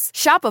platforms,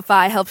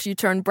 Shopify helps you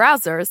turn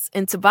browsers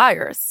into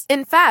buyers.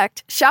 In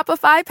fact,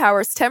 Shopify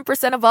powers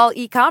 10% of all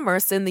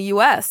e-commerce in the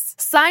U.S.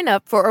 Sign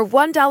up for a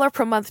 $1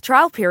 per month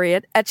trial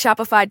period at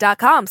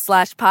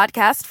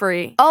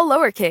shopify.com/podcastfree. All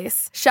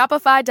lowercase,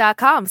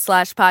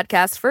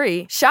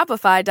 shopify.com/podcastfree,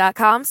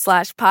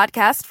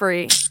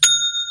 shopify.com/podcastfree.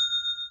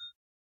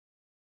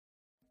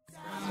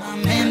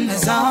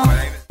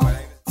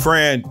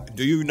 Fran,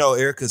 do you know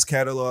Erica's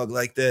catalog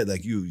like that?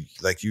 Like you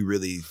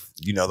really,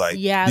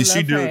 yeah, did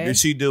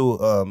she do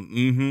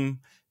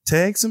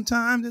take some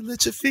time to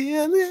let you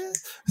feel it?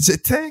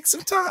 Take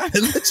some time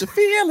to let you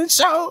feel it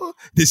show.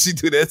 Did she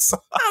do that song?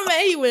 I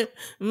mean, he went,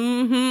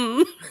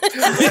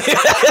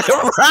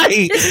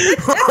 right.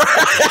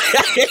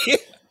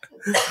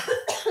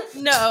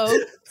 No.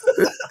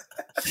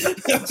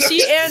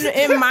 She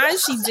in mine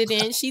she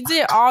didn't. She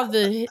did all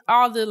the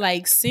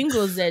like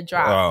singles that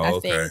dropped. I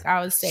think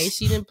I would say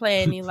she didn't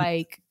play any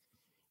like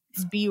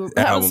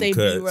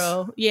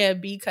B-roll. Yeah,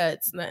 B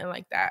cuts, nothing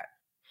like that.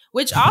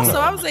 Which also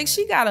I was like,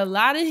 she got a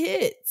lot of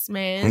hits,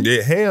 man.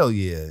 Yeah, hell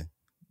yeah.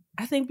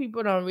 I think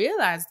people don't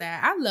realize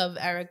that. I love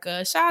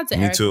Erica. Shout out to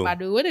Erica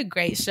Badu. What a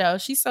great show.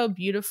 She's so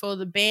beautiful.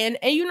 The band,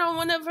 and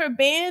one of her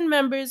band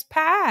members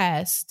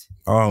passed.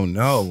 Oh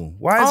no!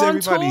 Why is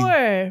everybody on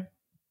tour?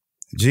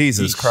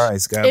 Jesus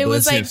Christ, God it bless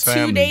was like his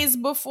family. 2 days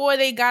before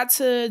they got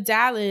to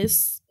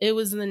Dallas. It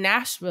was in the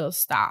Nashville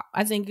stop.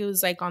 I think it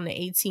was like on the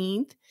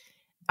 18th.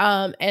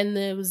 And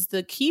it was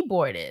the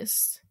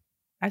keyboardist.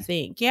 I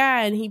think.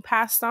 Yeah, and he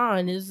passed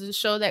on. It was a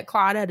show that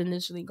Claude had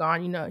initially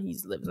gone. You know, he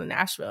lives in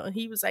Nashville. And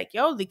he was like,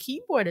 yo, the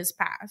keyboard has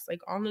passed, like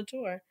on the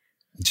tour.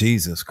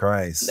 Jesus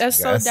Christ. That's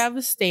so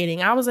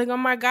devastating. I was like, oh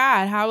my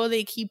God, how will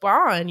they keep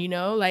on? You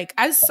know, like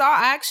I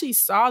actually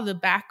saw the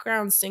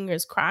background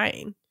singers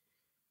crying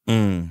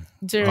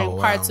during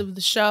parts of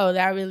the show.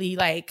 That really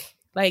like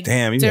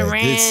damn, you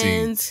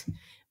Durant.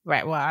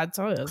 Right. Well, I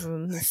told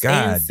you.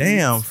 God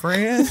damn,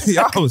 friend.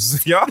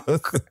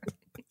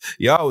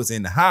 Y'all was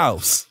in the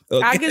house.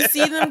 Okay. I could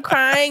see them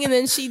crying, and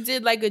then she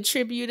did like a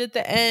tribute at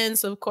the end.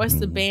 So of course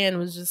the band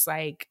was just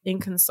like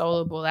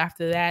inconsolable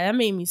after that. That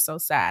made me so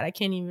sad. I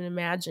can't even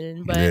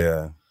imagine. But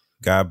yeah,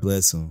 God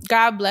bless him.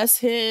 God bless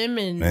him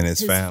and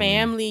his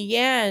family.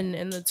 Yeah,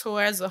 and the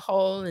tour as a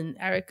whole. And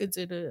Erica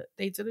did a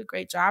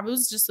great job. It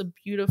was just a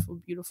beautiful,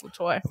 beautiful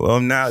tour. Well,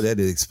 now that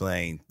it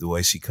explained the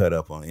way she cut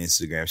up on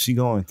Instagram, she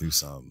going through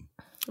something.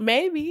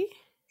 Maybe.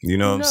 You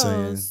know what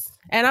I'm saying?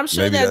 And I'm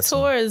sure that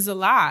tour is a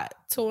lot.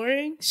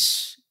 Touring,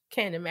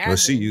 can't imagine. Well,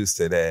 she used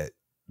to that.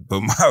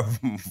 But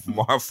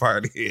my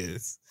part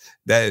is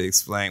that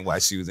explained why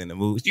she was in the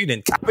mood. You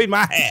didn't copy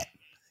my hat.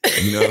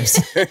 You know what I'm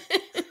saying?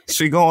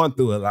 She going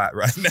through a lot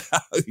right now.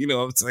 You know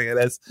what I'm saying?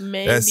 That's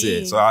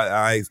it. So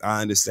I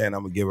understand.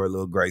 I'm gonna give her a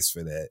little grace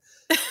for that.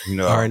 You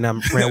know. All right, now,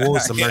 friend, what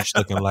was the merch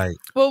looking like?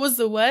 What was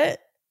the what?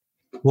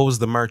 What was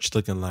the merch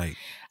looking like?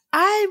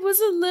 I was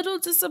a little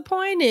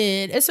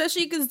disappointed,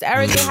 especially because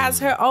Erica has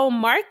her own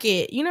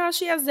market. You know,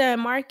 she has that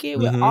market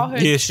with all her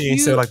she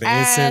ain't sell like the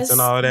incense and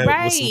all that.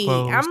 Right. With some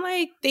clothes. I'm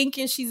like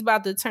thinking she's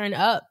about to turn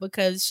up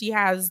because she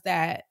has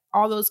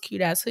all those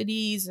cute ass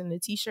hoodies and the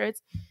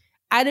t-shirts.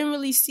 I didn't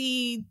really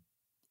see,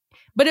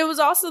 but it was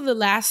also the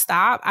last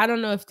stop. I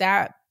don't know if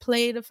that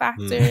played a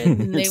factor.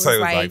 And they so was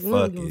like,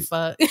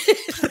 fuck.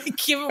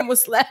 Give them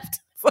what's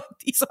left. Fuck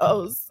these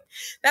hoes.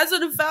 That's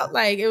what it felt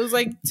like. It was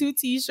like 2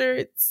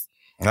 t-shirts.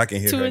 I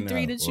can hear 2 her or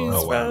 3 now. to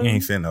choose from. You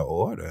ain't finna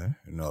order.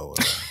 No,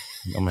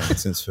 I mean,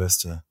 since for us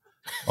to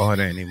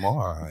order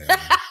anymore.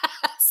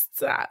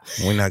 Stop.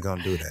 We're not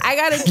gonna do that. I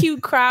got a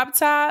cute crop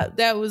top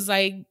that was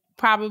like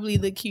probably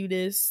the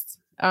cutest.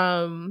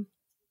 And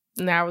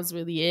that was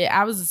really it.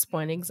 I was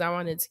disappointed because I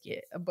wanted to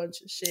get a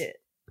bunch of shit.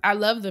 I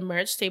love the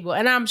merch table.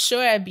 And I'm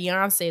sure at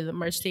Beyonce, the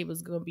merch table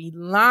is going to be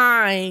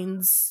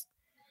lines.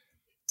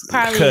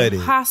 Probably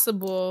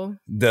impossible.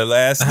 The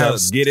last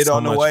get it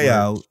on the way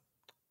out.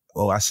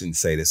 Oh, I shouldn't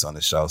say this on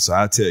the show, so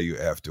I'll tell you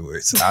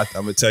afterwards. I'm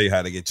gonna tell you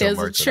how to get your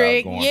merch.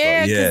 There's a trick,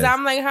 because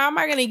I'm like, how am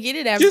I gonna get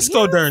it? Just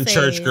go during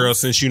church, girl,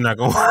 since you're not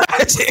gonna watch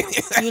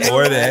it. You know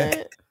or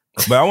that.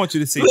 But I want you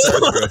to see church,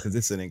 girl, because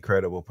it's an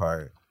incredible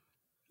part.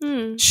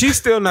 She's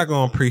still not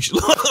gonna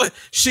appreciate.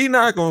 She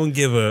not gonna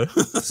give a.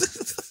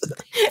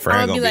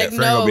 Fran gonna be like,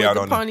 no, with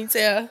the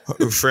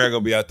ponytail. Fran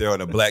gonna be out there on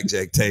the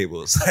blackjack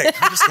tables. Like,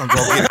 I'm just gonna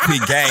go get a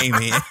big game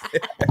in.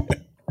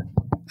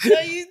 No,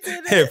 you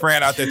didn't. Hey,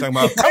 Fran out there talking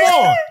about,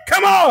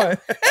 come on.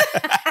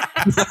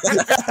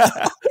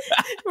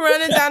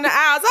 Running down the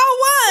aisles.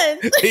 I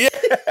won. Yeah.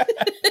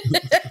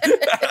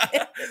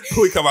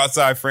 We come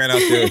outside, Fran out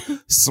there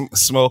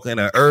smoking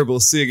an herbal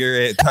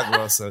cigarette, talking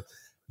about some.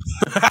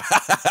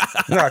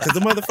 Nah, because the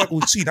motherfucker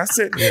was cheat. I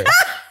said, yeah.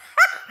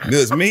 It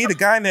was me, the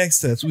guy next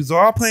to us. We was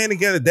all playing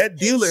together. That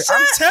dealer,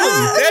 I'm telling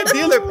you, that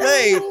dealer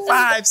played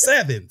 5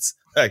 sevens.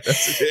 Like,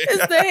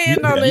 it's the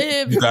hand on the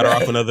hip. You got her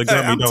off another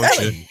gummy, don't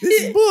you?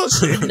 This is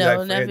bullshit. No,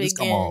 like, never again.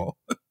 Come on.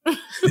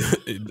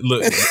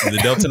 Look, the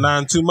Delta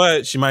 9 too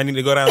much. You might need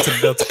to go down to the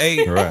Delta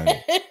 8.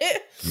 Right.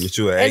 Get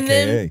you an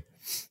AKA.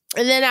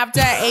 And then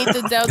after I ate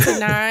the Delta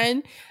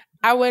 9,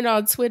 I went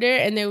on Twitter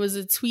and there was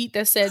a tweet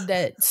that said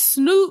that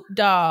Snoop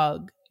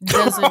Dogg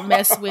doesn't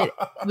mess with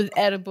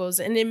edibles,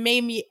 and it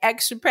made me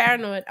extra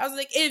paranoid. I was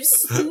like, if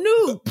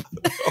Snoop,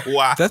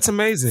 wow, that's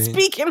amazing,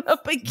 speaking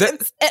up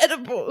against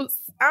edibles,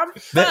 I'm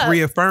fucked. That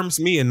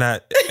reaffirms me and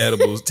not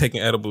edibles, taking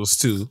edibles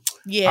too.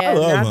 Yeah,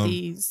 not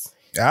these.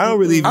 I don't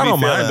really. I don't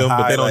mind them,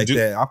 but they don't do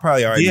that. I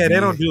probably already. Yeah, they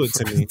don't do it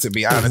to me. To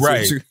be honest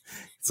with you,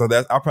 so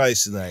that I probably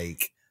should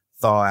like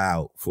thaw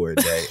out for a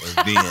day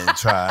and be and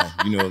try.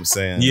 You know what I'm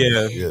saying?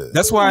 Yeah.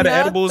 That's why the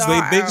edibles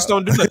they just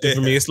don't do nothing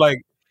for me. It's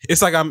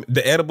like I'm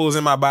the edibles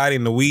in my body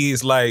and the weed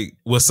is like,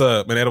 what's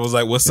up? And edibles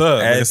like, what's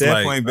up? At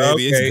that point,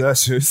 baby, it's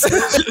gushers.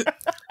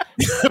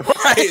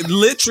 Right,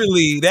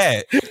 literally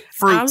that.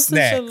 Fruit I'm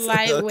snacks. such a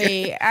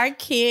lightweight. I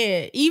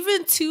can't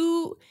even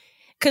 2,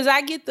 because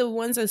I get the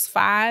ones that's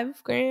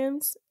 5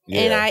 grams.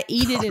 Yeah. And I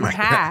eat it in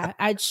half. God.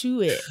 I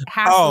chew it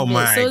half of it.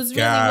 So it's really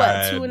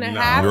 2.5. Right. And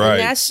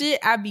that shit,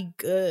 I be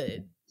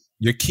good.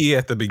 Your key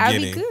at the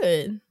beginning. I be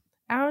good.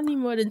 I don't need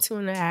more than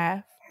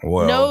 2.5.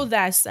 Well, know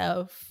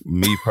thyself.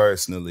 Me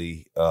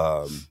personally,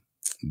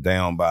 they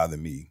don't bother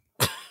me.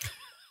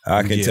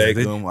 I can take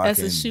them. That's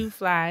a shoe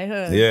fly,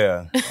 huh?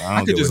 Yeah, I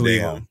don't could just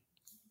leave them.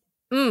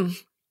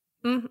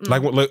 Mm-mm.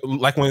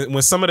 Like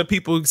when some of the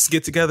people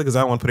get together, because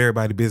I don't want to put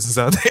everybody's business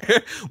out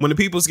there. When the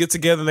peoples get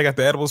together and they got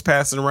the edibles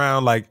passing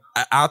around, like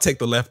I'll take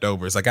the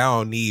leftovers. Like I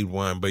don't need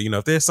one, but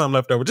if there's some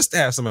left over, just to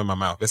have some in my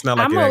mouth. It's not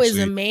like I'm always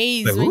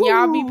amazed when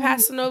y'all be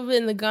passing over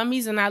in the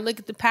gummies, and I look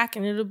at the pack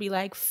and it'll be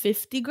like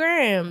 50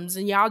 grams,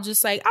 and y'all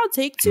just like, I'll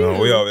take 2. No,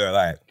 we over there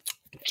like.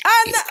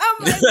 I'm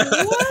like,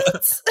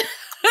 what?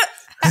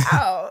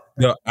 Ow.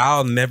 No,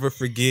 I'll never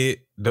forget.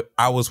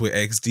 I was with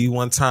XD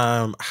one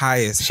time,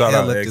 high as Shout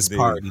hell out at this XD.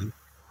 party.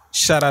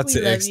 Shout out We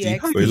to love XD. you,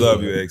 XD. We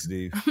love you,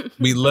 XD.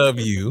 We love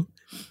you.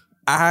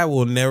 I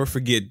will never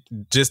forget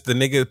just the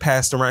nigga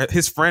passed around,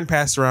 his friend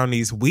passed around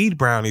these weed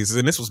brownies,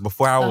 and this was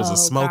before I was a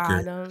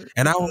smoker. God,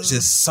 and I was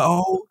just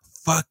so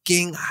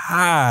fucking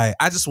high.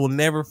 I just will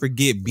never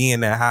forget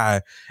being that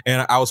high.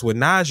 And I was with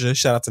Naja,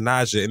 shout out to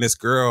Naja, and this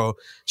girl,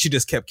 she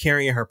just kept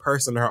carrying her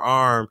purse in her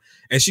arm,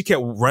 and she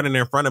kept running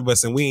in front of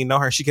us, and we didn't know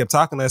her. She kept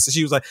talking to us, and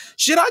she was like,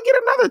 should I get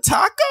another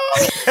taco?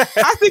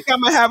 I think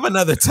I'm gonna have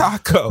another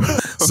taco.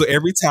 So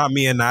every time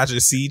me and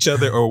Naja see each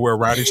other or we're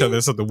around each other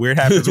and something weird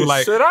happens, we're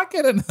like, should I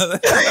get another?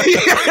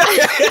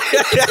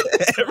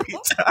 Every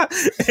time.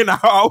 And I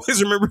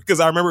always remember, because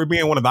I remember it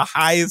being one of the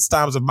highest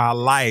times of my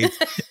life,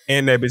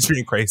 and that bitch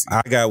being crazy.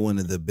 I got one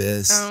of the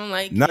best. I don't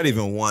like not it.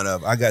 even one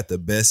of. I got the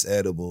best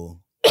edible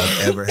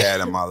I've ever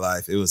had in my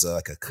life. It was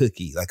like a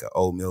cookie, like an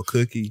oatmeal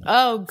cookie.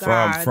 Oh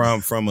God!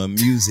 From a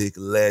music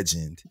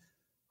legend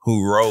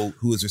who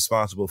was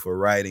responsible for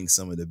writing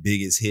some of the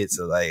biggest hits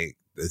of like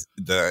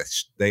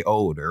they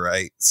older,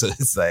 right? So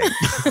it's like,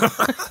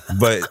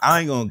 but I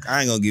ain't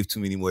gonna give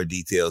too many more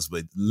details.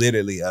 But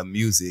literally a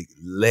music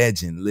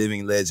legend,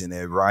 living legend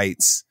that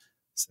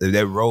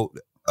wrote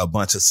a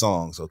bunch of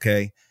songs.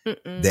 Okay.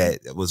 Mm-mm.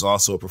 That was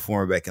also a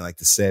performer back in like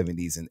the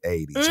 70s and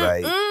 80s,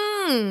 right?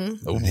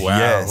 Wow.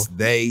 Yes,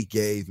 they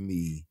gave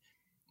me,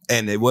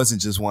 and it wasn't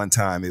just one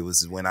time. It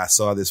was when I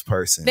saw this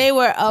person. They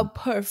were a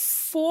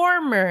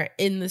performer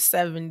in the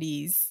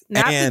 70s.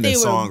 Not and that they a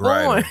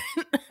songwriter. were born.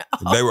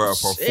 They were a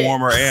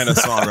performer and a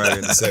songwriter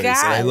in the 70s.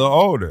 So they a little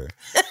older.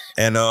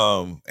 And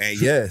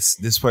yes,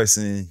 this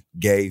person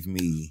gave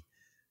me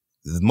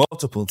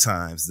multiple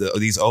times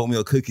these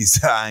oatmeal cookies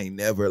that I ain't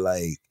never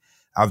like.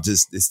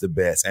 It's the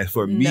best. And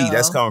for me,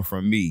 that's coming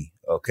from me.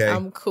 Okay.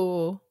 I'm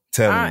cool.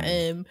 I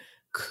am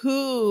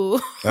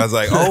cool. I was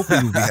like, old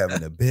people be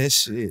having the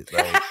best shit.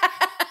 Like,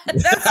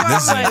 that's why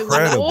this I'm is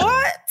incredible.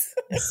 What?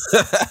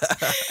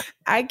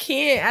 I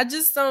can't. I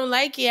just don't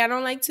like it. I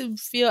don't like to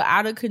feel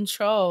out of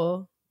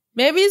control.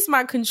 Maybe it's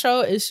my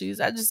control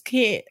issues. I just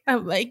can't.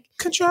 I'm like,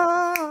 control.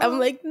 I'm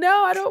like,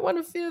 no, I don't want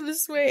to feel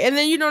this way. And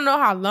then you don't know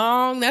how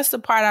long. That's the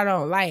part I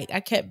don't like.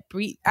 I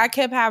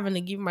kept having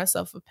to give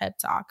myself a pep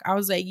talk. I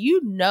was like,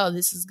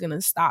 this is going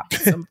to stop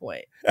at some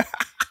point.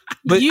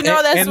 But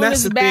that's when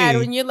it's bad.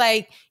 When you're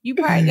like, you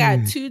probably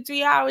got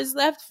 2-3 hours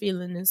left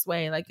feeling this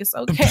way. Like, it's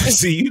okay.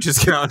 See, you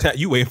just count out.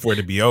 You waiting for it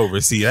to be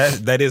over. See,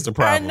 that is the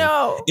problem. I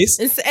know.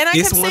 And I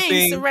kept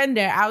saying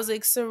surrender. I was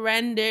like,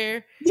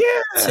 surrender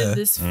to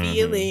this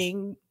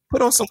feeling.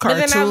 Put on some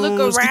cartoons. And then I look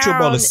around get your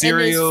bowl of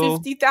cereal.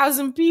 And there's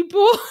 50,000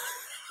 people.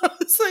 I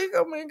was like,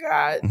 oh my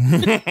God.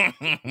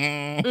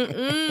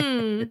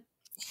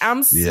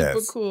 I'm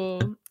super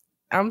cool.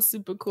 I'm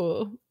super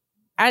cool.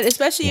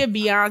 Especially at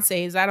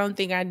Beyonce's, I don't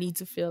think I need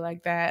to feel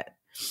like that.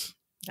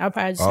 I'll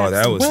probably just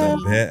that was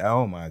some bad.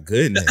 Oh my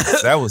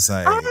goodness, that was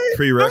like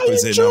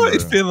prerequisite number.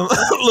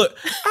 Look,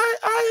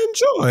 I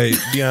enjoyed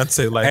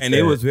Beyonce like and that.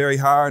 It was very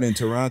hard in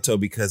Toronto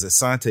because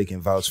Asante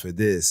can vouch for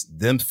this.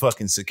 Them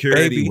fucking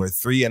security were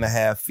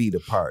 3.5 feet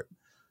apart.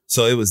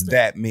 So it was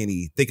that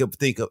many. Think of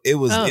it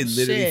was. It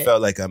literally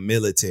felt like a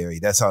military.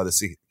 That's how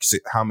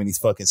how many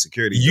fucking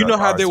security. You know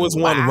how there was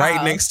one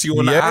right next to you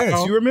on the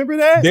aisle? You remember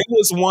that? There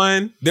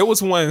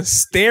was one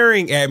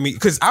staring at me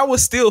because I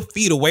was still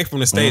feet away from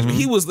the stage, but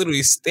he was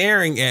literally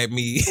staring at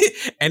me.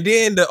 And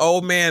then the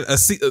old man,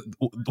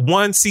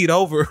 one seat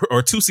over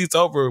or 2 seats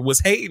over,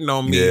 was hating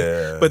on me.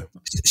 Yeah. But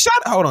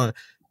hold on.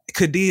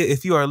 Kadia,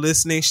 if you are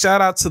listening,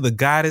 shout out to the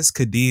goddess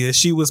Kadia.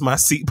 She was my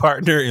seat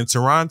partner in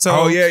Toronto.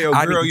 Oh yeah, yo,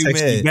 I girl, need to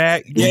text you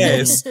back.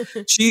 Yes,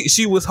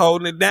 she was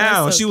holding it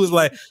down. She was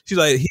like, he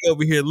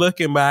over here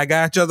looking, but I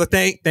got you. I was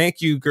like,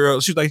 thank you,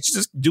 girl. She was like,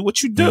 just do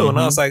what you do. And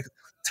I was like,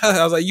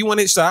 you want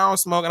it? So I don't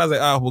smoke. And I was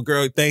like, oh well,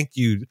 girl, thank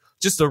you.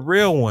 Just a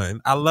real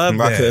one. I love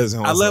my that.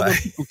 Cousin was I love like,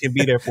 when people can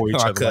be there for each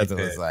my other. My cousin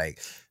was like,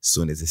 as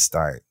soon as it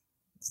starts,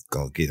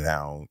 gonna get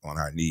down on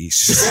our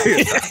knees.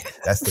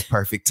 That's the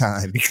perfect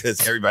time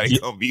because everybody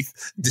gonna be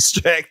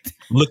distracted.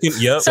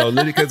 So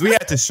because we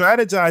had to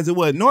strategize. It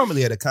was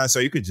normally at a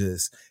concert you could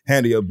just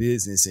handle your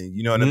business, and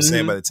you know what I'm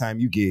saying. By the time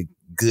you get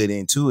good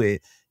into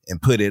it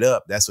and put it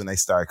up, that's when they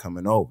start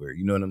coming over.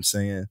 You know what I'm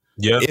saying?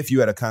 Yeah. If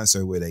you at a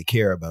concert where they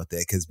care about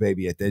that, because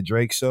baby, at that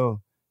Drake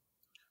show.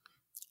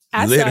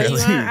 I saw you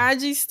on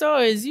IG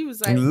stories. You was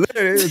like,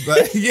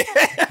 yeah.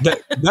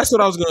 That's what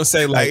I was gonna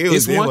say. Like,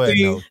 it's one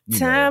thing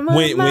time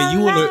when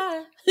you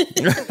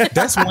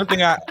That's one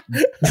thing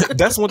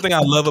I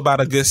love about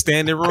a good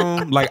standing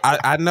room. Like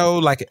I know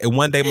like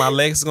one day my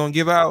legs are gonna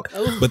give out,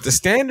 but the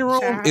standing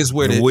room is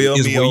where the wheel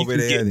is me where over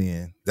there.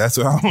 Then that's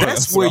what I want.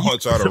 That's where I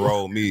want y'all to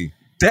roll me.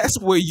 That's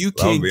where you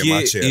can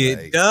get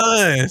it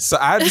done. So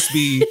I just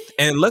be,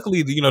 and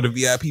luckily, the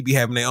VIP be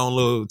having their own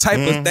little type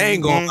of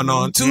thing going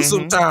on too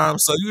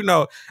sometimes. So,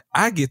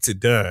 I get it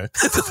done.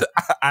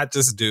 I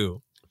just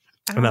do.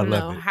 And I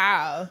love it.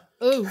 How.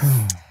 Ooh.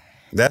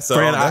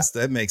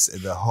 That makes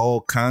the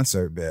whole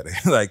concert better.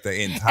 Like the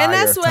entire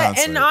concert.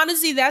 And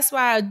honestly, that's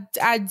why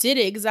I did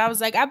it. Because I was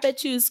like, I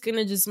bet you it's going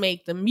to just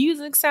make the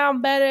music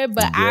sound better.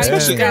 But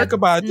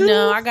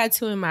I got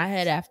two in my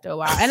head after a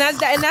while. And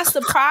that's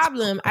the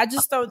problem. I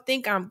just don't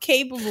think I'm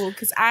capable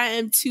because I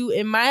am two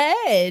in my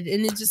head.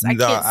 And it just, I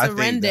can't surrender.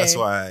 I think that's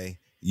why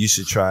you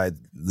should try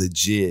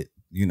legit.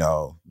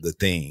 The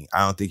thing.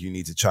 I don't think you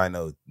need to try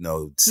no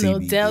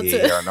CBD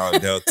Delta or no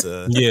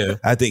Delta. Yeah.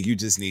 I think you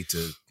just need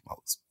to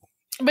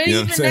But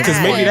even that,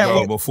 because maybe that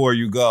go before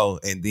you go,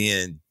 and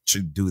then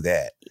to do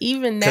that.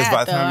 Even that, because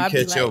by the time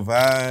you catch your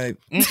vibe,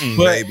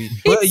 baby.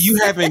 But you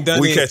haven't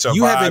done it. Catch a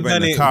you vibe haven't done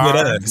in the it car,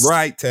 with us,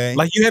 right, Tay?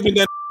 Like you haven't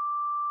done.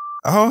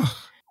 Oh,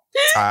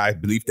 I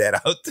bleep that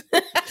out.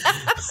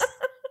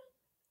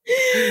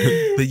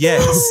 But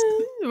yes,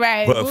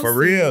 right. But for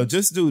real,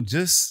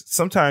 just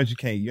sometimes you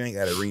ain't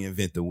got to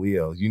reinvent the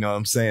wheel. You know what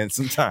I'm saying?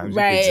 Sometimes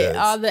right, you can just,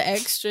 all the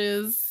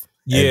extras.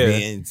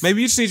 Yeah,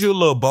 maybe you just need you a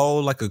little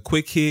bowl, like a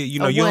quick hit. You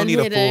don't need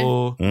a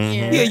full.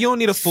 Mm-hmm. Yeah, you don't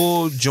need a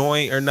full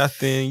joint or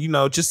nothing.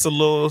 Just a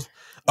little.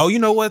 Oh, you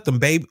know what? Them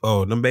baby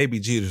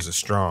Jeters are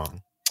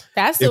strong.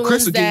 That's the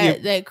ones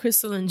that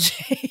Crystal and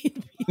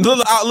Jade.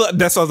 Look,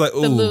 that's why I was like,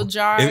 ooh, the little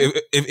jar.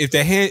 If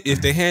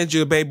they hand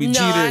you a baby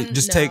Jeter,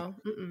 take.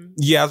 Mm-mm.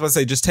 Yeah, I was about to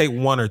say, just take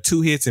one or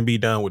two hits and be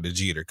done with the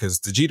Jeter, because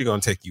the Jeter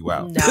gonna take you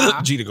out.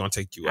 Nah. Jeter gonna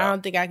take you out. I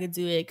don't think I could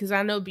do it because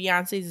I know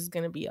Beyonce's is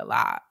gonna be a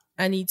lot.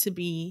 I need to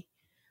be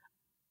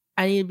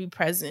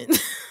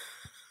present.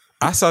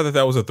 I saw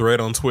that was a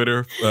thread on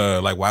Twitter.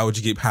 Like, why would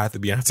you get high at the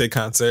Beyonce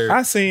concert?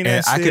 I seen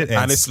that shit. I could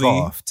honestly,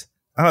 scoffed.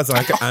 I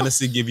could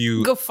honestly give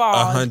you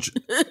 100,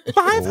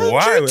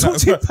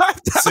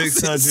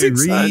 600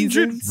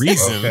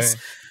 reasons.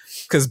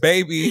 Because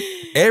baby,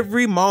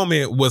 every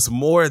moment was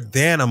more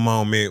than a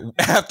moment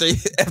after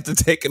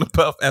taking a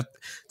puff, after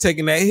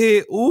taking that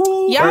hit.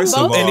 Ooh, first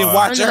of all, and then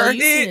watch her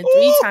hit it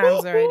 3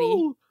 times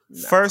already.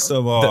 No. First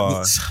of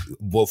all,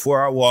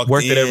 before I walked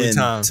in every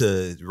time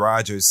to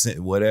Rogers,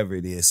 whatever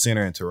it is,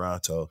 center in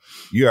Toronto,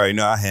 you already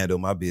know I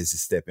handled my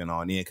business stepping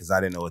on in because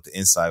I didn't know what the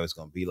inside was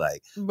going to be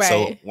like. Right.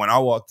 So when I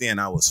walked in,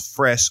 I was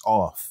fresh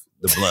off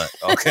the blunt.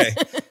 Okay.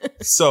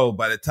 So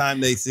by the time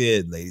they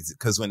said, ladies,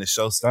 because when the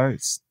show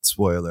starts,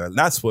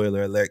 not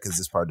spoiler alert, because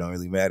this part don't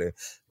really matter,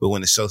 but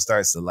when the show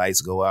starts, the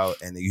lights go out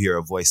and you hear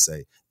a voice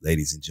say,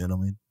 "Ladies and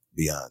gentlemen,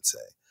 Beyonce."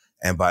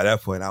 And by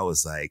that point, I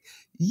was like,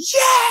 yeah!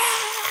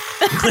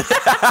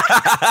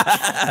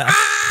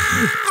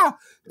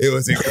 It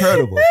was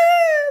incredible.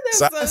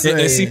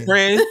 And see,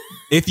 friend,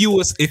 if you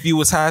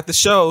was high at the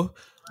show,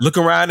 look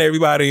around,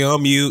 everybody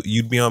on mute.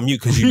 You'd be on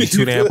mute because you'd be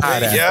too damn high.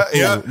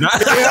 Yeah.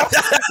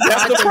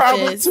 That's the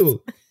problem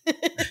too.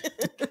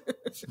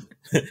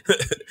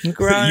 You'd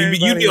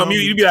be on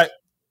mute. You'd be like,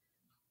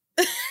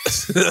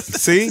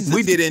 see,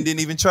 we didn't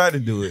even try to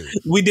do it.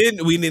 We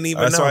didn't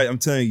even. That's know. Right. I'm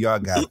telling you, y'all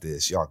got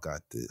this.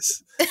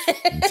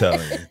 I'm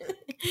telling you.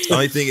 The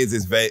only thing is,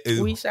 it's vague.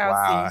 We shall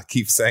see. I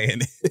keep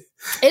saying it.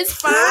 It's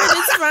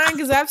fine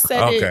because I've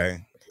said it. Okay.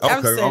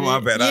 Oh, my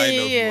bad. I didn't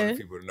know if you wanted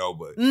people to know,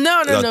 but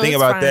no. The thing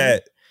about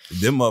that,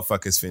 them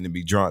motherfuckers finna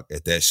be drunk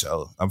at that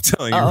show. I'm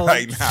telling you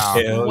right now.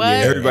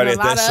 Everybody at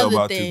that show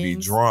about to be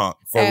drunk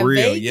for at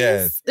real.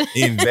 Vegas? Yes,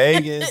 in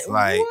Vegas,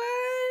 like.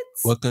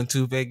 Welcome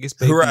to Vegas,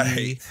 baby.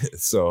 Right.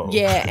 So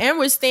yeah, and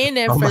we're staying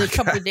there for a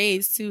couple of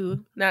days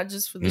too, not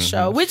just for the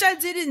show, which I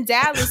did in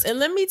Dallas. And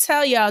let me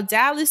tell y'all,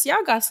 Dallas,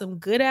 y'all got some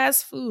good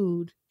ass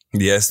food.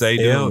 Yes, they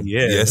do.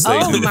 Yes, they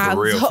do. My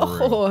for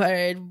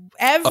real.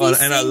 Every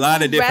and a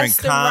lot of different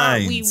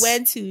kinds we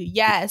went to.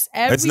 Yes,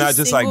 every it's not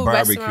just like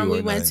barbecue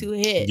we went to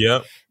hit.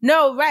 Yep.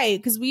 No, right?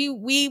 Because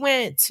we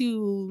went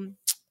to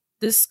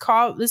this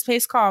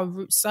place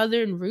called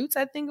Southern Roots,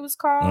 I think it was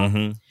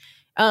called.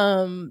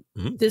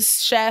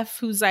 This chef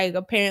who's like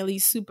apparently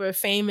super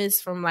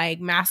famous from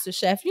like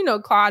MasterChef,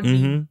 Claude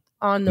B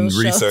on those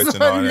shows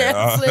on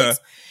Netflix.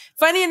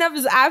 Funny enough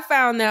is I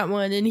found that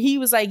one and he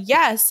was like,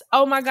 yes,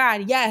 oh my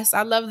God, yes,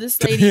 I love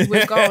this lady,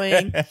 we're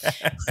going.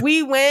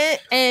 We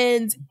went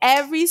and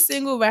every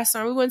single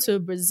restaurant, we went to a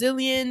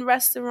Brazilian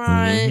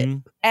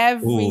restaurant,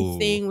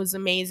 everything was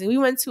amazing. We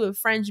went to a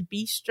French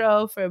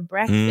bistro for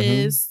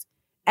breakfast,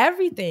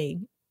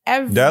 everything.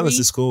 Dallas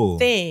is cool.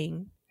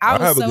 I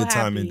have so a good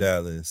time happy. in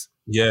Dallas.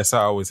 Yes,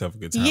 I always have a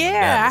good time.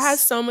 Yeah, I had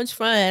so much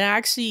fun. I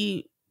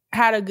actually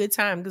had a good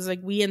time because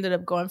like we ended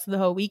up going for the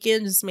whole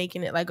weekend, just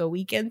making it like a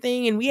weekend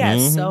thing, and we had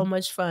so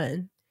much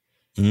fun.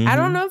 I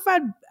don't know if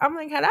I'm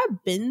like, had I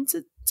been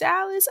to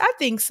Dallas? I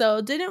think so.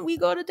 Didn't we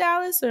go to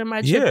Dallas or am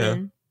I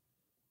tripping?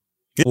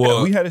 Yeah,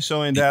 well, we had a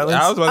show in Dallas.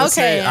 I was about to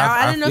say,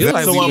 I didn't know if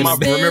that's the one.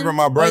 Remember,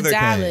 my brother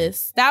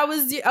Dallas. That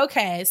was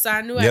okay. So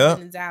I knew I'd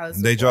been in Dallas.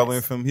 They drove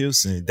in from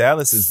Houston.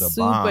 Dallas is the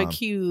bomb. Super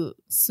cute.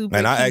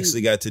 And I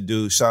actually got to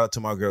do. Shout out to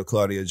my girl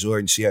Claudia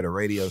Jordan. She had a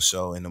radio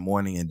show in the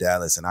morning in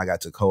Dallas, and I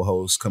got to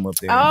co-host, come up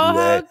there and do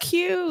that. Oh,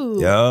 cute.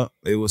 Yeah,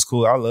 it was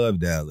cool. I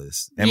love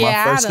Dallas. And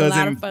my first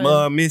cousin,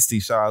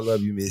 Misty. I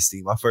love you,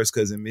 Misty. My first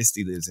cousin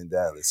Misty lives in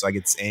Dallas, so I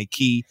get to, and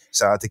Key.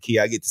 Shout out to Key.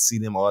 I get to see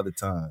them all the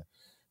time.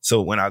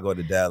 So when I go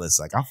to Dallas,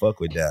 like I fuck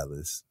with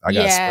Dallas. I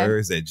got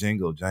Spurs that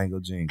jingle, jangle,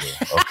 jingle.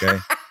 Okay.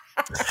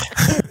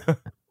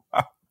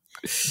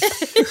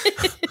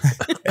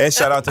 And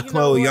shout out to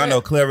Chloe. Y'all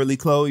know Cleverly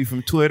Chloe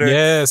from Twitter.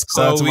 Yes,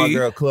 Chloe. Shout out to my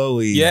girl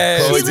Chloe.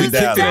 Yes, Chloe's we kicked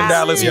in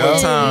Dallas one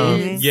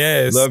time.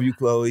 Yes. Love you,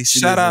 Chloe.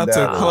 Shout out to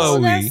Chloe.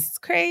 Oh, that's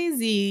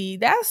crazy.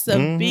 That's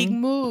a big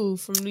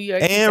move from New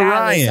York and to Dallas.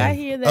 Ryan. I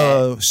hear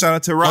that. Shout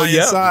out to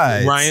Ryan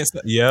Sides. Ryan,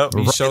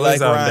 he shows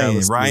like out Ryan.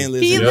 Dallas. Ryan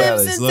lives He in lives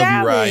Dallas. in Love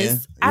Dallas. you, Ryan.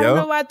 I don't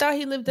know why I thought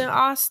he lived in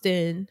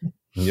Austin.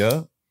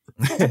 Yeah.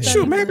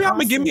 Shoot, maybe I'm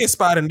gonna give me a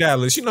spot in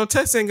Dallas. You know,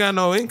 Texas ain't got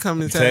no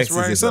income tax, Texas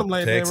right? Something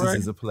like Texas that, right?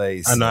 Texas is a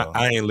place. I know.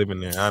 I ain't living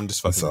there. I'm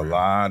just fucking. It's a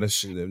lot of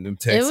shit. Them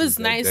Texas, it was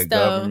nice that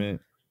though.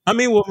 Government. I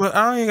mean, well,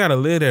 I ain't gotta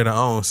live there to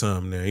own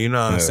something there. You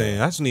know what I'm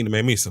saying? I just need to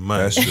make me some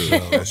money. That's true.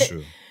 That's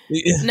true.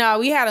 No,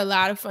 we had a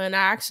lot of fun. I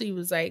actually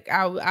was like,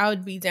 I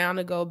would be down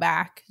to go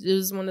back. It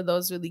was one of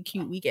those really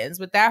cute weekends.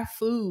 But that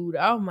food,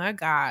 oh my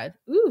God.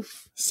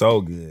 Oof.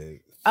 So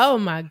good. Oh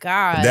my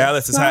God.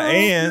 Dallas is hot.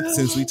 And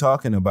since we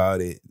talking about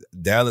it,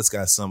 Dallas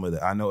got some of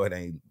the, I know it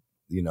ain't,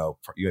 you know,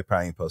 you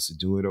probably ain't supposed to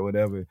do it or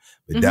whatever,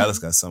 but Dallas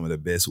got some of the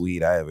best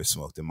weed I ever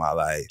smoked in my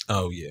life.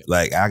 Oh yeah.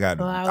 Like I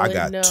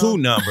got two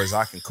numbers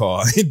I can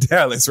call in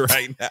Dallas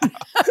right now.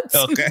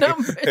 Okay.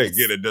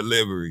 Get a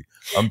delivery.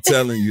 I'm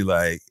telling you,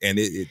 like, and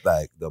it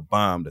like the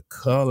bomb, the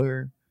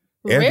color,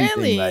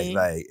 everything, really?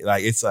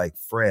 like it's like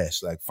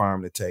fresh, like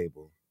farm to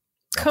table.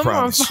 Come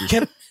on,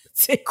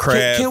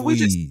 crab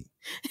weed.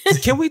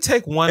 Can we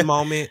take one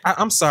moment?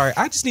 I'm sorry.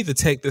 I just need to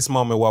take this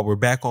moment while we're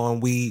back on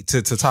weed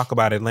to talk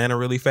about Atlanta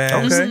really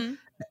fast. Okay.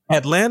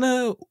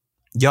 Atlanta,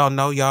 y'all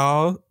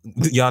got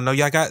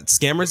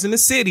scammers in the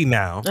city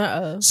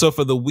now. So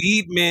for the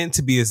weed men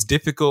to be as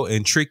difficult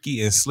and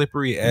tricky and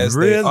slippery as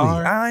they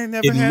are, I ain't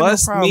never had no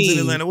problems in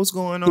Atlanta. What's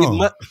going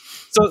on?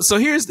 So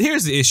here's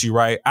the issue,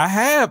 right? I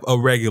have a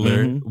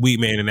regular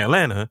weed man in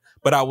Atlanta,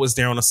 but I was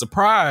there on a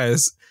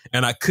surprise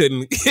and I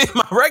couldn't get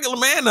my regular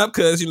man up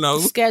because, you know,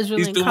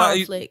 scheduling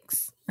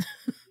conflicts.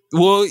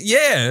 Well,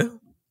 yeah.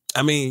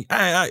 I mean,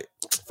 I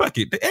fuck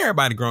it.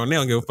 Everybody grown. They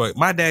don't give a fuck.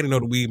 My daddy know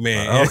the weed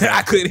man. Okay.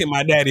 I couldn't hit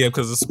my daddy up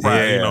because of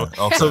surprise, you know.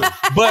 Okay. So,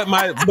 but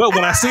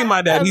when I see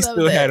my dad, he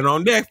still had it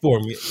on deck for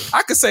me.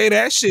 I could say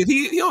that shit.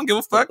 He don't give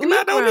a fuck, and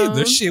I don't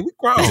either. Shit, we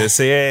grown. Just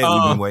say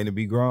we've been waiting to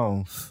be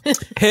grown.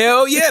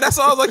 Hell yeah, that's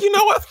all I was like. You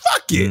know what?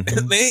 Fuck it.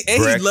 And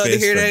he'd love to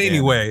hear that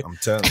anyway. I'm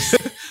telling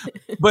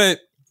you. But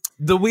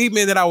the weed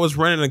men that I was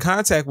running in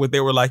contact with, they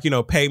were like, you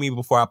know, pay me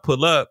before I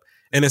pull up,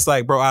 and it's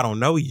like, bro, I don't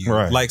know you,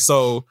 right. Like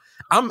so.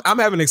 I'm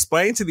having to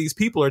explain to these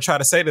people or try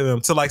to say to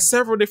them, to like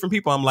several different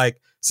people, I'm like,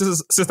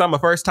 since I'm a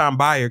first time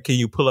buyer, can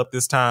you pull up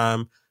this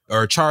time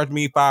or charge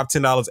me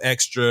 $5-10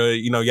 extra,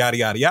 you know, yada,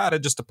 yada, yada,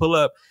 just to pull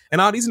up. And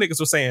all these niggas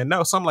were saying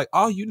no. So I'm like,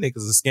 all you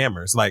niggas are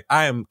scammers. Like,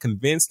 I am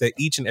convinced that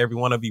each and every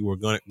one of you were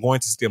going to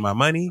steal my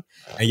money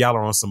and y'all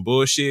are on some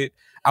bullshit.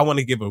 I want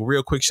to give a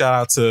real quick shout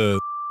out to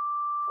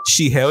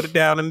she held it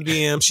down in the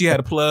DM. She had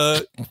a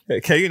plug.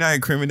 Can you not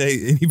incriminate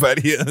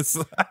anybody else?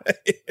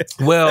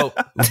 Well,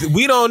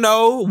 we don't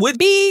know what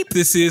beep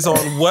this is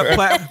on what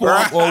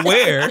platform or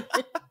where.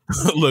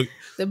 Look,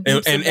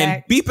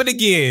 and beep it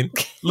again.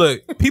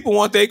 Look, people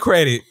want their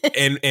credit,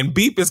 and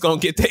beep is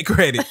gonna get their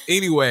credit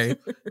anyway.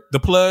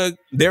 The plug,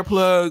 their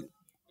plug,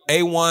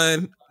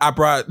 A1. I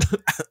brought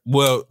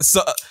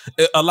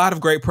a lot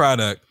of great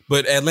product,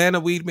 but Atlanta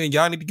weed men,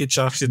 y'all need to get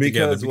y'all shit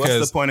together. Because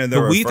what's the point of the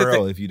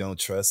referral if you don't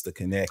trust the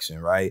connection,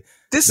 right?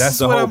 That's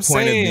the whole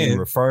point of being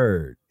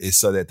referred, is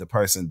so that the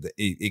person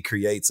it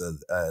creates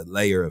a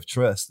layer of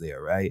trust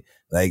there, right?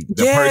 Like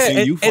the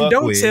person you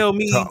fuck with tell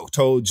me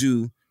told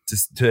you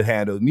to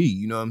handle me.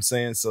 You know what I'm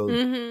saying? So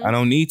I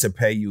don't need to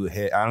pay you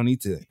ahead. I don't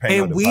need to pay.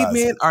 And weed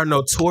men are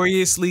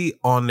notoriously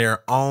on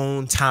their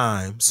own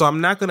time, so I'm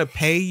not gonna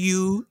pay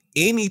you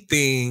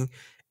anything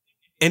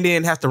and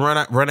then have to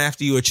run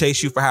after you or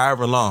chase you for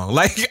however long.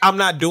 Like, I'm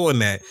not doing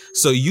that.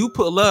 So you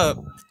pull up,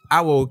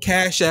 I will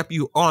cash app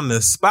you on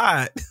the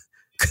spot,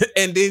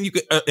 and then you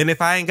could and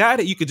if I ain't got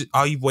it, you could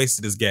all you've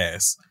wasted is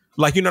gas.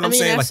 Like, you know what I'm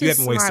saying? Like, you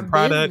haven't wasted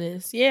product.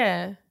 Business.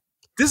 Yeah.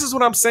 This is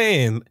what I'm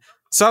saying.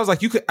 So I was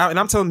like, you could, and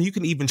I'm telling you, you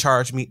can even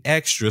charge me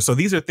extra. So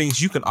these are things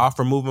you can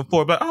offer moving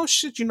forward. But oh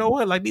shit, you know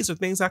what? Like, these are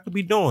things I could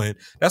be doing.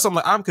 That's what I'm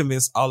like. I'm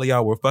convinced all of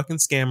y'all were fucking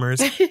scammers.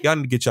 Y'all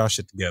need to get y'all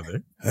shit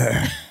together.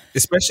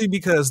 Especially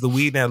because the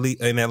weed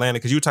in Atlanta,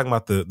 because you were talking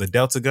about the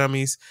Delta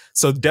gummies.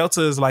 So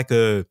Delta is like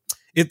the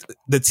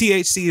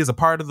THC is a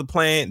part of the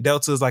plant.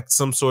 Delta is like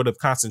some sort of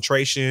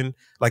concentration,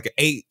 like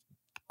 8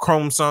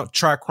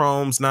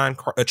 trichromes, 9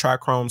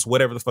 trichromes,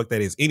 whatever the fuck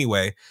that is.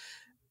 Anyway,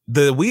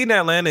 the weed in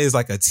Atlanta is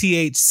like a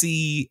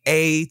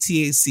THC-A,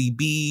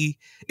 THC-B.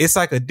 It's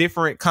like a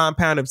different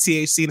compound of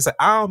THC. And it's like,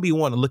 I don't be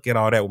wanting to look at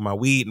all that with my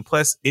weed. And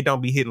plus, it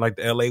don't be hitting like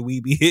the LA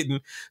weed be hitting.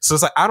 So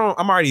it's like,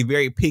 I'm already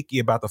very picky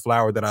about the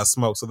flower that I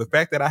smoke. So the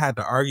fact that I had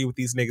to argue with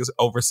these niggas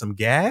over some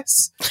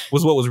gas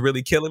was what was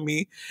really killing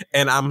me.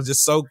 And I'm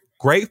just so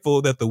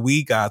grateful that the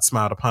weed god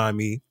smiled upon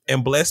me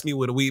and blessed me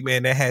with a weed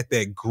man that had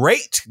that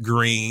great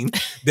green,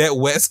 that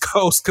West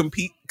Coast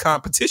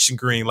competition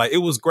green. Like, it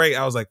was great.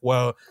 I was like,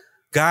 well,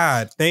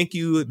 God, thank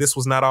you. This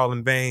was not all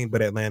in vain,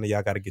 but Atlanta,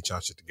 y'all got to get y'all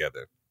shit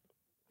together.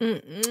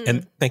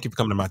 And thank you for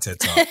coming to my TED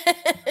Talk.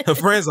 Her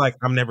friend's like,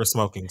 I'm never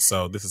smoking,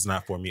 so this is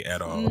not for me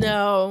at all.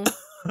 No.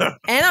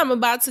 And I'm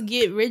about to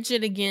get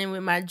rigid again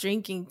with my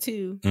drinking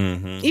too.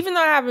 Even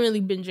though I haven't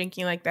really been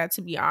drinking like that,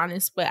 to be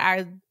honest, but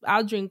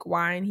I'll drink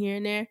wine here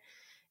and there.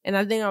 And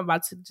I think I'm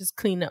about to just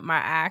clean up my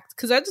act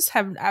because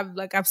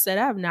like I've said,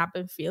 I have not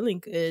been feeling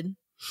good.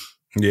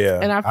 Yeah.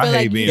 And I feel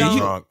hate being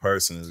drunk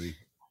personally.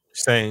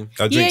 Same.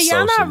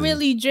 Y'all not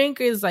really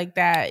drinkers like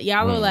that.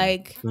 Y'all will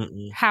like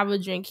have a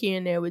drink here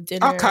and there with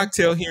dinner. I'll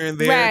cocktail here and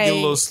there. Right. Get a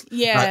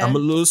little, like, I'm a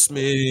little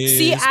smidge.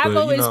 See, I've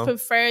always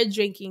preferred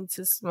drinking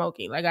to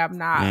smoking. Like I'm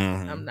not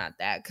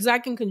that because I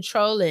can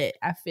control it.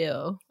 I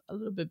feel a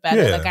little bit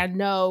better. Like I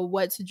know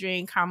what to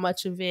drink, how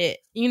much of it,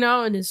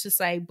 and it's just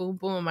like boom,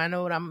 boom. I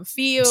know what I'm gonna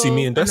feel. See,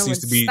 me and Dusty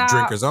used to be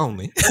drinkers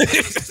only.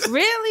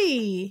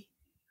 Really?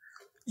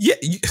 Yeah.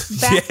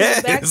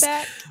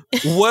 Back.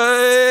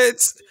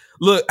 What?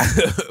 Look,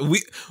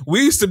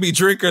 we used to be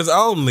drinkers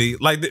only.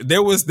 Like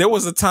there was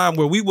a time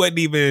where we wasn't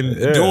even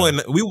doing.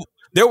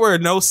 There were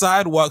no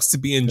sidewalks to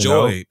be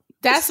enjoyed.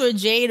 That's what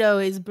Jade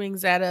always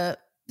brings that up.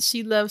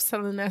 She loves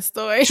telling that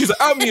story. She's like,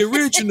 I'm the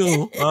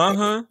original.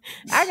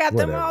 I got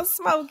them all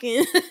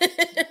smoking.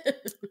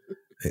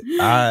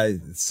 I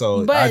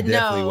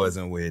definitely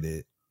wasn't with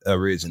it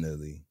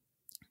originally.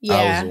 Yeah.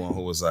 I was the one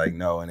who was like,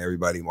 no, and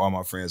all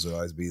my friends would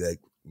always be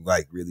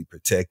like really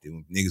protective.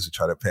 Niggas would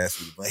try to pass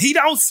me, but he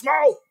don't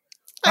smoke.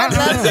 I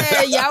love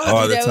that.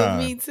 Y'all would do that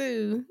with me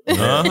too.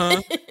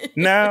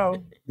 Now,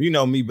 you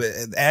know me, but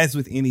as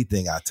with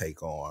anything I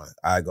take on,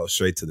 I go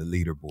straight to the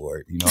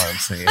leaderboard. You know what I'm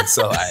saying?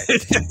 So I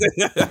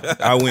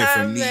went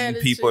from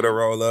needing people to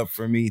roll up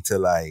for me to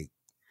like,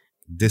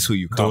 this who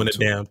you come doing to.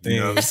 The damn thing.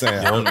 You know what I'm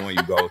saying? I'm the one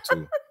you go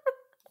to.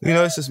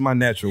 It's just my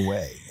natural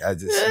way. I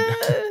just,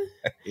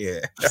 yeah.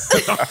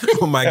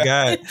 Oh my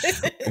God.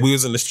 We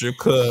was in the strip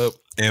club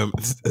and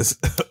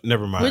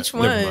never mind. Which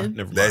one?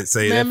 Never mind. That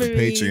say that for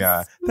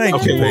Patreon.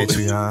 Thank you,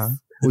 Patreon.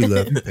 We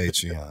love you,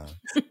 Patreon.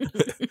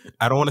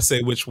 I don't want to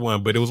say which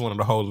one, but it was one of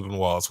the holes in the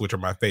walls, which are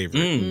my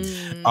favorite.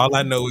 All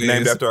I know is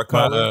named after a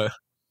color.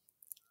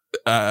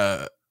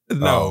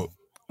 No.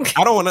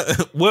 I don't want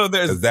to. Well,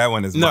 there's that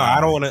one is no. mine.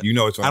 I don't want to. You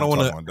know what I'm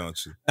talking about, don't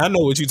you? I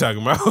know what you're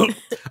talking about.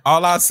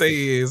 All I say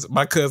is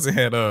my cousin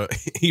had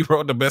he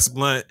wrote the best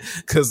blunt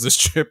because the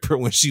stripper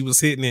when she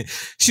was hitting it,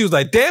 she was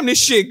like, "Damn, this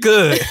shit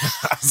good."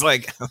 I was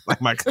like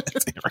my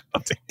cousin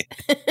wrote it.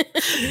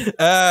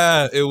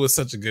 It was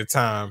such a good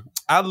time.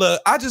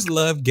 I just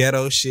love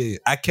ghetto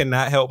shit. I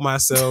cannot help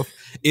myself.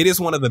 It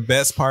is one of the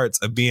best parts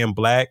of being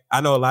black.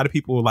 I know a lot of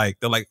people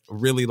they're like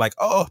really like,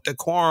 oh,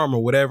 decorum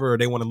or whatever, or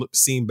they want to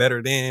seem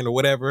better than or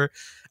whatever.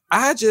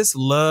 I just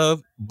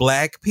love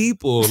black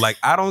people. Like,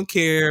 I don't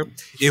care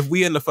if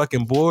we in the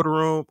fucking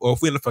boardroom or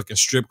if we in the fucking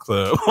strip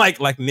club. Like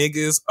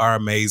niggas are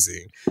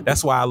amazing.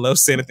 That's why I love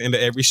saying at the end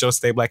of every show,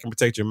 stay black and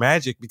protect your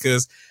magic,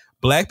 because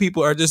black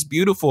people are just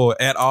beautiful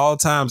at all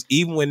times,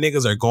 even when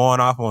niggas are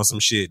going off on some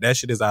shit. That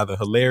shit is either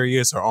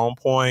hilarious or on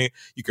point.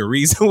 You can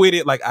reason with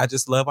it. Like, I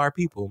just love our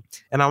people.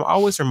 And I'm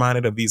always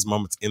reminded of these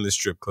moments in the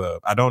strip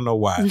club. I don't know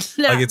why.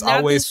 It's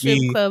always the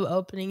strip club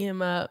opening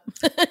him up.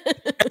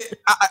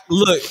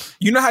 Look,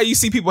 you know how you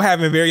see people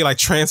having very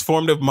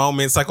transformative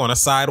moments like on a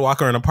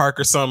sidewalk or in a park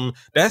or something?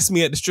 That's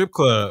me at the strip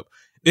club.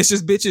 It's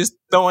just bitches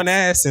throwing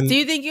ass. And do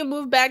you think you'll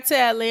move back to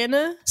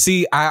Atlanta?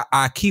 See,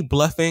 I keep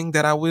bluffing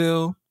that I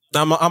will.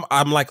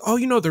 I'm like, oh,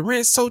 the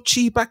rent's so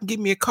cheap. I can get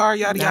me a car,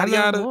 yada yada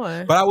yada.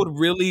 More. But I would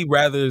really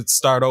rather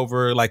start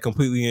over,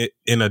 completely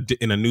in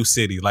a new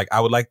city. Like,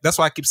 I would that's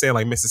why I keep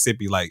saying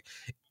Mississippi. Like,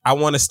 I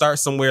want to start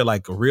somewhere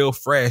real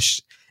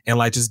fresh and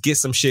just get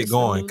some shit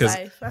going. Because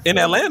in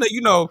Atlanta,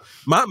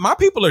 my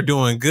people are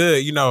doing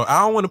good.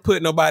 I don't want to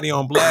put nobody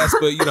on blast,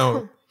 but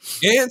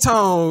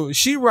Antone,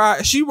 she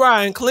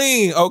riding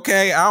clean.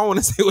 Okay, I don't want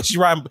to say what she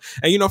riding,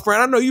 and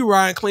friend, I know you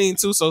riding clean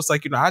too. So it's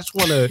like I just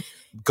want to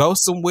go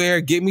somewhere,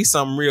 get me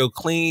something real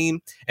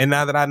clean. And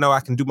now that I know I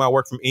can do my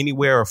work from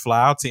anywhere or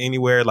fly out to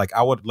anywhere,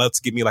 I would love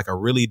to get me a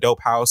really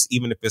dope house,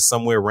 even if it's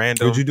somewhere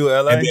random. Would you do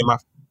LA?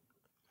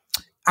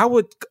 I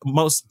would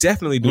most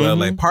definitely do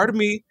LA. Part of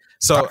me,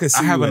 so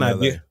I have an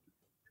idea.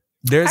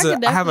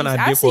 I have an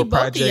idea for a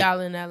project. Both of y'all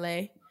in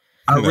LA.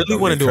 I really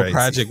want to do a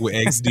project with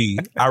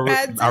XD.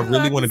 I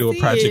really want to do a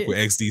project with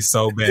XD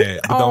so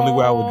bad. But the only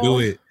way I would do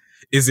it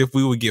is if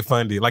we would get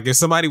funded. Like if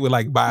somebody would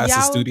like buy us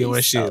a studio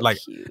and shit, so like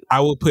cute.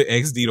 I would put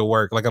XD to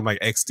work. Like I'm like,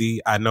 XD,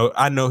 I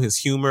know his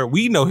humor.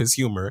 We know his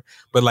humor,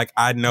 but like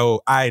I know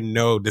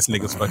this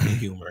nigga's fucking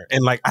humor.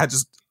 And like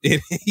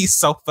he's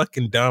so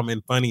fucking dumb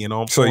and funny and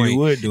on point. So you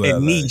would do and LA.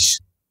 Niche.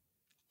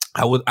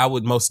 I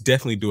would most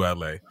definitely do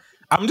LA.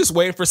 I'm just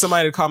waiting for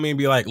somebody to call me and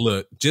be like,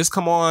 look, just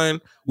come on.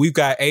 We've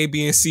got A,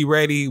 B, and C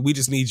ready. We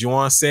just need you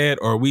on set,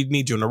 or we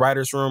need you in the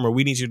writer's room, or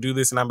we need you to do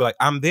this. And I'll be like,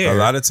 I'm there. A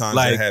lot of times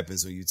that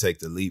happens when you take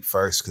the leap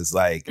first. Because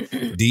like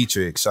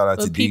Dietrich, shout out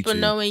to Dietrich. People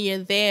know when you're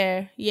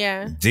there.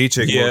 Yeah.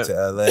 Dietrich went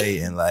to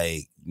LA and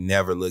like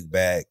never looked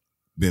back.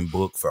 Been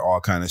booked for all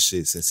kind of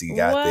shit since he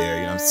got there.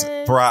 You know what I'm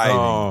saying?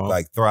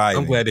 Thriving.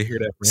 I'm glad to hear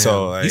that from him.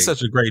 So like, he's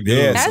such a great dude.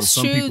 Yeah, that's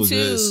so true people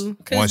too.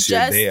 Because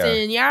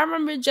Justin, y'all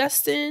remember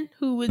Justin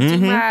who would do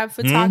my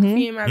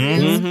photography and my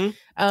videos?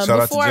 Shout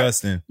out to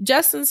Justin.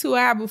 Justin's who I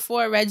had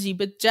before Reggie,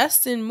 but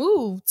Justin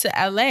moved to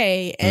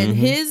LA and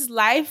his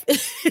life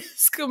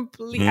is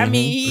complete. I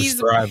mean, he's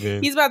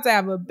about to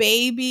have a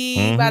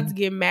baby, about to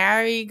get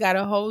married, got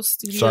a whole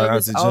studio of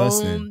his own.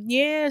 Justin.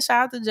 Yeah,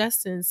 shout out to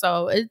Justin.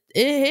 So it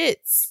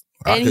hits.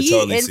 And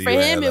for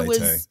him it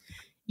was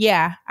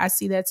I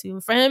see that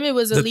too. For him it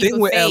was a leap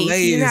of faith.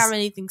 He didn't have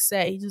anything to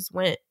say. He just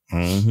went.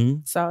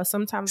 So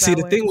sometimes the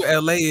thing with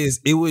LA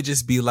is it would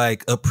just be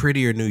like a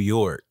prettier New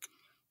York.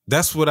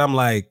 That's what I'm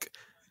like.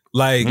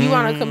 Like you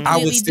want a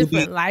completely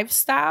different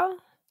lifestyle?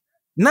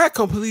 Not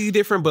completely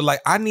different, but like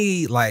I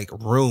need like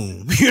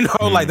room, you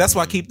know. Like that's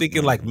why I keep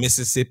thinking like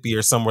Mississippi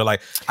or somewhere.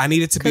 Like I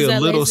need it to be a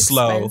little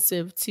slow.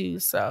 Expensive too,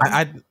 so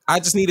I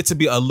just need it to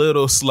be a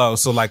little slow.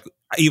 So like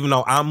even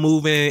though I'm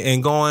moving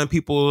and going,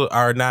 people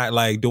are not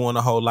like doing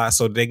a whole lot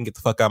so they can get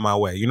the fuck out of my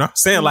way. You know what I'm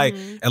saying? Like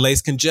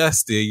LA's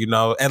congested, you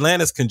know,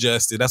 Atlanta's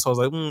congested. That's why I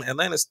was like,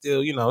 Atlanta's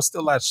still, you know,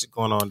 still a lot of shit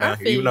going on down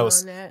here. You know,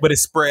 but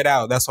it's spread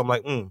out. That's why I'm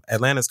like,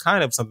 Atlanta's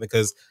kind of something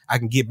because I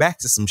can get back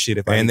to some shit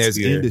if I need to. And there's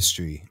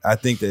industry. I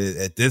think that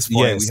at this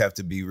point we have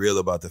to be real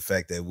about the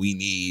fact that we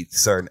need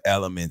certain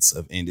elements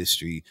of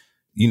industry,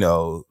 you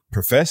know,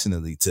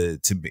 professionally to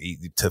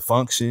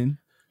function.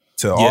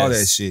 To all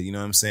that shit, you know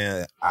what I'm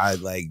saying?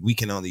 We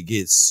can only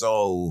get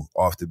so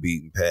off the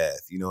beaten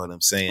path. You know what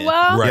I'm saying?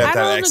 Well, you have to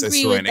have access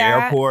to an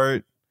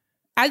airport.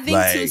 I think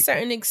to a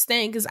certain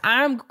extent, because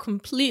I'm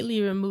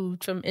completely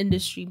removed from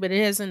industry, but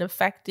it hasn't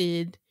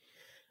affected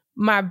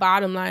my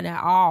bottom line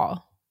at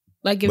all.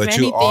 Like, if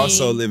anything, you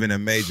also live in a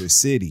major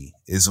city,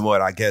 is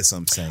what I guess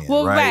I'm saying.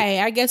 Well, right.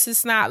 I guess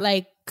it's not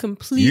like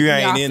completely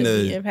off the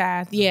beaten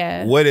path.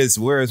 Yeah. Where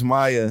is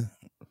Maya?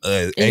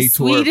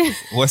 Atorp.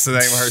 What's the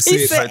name of her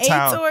city? Her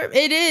town. Atorp.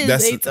 It is.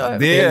 Atorp.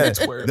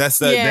 Yeah, that's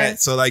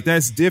that. So like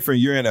that's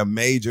different. You're in a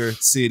major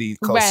city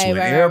close to an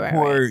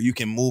airport. Right. You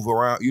can move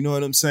around. You know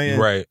what I'm saying?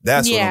 Right.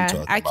 That's what I'm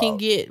talking about. I can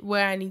get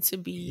where I need to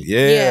be.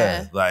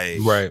 Yeah. Like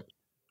right.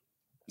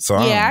 So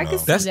I can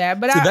see that,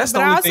 but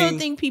I also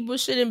think people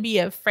shouldn't be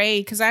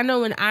afraid because I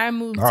know when I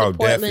moved to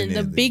Portland, definitely.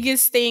 The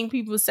biggest thing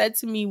people said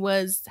to me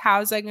was,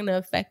 "How is that going to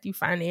affect you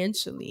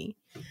financially?"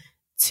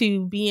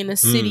 To be in a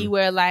city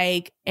where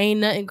like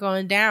ain't nothing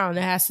going down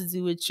that has to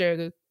do with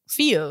your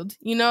field,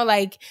 you know,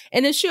 like,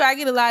 and it's true. I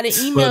get a lot of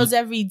emails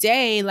every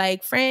day,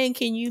 like, Fran,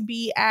 can you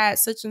be at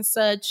such and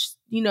such,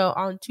 you know,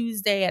 on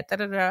Tuesday at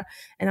da-da-da,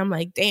 and I'm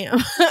like, damn,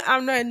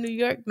 I'm not in New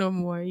York no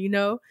more, you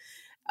know.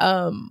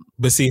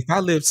 But see, if I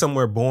lived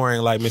somewhere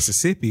boring like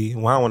Mississippi,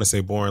 well, I don't want to say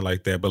boring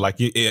like that, but like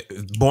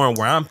boring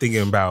where I'm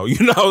thinking about,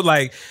 you know,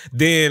 like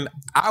then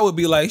I would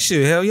be like,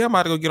 shit, hell yeah, I'm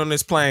about to go get on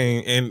this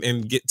plane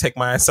and take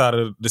my ass out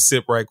of the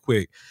SIP right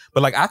quick.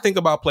 But like I think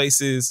about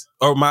places,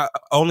 or my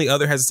only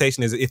other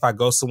hesitation is if I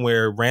go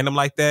somewhere random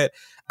like that,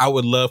 I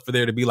would love for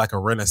there to be like a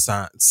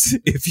renaissance,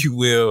 if you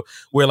will,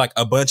 where like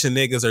a bunch of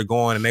niggas are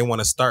going and they want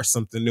to start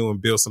something new and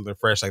build something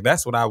fresh. Like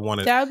that's what I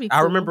wanted. That'd be cool.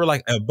 I remember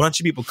like a bunch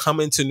of people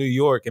coming to New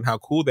York and how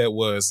cool that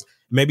was.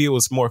 Maybe it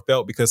was more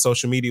felt because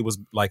social media was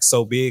like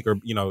so big or,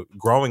 you know,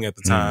 growing at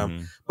the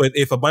time. But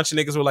if a bunch of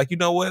niggas were like, you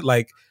know what,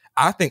 like,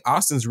 I think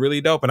Austin's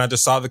really dope. And I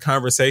just saw the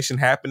conversation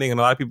happening and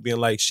a lot of people being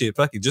like, shit,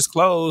 fuck it, just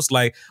close.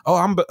 Like, oh,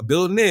 I'm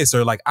building this.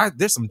 Or like,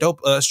 there's some dope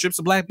strips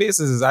of black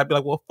businesses. I'd be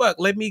like, well, fuck,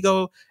 let me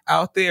go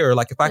out there. Or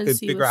like, if I could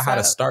figure out how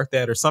to start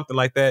that or something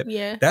like that.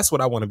 Yeah. That's what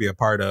I want to be a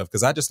part of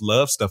because I just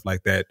love stuff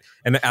like that.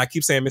 And I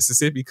keep saying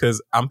Mississippi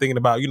because I'm thinking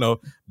about, you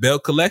know, Bell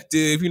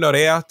Collective, you know,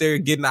 they out there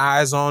getting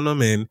eyes on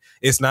them and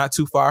it's not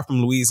too far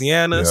from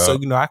Louisiana. Yeah. So,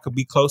 you know, I could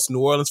be close to New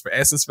Orleans for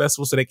Essence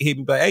Festival so they can hit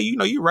me like, hey, you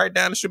know, you right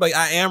down the street. Like,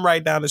 I am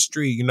right down the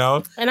street, you know.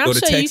 And I'm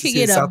sure you could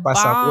get a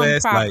bomb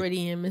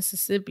property in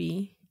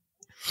Mississippi.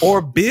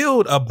 Or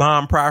build a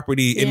bomb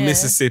property in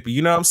Mississippi.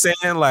 You know what I'm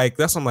saying? Like,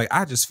 that's what I'm like,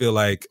 I just feel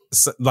like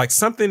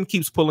something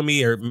keeps pulling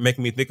me or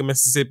making me think of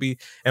Mississippi.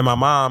 And my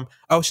mom,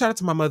 oh, shout out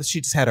to my mother.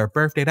 She just had her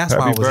birthday. That's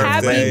why I was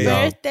Happy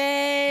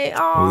birthday.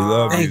 Oh, we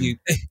love thank you.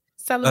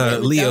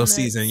 Leo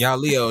season. Y'all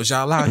Leos,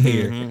 y'all out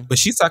here. But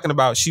she's talking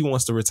about she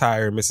wants to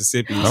retire in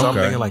Mississippi. So I'm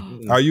thinking like,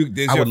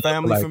 is your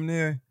family from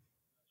there?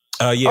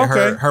 Yeah,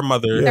 okay. her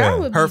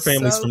mother, her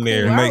family's from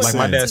there. Cool. Like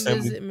my dad's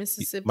family,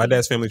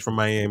 family's from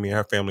Miami, and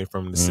her family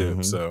from the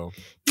SIP. So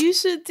you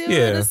should do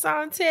it,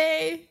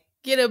 Asante.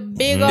 Get a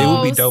big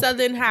old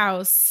southern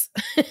house.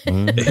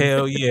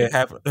 Hell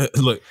yeah.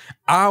 Look,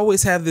 I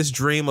always have this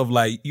dream of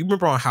like, you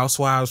remember on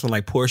Housewives when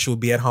like Portia would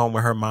be at home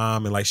with her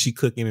mom and like she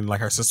cooking and like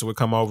her sister would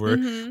come over.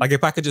 Like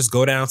if I could just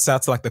go down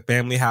south to like the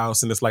family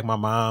house and it's like my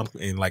mom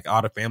and like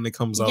all the family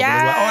comes over.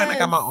 And like, oh, and I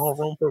got my own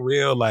room for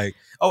real. Like,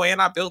 oh, and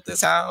I built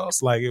this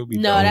house. Like it would be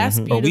dope. That's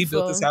beautiful. Or we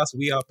built this house.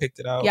 We all picked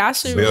it out. Y'all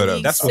should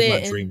really that's sit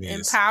what my dream is.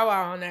 And power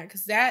on that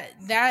because that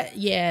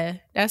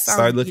sounds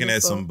Start looking beautiful.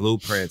 at some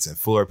blueprints and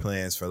floor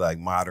plans for like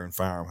modern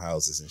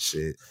farmhouses and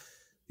shit.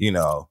 You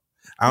know,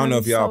 I don't know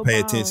if y'all pay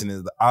attention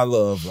to. I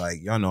love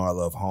y'all know I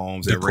love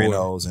homes and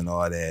renos and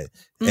all that.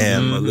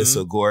 And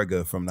Melissa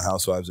Gorga from the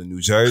Housewives of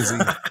New Jersey,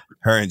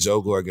 her and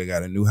Joe Gorga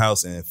got a new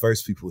house. And at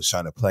first, people was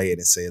trying to play it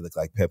and say it looked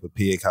like Peppa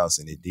Pig house,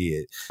 and it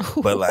did.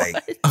 But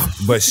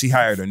but she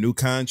hired a new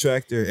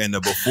contractor, and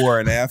the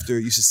before and after,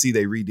 you should see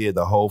they redid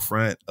the whole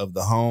front of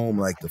the home,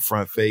 like the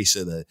front face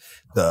of the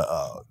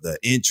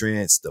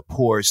entrance, the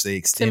porch. They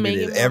extended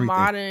it, everything.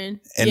 Modern.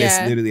 And it's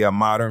literally a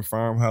modern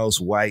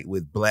farmhouse, white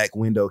with black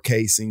window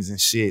casings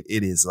and shit.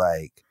 It is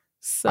like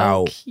so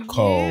out cute.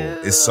 cold.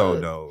 It's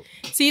so dope.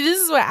 See,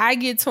 this is where I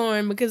get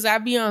torn because I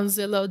be on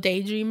Zillow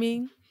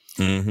daydreaming,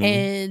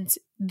 and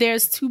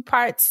there's two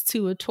parts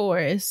to a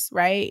Taurus,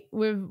 right?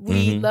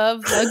 We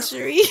love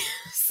luxury,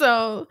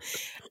 so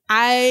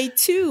I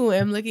too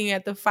am looking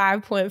at the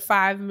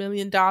 $5.5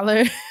 million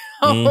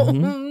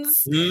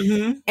homes,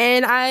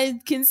 and I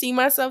can see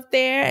myself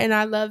there, and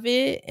I love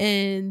it.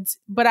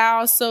 But I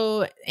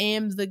also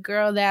am the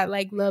girl that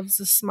like loves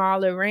a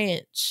smaller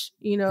ranch,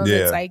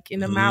 that's like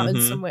in a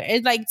mountain somewhere.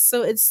 It's like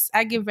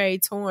I get very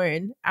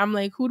torn. I'm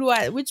like,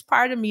 which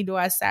part of me do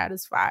I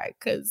satisfy?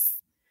 Because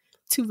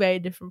two very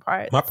different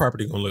parts. My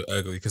property gonna look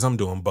ugly because I'm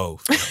doing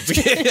both.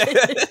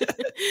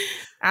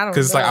 I don't know.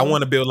 Because I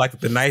want to build like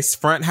the nice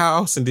front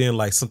house and then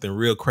like something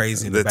real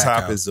crazy in the back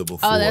top house. is the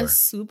before. Oh, that's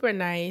super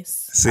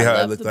nice. See how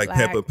it looked like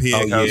Peppa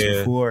Pig house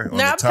before on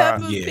Not the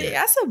top? Peppa Pig.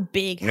 That's a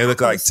big house. It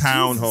looked like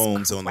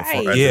townhomes on the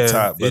front at the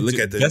top. But look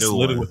at the new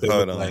one.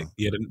 Hold on. Like,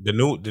 the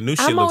new shit looks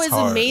hard. I'm always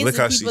amazed look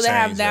how at people that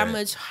have that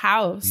much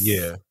house.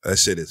 Yeah. That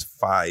shit is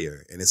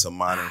fire. And it's a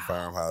modern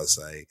farmhouse.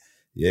 Like,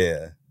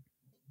 yeah.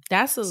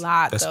 That's a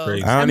lot, That's though.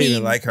 crazy. I don't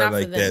even like her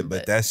like that,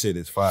 but that shit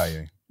is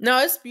fire. No,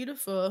 it's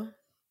beautiful.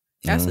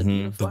 That's a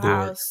beautiful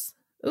house.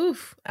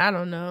 Oof, I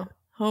don't know.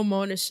 Home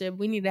ownership.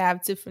 We need to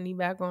have Tiffany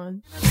back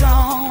on.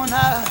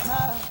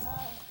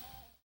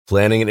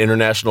 Planning an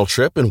international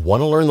trip and want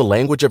to learn the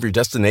language of your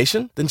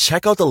destination? Then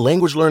check out the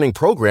language learning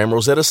program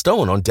Rosetta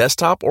Stone on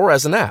desktop or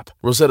as an app.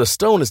 Rosetta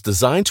Stone is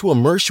designed to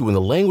immerse you in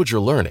the language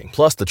you're learning.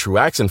 Plus, the True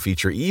Accent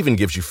feature even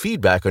gives you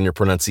feedback on your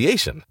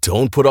pronunciation.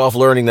 Don't put off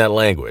learning that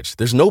language.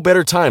 There's no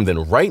better time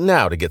than right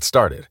now to get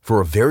started.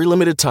 For a very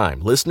limited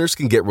time, listeners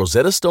can get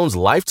Rosetta Stone's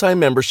lifetime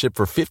membership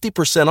for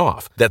 50%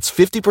 off. That's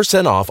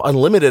 50% off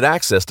unlimited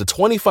access to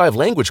 25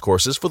 language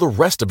courses for the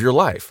rest of your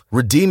life.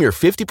 Redeem your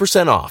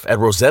 50% off at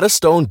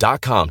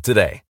rosettastone.com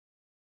today.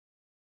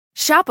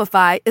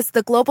 Shopify is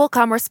the global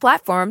commerce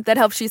platform that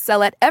helps you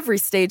sell at every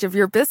stage of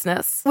your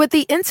business. With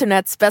the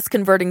internet's best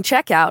converting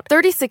checkout,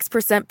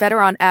 36% better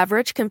on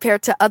average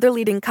compared to other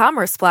leading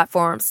commerce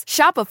platforms,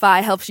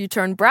 Shopify helps you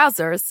turn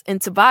browsers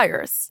into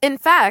buyers. In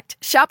fact,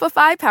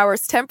 Shopify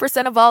powers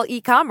 10% of all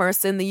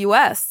e-commerce in the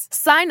U.S.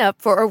 Sign up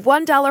for a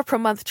 $1 per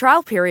month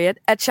trial period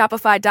at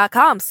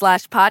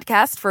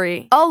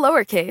shopify.com/podcast-free. All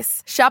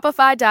lowercase,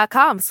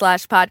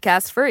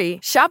 shopify.com/podcast-free,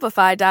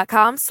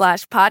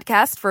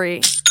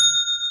 shopify.com/podcast-free.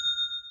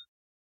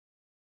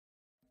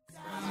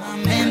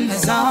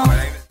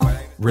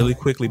 Really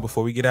quickly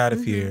before we get out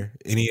of here,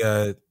 any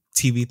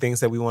TV things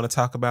that we want to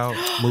talk about?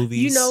 Movies?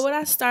 You know what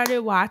I started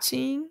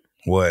watching?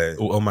 What?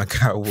 Oh my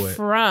God, what?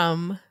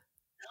 From.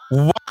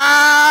 Wow!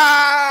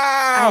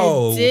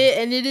 I did,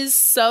 and it is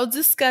so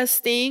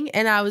disgusting.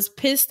 And I was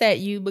pissed at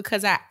you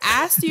because I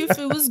asked you if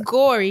it was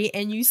gory,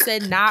 and you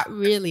said not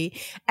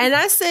really. And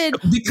I said,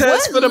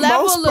 because what for the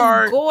level most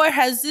part, of gore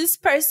has this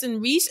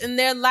person reached in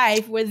their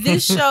life where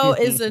this show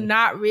is a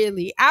not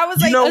really? I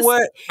was like, you know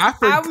what? I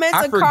meant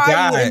to call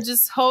you and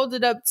just hold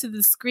it up to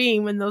the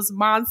screen when those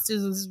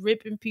monsters was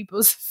ripping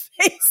people's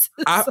faces.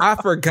 I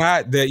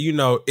forgot that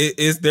it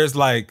is. There's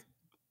like.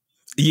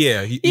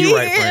 Yeah, you're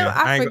right, friend.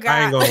 I ain't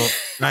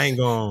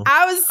gonna.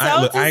 I was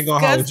so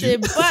disgusted,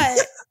 but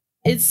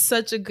it's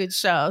such a good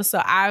show, so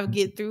I'll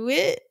get through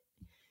it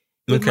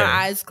with my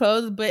eyes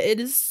closed. But it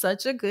is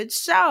such a good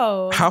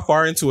show. How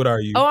far into it are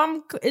you?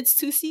 Oh, it's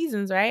 2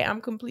 seasons, right? I'm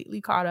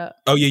completely caught up.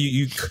 Oh yeah,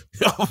 you.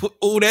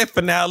 Oh, that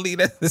finale,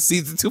 the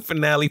season 2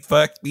 finale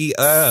fucked me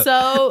up.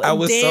 So I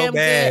was damn so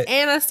bad. Good.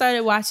 And I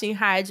started watching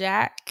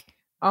Hijack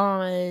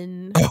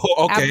on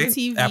Apple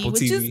TV,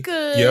 which is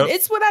good. Yep.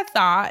 It's what I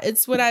thought.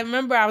 It's what I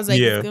remember. I was like,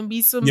 it's gonna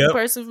be some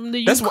person from the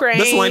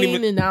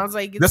Ukraine, and I was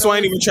like, that's why I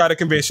didn't even try to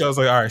convince you. I was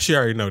like, all right, she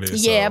already know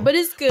this. Yeah, but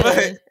it's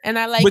good, and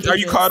I like. But are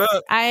you caught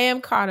up? I am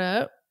caught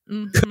up.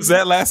 Because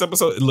that last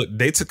episode, look,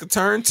 they took a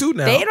turn too.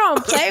 Now they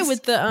don't play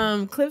with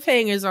the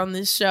cliffhangers on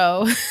this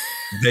show.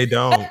 They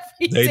don't.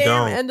 They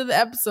don't. End of the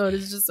episode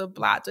is just a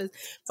plot twist.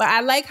 But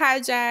I like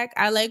Hijack.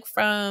 I like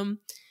From.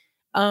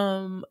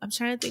 I'm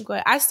trying to think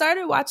what I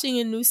started watching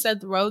a new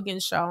Seth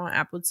Rogen show on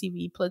Apple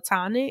TV,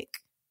 Platonic.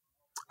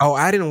 Oh,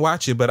 I didn't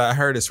watch it, but I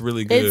heard it's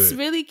really good.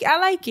 I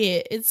like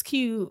it. It's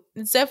cute.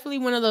 It's definitely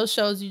one of those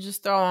shows you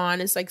just throw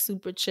on. It's like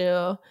super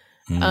chill.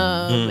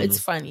 It's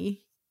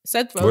funny.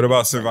 Seth Rogen. What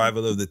about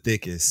Survival of the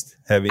Thickest?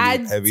 Have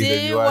either of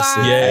you watched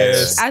it?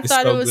 Yes. I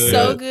thought it was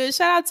so good.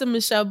 Shout out to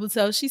Michelle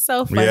Buteau. She's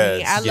so funny.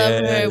 Yes. I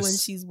love her when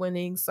she's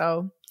winning.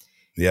 So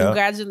yeah.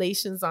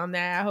 Congratulations on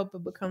that. I hope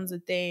it becomes a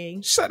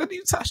thing. Shout out to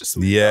you, Tasha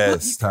Smith.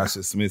 Yes,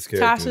 Tasha Smith's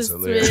character is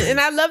hilarious. And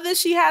I love that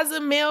she has a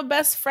male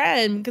best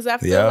friend because I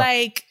feel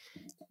like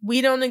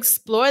we don't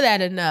explore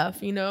that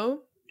enough, you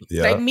know?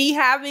 Yeah. Like me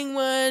having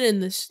one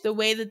and the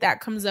way that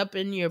comes up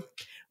in your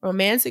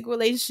romantic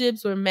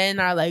relationships where men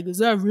are like, is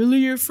that really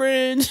your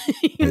friend?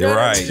 You're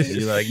right.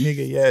 You're like,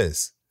 nigga,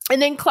 yes.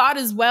 And then Claude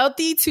is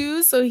wealthy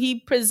too, so he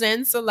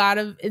presents a lot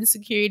of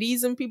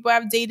insecurities in people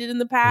I've dated in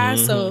the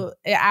past. So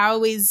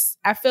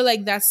I feel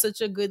like that's such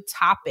a good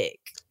topic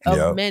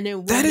of men and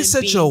women. That is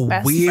such a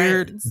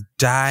weird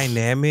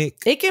dynamic.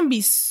 It can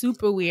be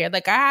super weird.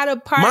 Like I had a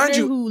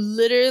partner who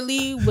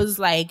literally was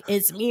like,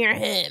 "It's me or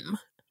him,"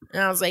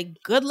 and I was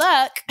like, "Good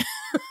luck."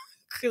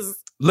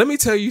 Because let me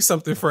tell you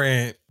something,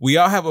 friend. We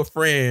all have a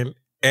friend,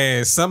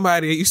 and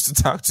somebody I used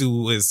to talk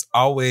to was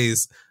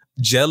always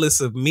jealous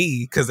of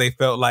me because they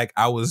felt like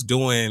I was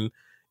doing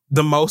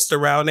the most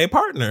around their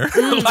partner.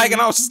 Like,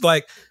 and I was just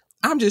like,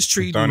 I'm just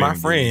treating my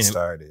friend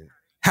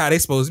how they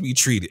supposed to be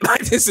treated.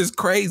 Like, this is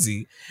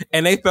crazy.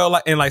 And they felt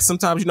like, and like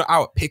sometimes, you know, I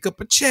would pick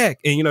up a check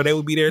and, you know, they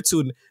would be there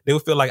too. And they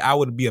would feel like I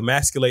would be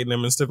emasculating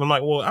them and stuff. I'm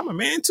like, well, I'm a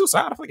man too. So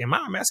how the fuck am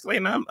I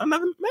emasculating? I'm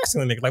another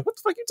masculine nigga. Like, what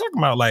the fuck you talking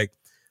about? Like,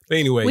 but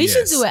anyway, we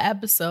should do an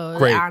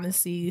episode,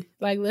 honestly.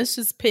 Like, let's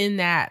just pin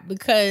that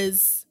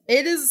because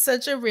it is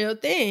such a real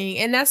thing.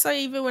 And that's why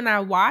even when I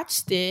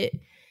watched it,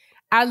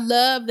 I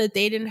love that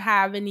they didn't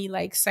have any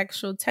like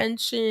sexual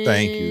tension.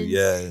 Thank you.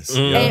 Yes.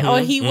 Or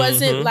he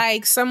wasn't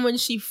like someone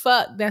she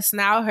fucked that's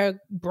now her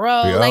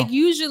bro. Yeah. Like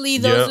usually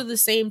those are the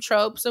same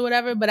tropes or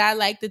whatever. But I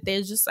like that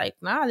they're just like,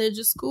 nah, they're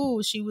just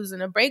cool. She was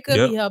in a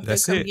breakup. He helped her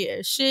come get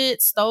her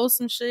shit, stole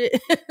some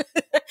shit. But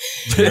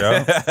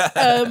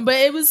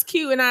it was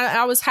cute. And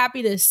I was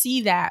happy to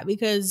see that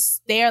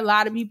because there are a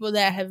lot of people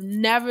that have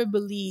never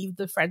believed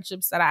the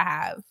friendships that I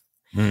have.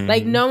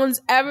 Like no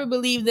one's ever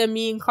believed that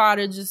me and Claude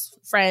are just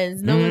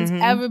friends. No one's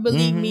ever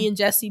believed me and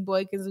Jesse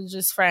Boykins are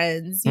just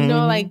friends. You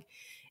know, like,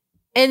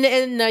 and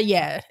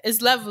yeah,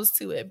 it's levels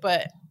to it.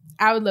 But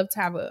I would love to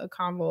have a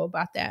convo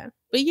about that.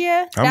 But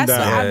yeah, that's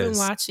what I've been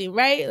watching.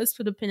 Right? Let's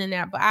put a pin in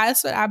that. But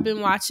that's what I've been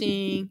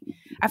watching.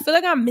 I feel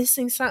like I'm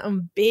missing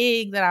something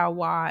big that I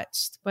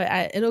watched,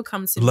 but it'll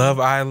come to Love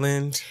me.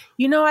 Island.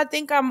 You know, I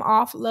think I'm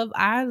off Love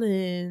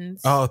Island.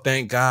 Oh,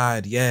 thank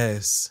God.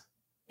 Yes.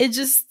 It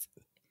just.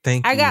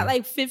 I got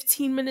like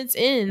 15 minutes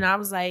in and I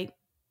was like,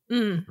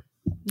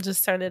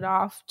 just turn it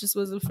off. Just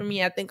wasn't for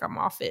me. I think I'm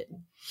off it.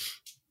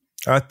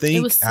 I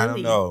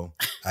don't know.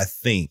 I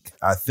think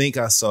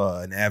I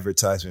saw an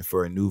advertisement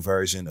for a new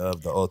version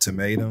of The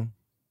Ultimatum.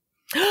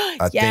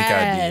 I think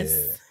I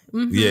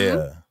did.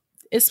 Yeah.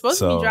 It's supposed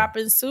to be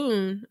dropping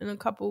soon in a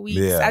couple weeks.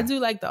 Yeah. I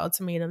do like The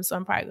Ultimatum, so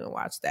I'm probably going to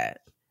watch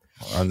that.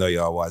 I know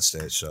y'all watch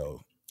that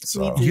show.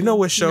 So you know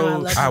what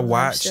show I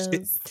watched?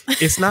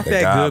 It's not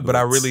that good, but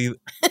I really...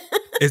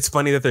 It's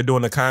funny that they're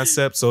doing the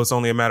concept, so it's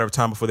only a matter of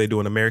time before they do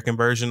an American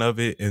version of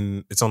it,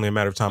 and it's only a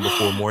matter of time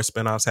before more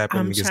spinoffs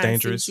happen and it gets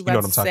dangerous. You know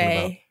what I'm talking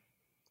about?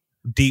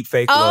 Deep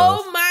Fake Love.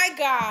 Oh my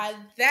God,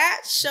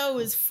 that show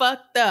is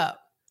fucked up.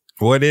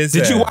 What is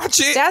Did you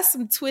watch it? That's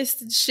some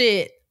twisted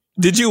shit.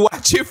 Did you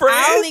watch it, friend?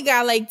 I only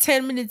got like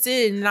 10 minutes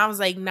in, and I was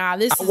like, nah,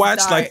 this is I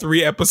watched dark. like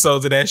 3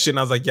 episodes of that shit, and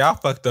I was like, y'all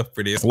fucked up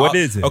for this. What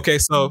is it? Okay,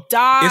 so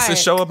dark. It's a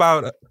show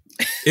about...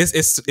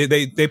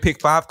 They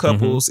pick 5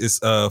 couples. It's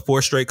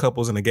 4 straight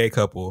couples and a gay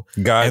couple,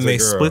 guys, and they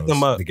split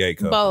them up. The gay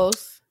couple,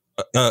 both.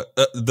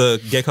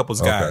 The gay couples,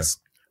 guys.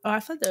 Oh,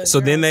 I thought that. So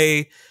then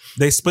they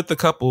split the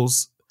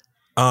couples.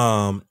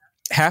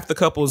 Half the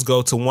couples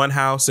go to one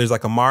house. There's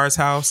like a Mars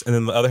house, and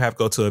then the other half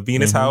go to a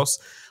Venus house.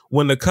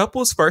 When the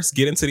couples first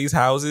get into these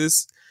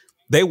houses,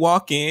 they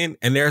walk in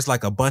and there's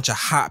like a bunch of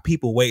hot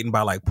people waiting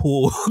by like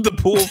the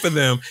pool for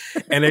them.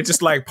 And they're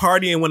just like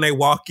partying when they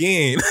walk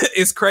in.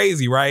 It's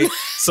crazy, right?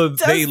 So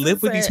they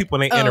live with these people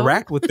and they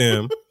interact with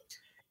them.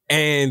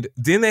 And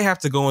then they have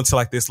to go into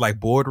like this like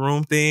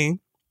boardroom thing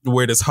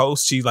where this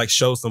host, she like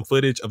shows some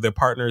footage of their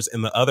partners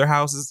in the other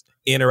houses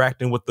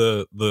interacting with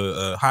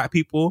the hot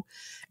people.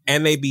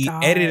 And they be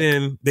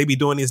editing, they be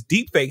doing this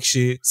deep fake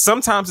shit.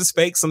 Sometimes it's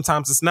fake,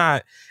 sometimes it's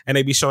not. And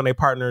they be showing their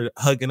partner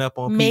hugging up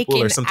on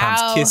people or sometimes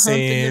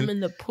kissing, them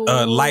in the pool.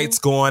 Lights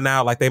going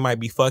out like they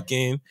might be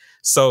fucking.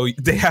 So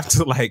they have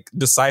to like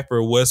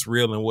decipher what's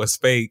real and what's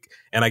fake.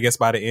 And I guess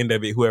by the end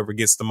of it, whoever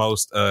gets the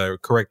most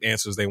correct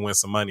answers, they win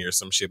some money or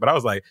some shit. But I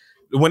was like,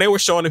 when they were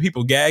showing the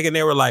people gagging,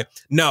 they were like,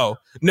 no,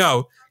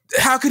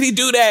 How could he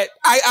do that?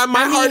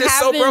 My heart is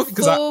so broken.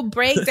 Full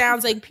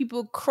breakdowns, like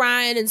people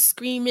crying and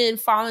screaming,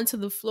 falling to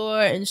the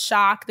floor in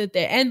shock but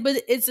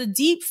it's a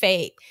deep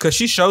fake. Because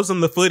she shows them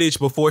the footage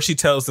before she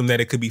tells them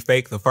that it could be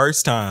fake the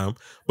first time.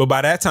 But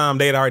by that time,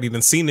 they'd already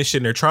been seen this shit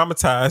and they're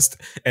traumatized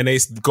and they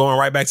going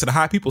right back to the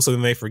high people. So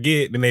then they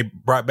forget. Then they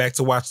brought back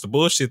to watch the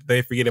bullshit.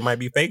 They forget it might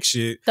be fake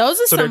shit. Those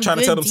are so they're trying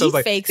to tell themselves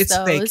like, it's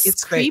fake.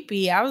 It's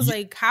creepy. Fake. I was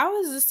like, how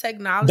is this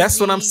technology? That's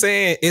what I'm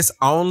saying. It's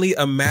only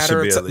a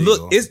matter of time.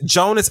 Look, it's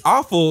Jonas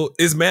Awful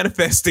is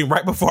manifesting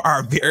right before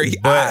our very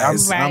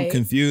eyes. I'm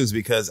confused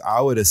because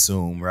I would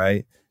assume,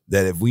 right,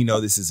 that if we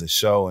know this is a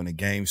show and a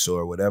game show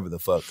or whatever the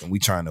fuck, and we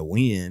trying to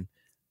win,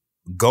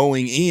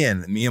 going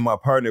in, me and my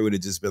partner would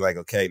have just been like,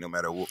 okay, no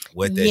matter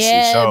what that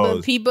shit shows,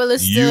 but people are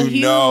still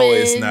human.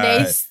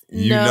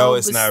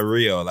 It's not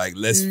real. Like,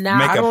 let's make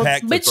a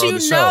pact. But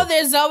you know,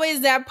 there's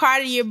always that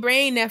part of your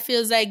brain that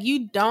feels like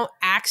you don't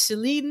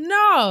actually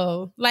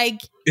know.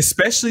 Like,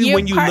 especially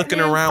when you're looking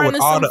around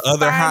with all the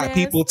other hot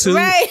people too,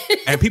 right?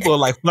 And people are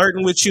like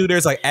flirting with you.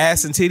 There's like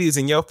ass and titties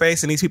in your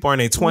face, and these people are in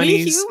their 20s.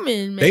 We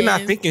human, man. They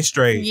not thinking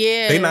straight.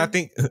 Yeah, they not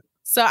think.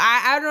 So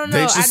I don't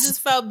know. I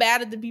just felt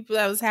bad at the people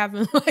that was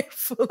having like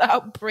full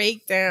out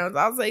breakdowns.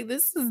 I was like,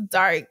 this is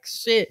dark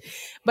shit.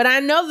 But I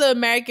know the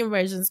American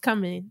version's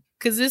coming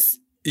because this.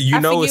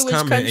 You know it's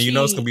coming, and you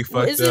know it's gonna be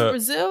fucked up. Is it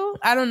Brazil?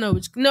 I don't know.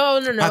 No,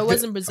 it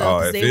wasn't Brazil. Oh,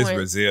 if it's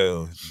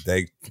Brazil,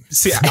 they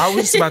see. I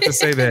was about to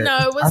say that. No,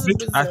 it wasn't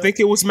Brazil. I think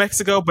it was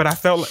Mexico, but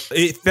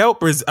it felt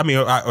Brazil. I mean,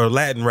 or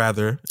Latin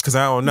rather, because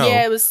I don't know.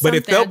 Yeah, it was. But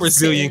it felt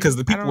Brazilian because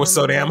the people were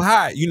so damn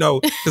hot. You know,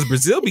 because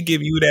Brazil be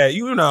giving you that.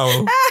 You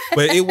know,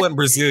 but it wasn't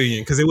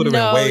Brazilian because it would have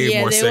been way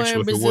more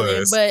sexual if it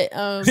was. But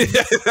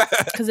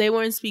because they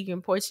weren't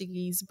speaking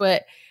Portuguese,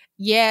 but.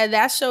 Yeah,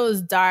 that show is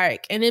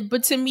dark.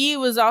 But to me, it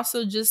was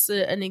also just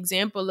an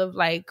example of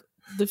like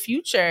the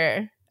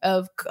future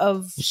of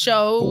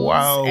shows.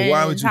 Wow,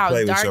 why would you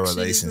play with your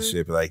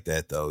relationship like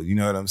that though? You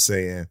know what I'm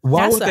saying?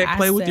 Why would they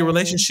play with your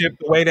relationship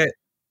the way that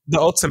the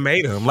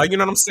ultimatum? Like, you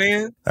know what I'm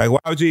saying? Like, why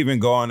would you even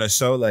go on a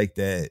show like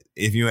that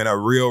if you're in a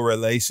real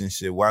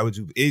relationship? Why would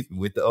you,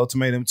 with the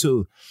ultimatum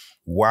too?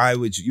 Why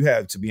would you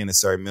have to be in a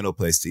certain mental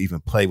place to even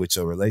play with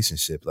your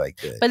relationship like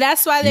that? But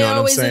that's why they're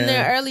always in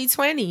their early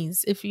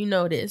 20s, if you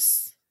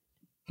notice.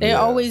 They're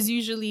always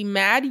usually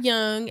mad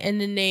young, and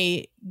then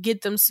they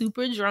get them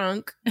super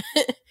drunk.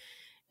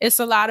 It's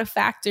a lot of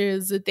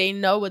factors that they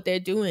know what they're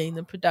doing,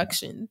 the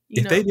production.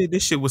 If they did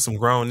this shit with some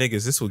grown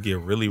niggas, this would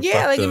get really fucked up.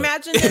 Yeah, like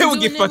imagine it would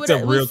get fucked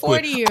up real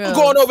quick. I'm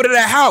going over to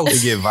that house.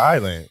 It get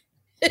violent.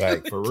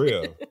 Like, for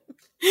real.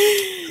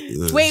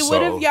 Wait,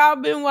 what have y'all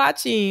been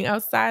watching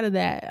outside of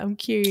that? I'm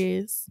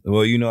curious.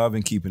 Well, you know, I've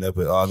been keeping up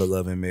with all the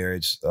Love and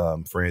Marriage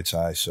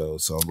franchise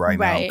shows. So right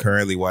now I'm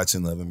currently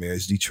watching Love and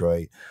Marriage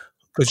Detroit.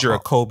 Because you're a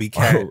Kobe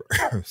cat.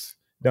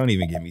 Don't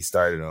even get me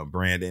started on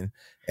Brandon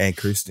and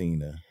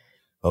Christina.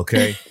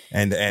 Okay?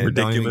 And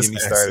don't even get me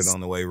started on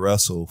the way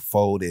Russell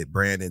folded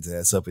Brandon's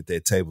ass up at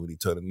that table. He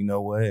told him, you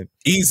know what?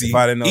 Easy. If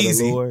I didn't know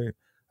the Lord,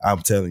 I'm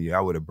telling you, I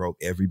would have broke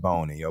every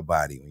bone in your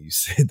body when you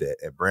said that.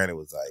 And Brandon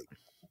was like,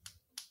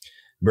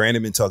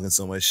 Brandon been talking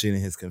so much shit in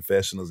his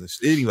confessionals and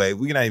shit. Anyway,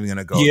 we're not even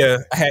gonna go. Yeah,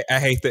 I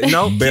hate that.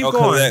 No, Bell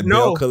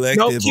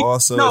Collective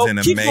also is an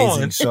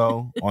amazing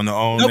show on the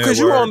own. No, because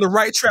you're on the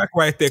right track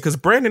right there. Because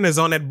Brandon is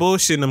on that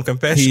bullshit in them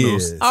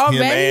confessionals. He is.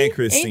 Him and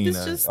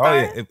Christina. Oh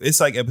yeah, it's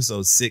like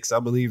episode 6,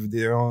 I believe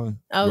they're on.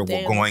 We're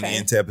going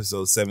into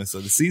episode 7, so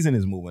the season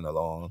is moving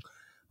along.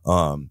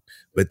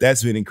 But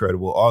that's been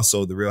incredible.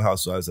 Also, The Real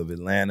Housewives of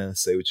Atlanta.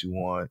 Say what you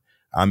want.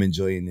 I'm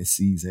enjoying this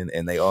season.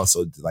 And they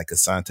also, like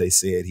Asante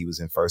said, he was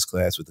in first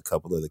class with a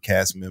couple of the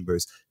cast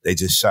members. They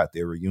just shot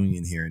their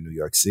reunion here in New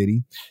York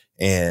City.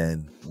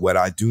 And what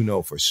I do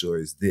know for sure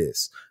is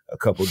this. A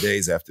couple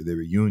days after the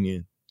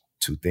reunion,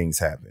 2 things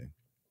happened.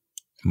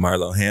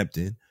 Marlo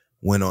Hampton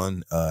went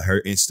on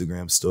her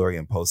Instagram story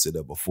and posted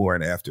a before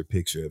and after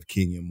picture of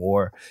Kenya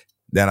Moore.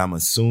 That I'm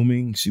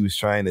assuming she was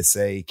trying to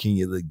say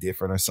Kenya look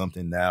different or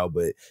something now,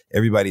 but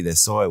everybody that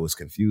saw it was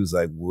confused.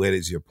 Like, what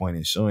is your point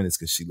in showing this?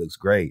 Because she looks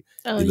great.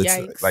 Oh, it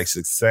looks like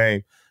she's the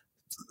same.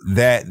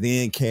 That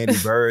then Candy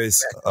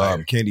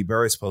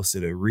Burris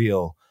posted a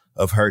reel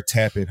of her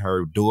tapping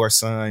her door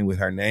sign with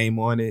her name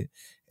on it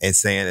and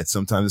saying that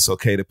sometimes it's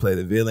okay to play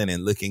the villain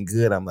and looking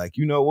good. I'm like,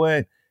 you know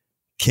what?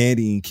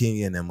 Candy and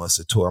Kenya and them must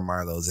have tore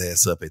Marlo's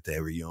ass up at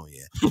that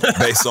reunion.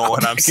 Based on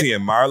what I'm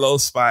seeing,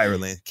 Marlo's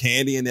spiraling.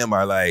 Candy and them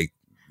are like,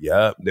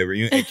 yup, the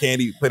reunion. And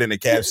Candy put in the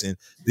caption,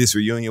 this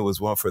reunion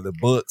was one for the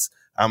books.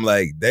 I'm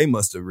like, they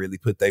must have really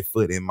put their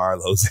foot in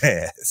Marlo's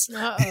ass.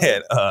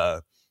 And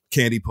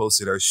Candy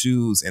posted her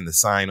shoes and the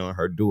sign on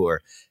her door.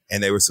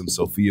 And there were some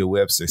Sophia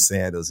Webster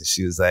sandals. And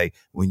she was like,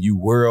 when you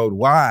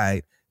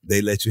worldwide,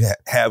 they let you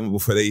have them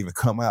before they even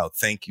come out.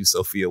 Thank you,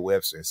 Sophia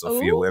Webster. And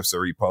Sophia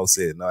Webster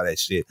reposted and all that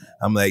shit.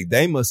 I'm like,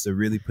 they must have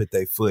really put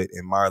their foot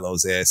in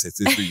Marlo's ass at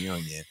this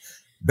reunion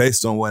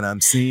based on what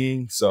I'm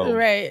seeing. So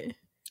right.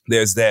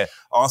 There's that.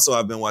 Also,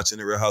 I've been watching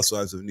The Real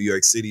Housewives of New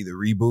York City, the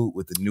reboot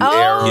with the new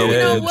era with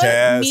the new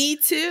cast. Me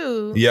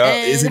too. Yeah,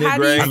 isn't it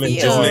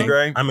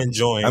great? I'm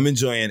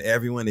enjoying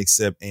everyone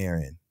except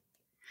Aaron.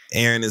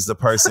 Aaron is the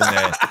person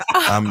that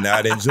I'm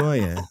not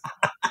enjoying.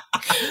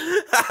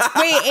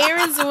 Wait,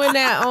 Aaron's the one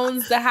that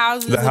owns the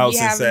houses. The house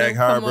in Sag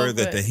Harbor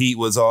that the heat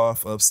was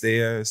off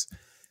upstairs.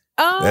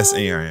 That's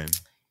Aaron.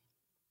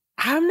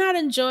 I'm not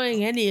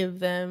enjoying any of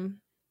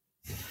them,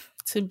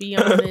 to be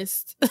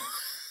honest.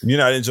 You're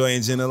not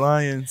enjoying Jenna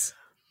Lyons?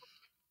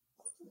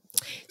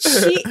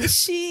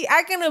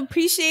 I can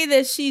appreciate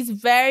that she's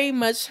very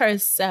much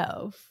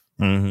herself.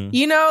 Mm-hmm.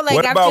 You know, like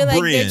what I about feel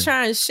like Brynn? they're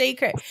trying to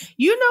shake her.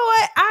 You know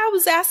what? I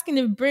was asking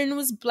if Brynn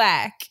was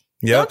black.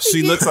 Yep,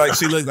 she looks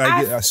biracial.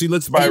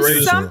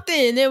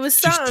 It was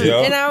something.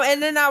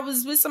 And then I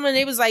was with someone.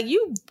 They was like,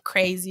 "You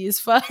crazy as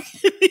fuck."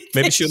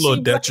 Maybe she a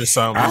little Dutch or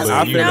something.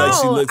 I feel like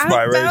she looks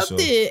biracial. I felt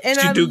it, and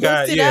I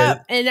looked it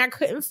up, and I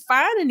couldn't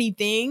find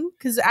anything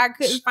because I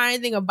couldn't find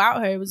anything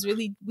about her. It was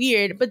really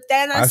weird. But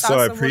then I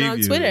saw someone on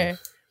Twitter.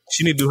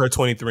 She need to do her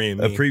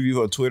 23andMe. A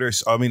preview on Twitter. A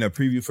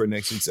preview for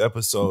next week's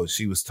episode.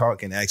 She was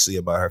talking actually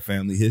about her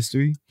family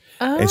history,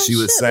 and she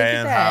was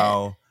saying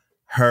how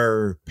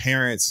her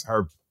parents,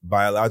 her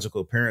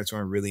biological parents,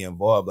 weren't really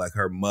involved. Like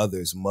her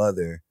mother's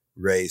mother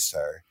raised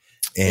her,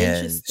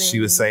 and she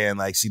was saying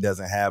like she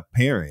doesn't have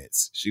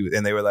parents.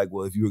 And they were like,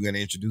 well, if you were going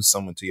to introduce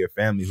someone to your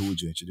family, who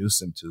would you introduce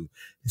them to?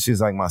 And she was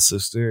like, my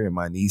sister and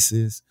my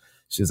nieces.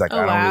 She was like,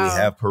 I don't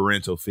really have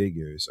parental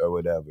figures or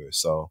whatever.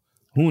 So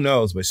who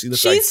knows? But she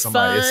looks like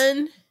somebody.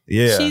 Fun.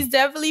 Yeah, she's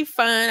definitely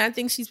fun. I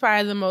think she's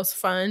probably the most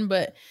fun,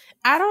 but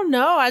I don't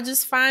know. I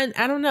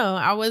don't know.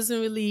 I wasn't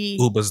really.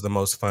 Uba's the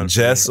most fun.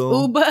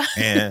 Jessel. Uba.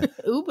 And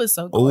Uba's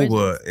so gorgeous.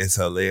 Uba is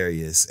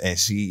hilarious. And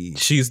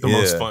she's the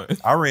most fun.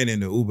 I ran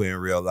into Uba in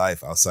real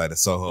life outside of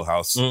Soho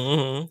House.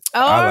 Mm-hmm.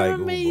 I like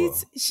Uba.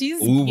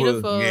 She's Uba,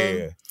 beautiful.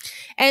 Yeah.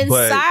 And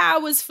Sai I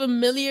was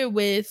familiar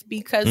with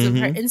because of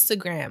her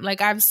Instagram.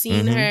 Like I've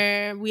seen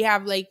her. We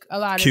have like a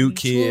lot cute of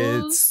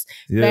kids.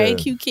 Very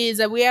cute kids.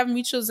 That we have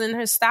mutuals in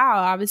her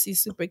style. Obviously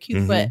super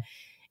cute. But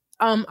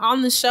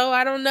on the show,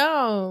 I don't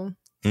know.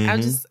 I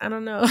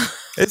don't know.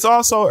 It's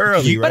also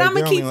early, right? But I'm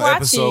gonna keep watching.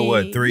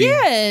 Episode 3?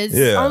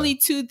 Yeah, only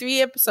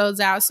 2-3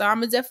 episodes out, so I'm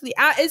gonna definitely.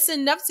 It's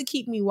enough to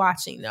keep me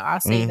watching, though. I'll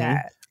say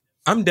that.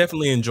 I'm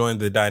definitely enjoying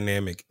the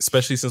dynamic,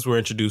 especially since we're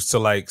introduced to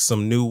like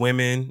some new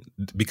women.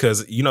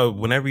 Because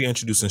whenever you're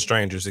introducing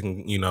strangers, it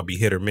can be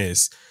hit or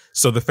miss.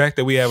 So the fact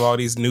that we have all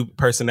these new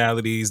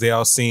personalities, they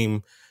all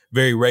seem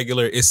very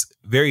regular. It's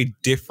very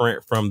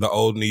different from the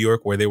old New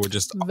York where they were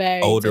just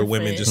older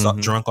women just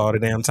drunk all the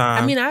damn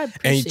time. I mean, I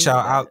appreciate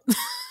I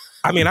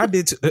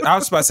did. I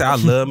was about to say, I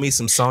love me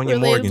some Sonia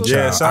Morgan.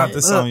 Yeah, shout out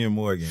to Sonia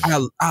Morgan.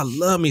 I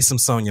love me some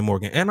Sonia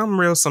Morgan, and I'm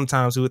real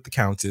sometimes with the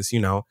Countess,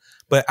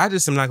 But I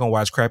just am not gonna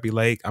watch Crappy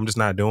Lake. I'm just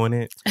not doing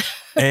it,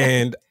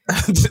 and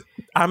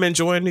I'm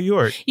enjoying New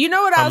York. You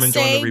know what I'll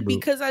say?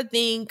 Because I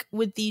think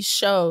with these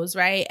shows,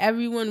 right,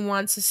 everyone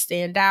wants to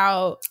stand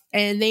out,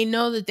 and they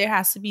know that there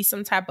has to be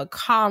some type of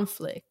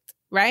conflict,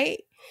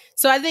 right?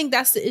 So I think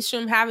that's the issue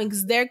I'm having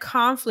because their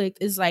conflict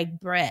is like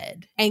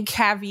bread and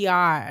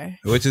caviar,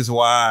 which is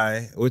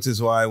why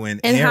when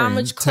and Aaron how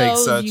much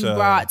clothes you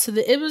brought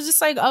to it was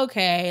just like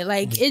okay,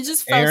 like it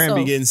just felt Aaron so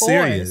be getting forced.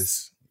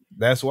 serious.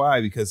 That's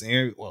why because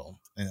Aaron. Well,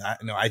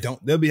 and I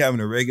don't. They'll be having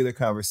a regular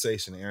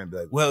conversation. And Aaron be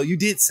like, "Well, you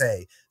did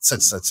say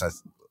such."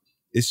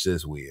 It's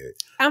just weird.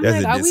 I'm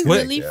like, are we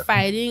really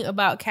fighting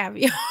about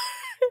caviar?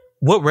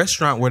 What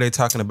restaurant were they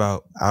talking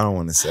about? I don't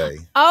want to say.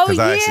 Oh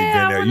yeah, I actually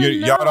been there.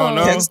 Y'all don't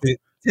know. Text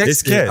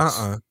it's Catch.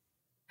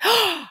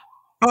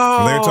 Oh,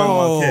 they're talking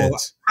about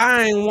Catch.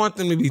 I ain't want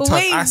them to be talking.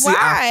 Wait,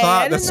 why?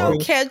 I didn't know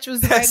Catch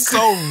was that's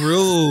so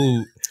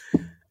rude.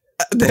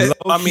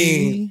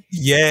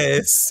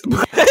 Yes,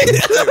 but I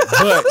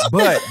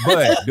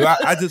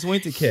just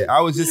went to Catch.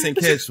 I was just in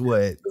Catch.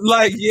 What?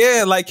 Like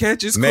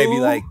Catch is maybe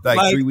cool. like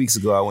 3 weeks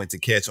ago. I went to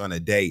Catch on a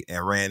date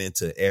and ran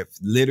into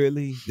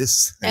literally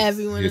this.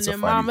 Everyone and their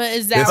mama.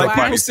 Is that why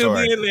I'm still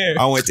being there?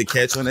 I went to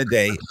Catch on a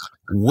date.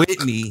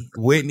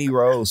 Whitney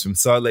Rose from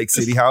Salt Lake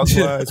City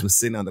Housewives was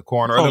sitting on the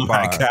corner of the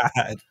bar. Oh my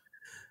God.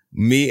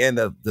 Me and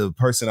the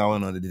person I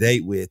went on the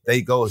date with,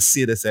 they go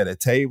sit us at a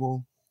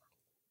table.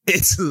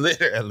 It's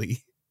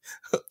literally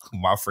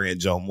my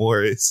friend Joe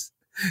Morris,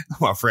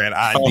 my friend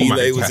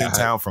Adile was in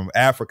town from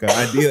Africa.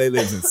 Adile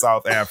lives in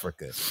South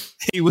Africa.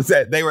 They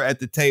were at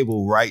the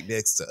table right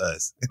next to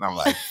us. And I'm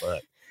like,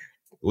 fuck.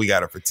 We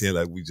gotta pretend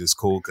like we just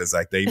cool because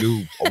like they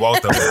knew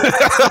both of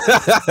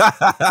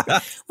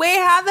us. Wait,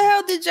 how the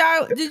hell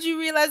did you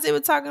realize they were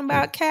talking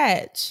about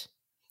Catch?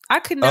 I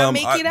could not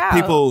make it out.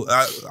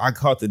 I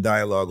caught the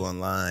dialogue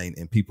online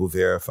and people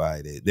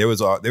verified it. There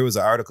was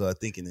an article I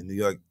think in the New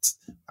York.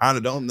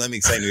 Don't let me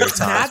say New York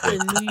Times. Not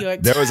the New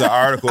York. There was an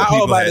article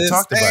people had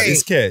talked about.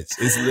 It's Catch.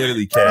 It's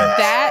literally Catch.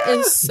 That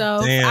is so.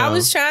 Damn. I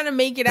was trying to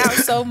make it out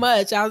so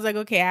much. I was like,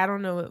 okay, I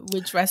don't know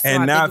which restaurant.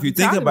 And now, if you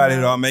think about it,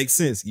 it all makes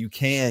sense. You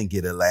can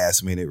get a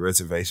last minute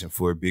reservation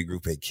for a big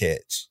group at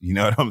Catch. You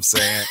know what I'm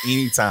saying?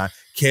 Anytime.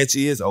 Catch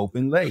is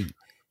open late.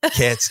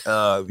 catch,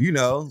 you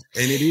know,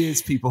 and it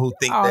is people who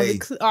think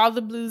all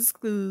the Blue's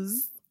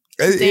Clues.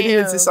 It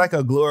is. It's like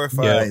a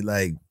glorified,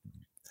 like,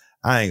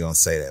 I ain't gonna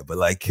say that, but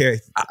like,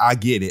 I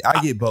get it.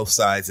 I get both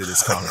sides of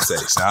this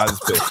conversation. I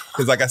just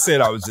because, like I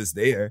said, I was just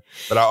there,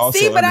 but I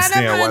also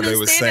understand why they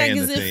were saying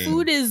the thing. If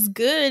food is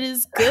good,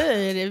 it's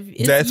good.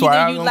 If that's why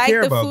I don't like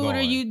the food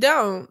or you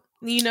don't,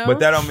 you know. But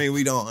that don't mean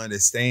we don't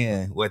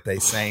understand what they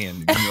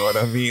saying. You know what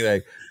I mean?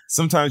 Like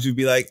sometimes you'd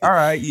be like, all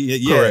right,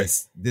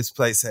 yes, this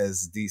place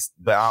has these,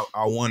 but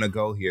I want to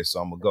go here,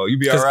 so I'm gonna go.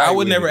 You'd be all right. I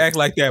would never act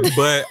like that,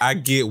 but I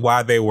get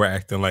why they were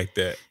acting like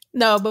that.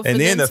 No, but for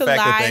them to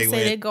lie and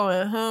say they're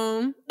going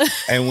home.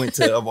 And went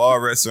to, of all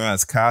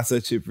restaurants,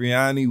 Casa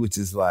Cipriani, which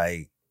is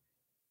like,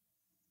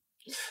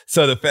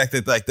 so the fact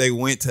that like they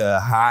went to a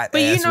hot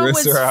but ass you know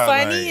restaurant.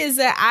 What's funny is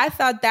that I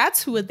thought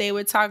that's what they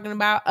were talking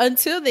about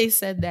until they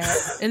said that.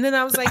 And then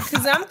I was like,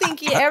 because I'm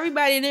thinking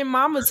everybody and their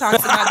mama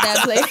talks about that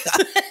place.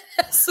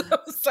 So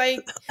it's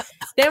like,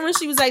 then when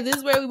she was like, this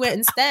is where we went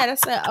instead, I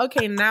said,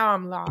 okay, now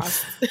I'm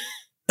lost.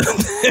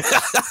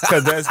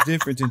 Because that's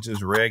different than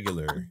just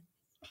regular.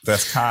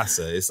 That's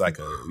Casa. It's like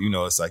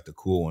it's like the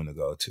cool one to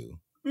go to.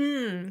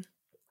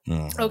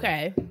 Mm-hmm.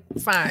 Okay,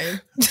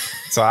 fine.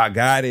 So I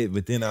got it,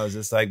 but then I was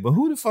just like, but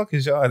who the fuck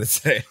is y'all to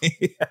say?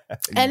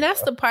 And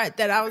that's the part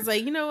that I was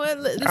like, you know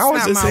what? This is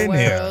not my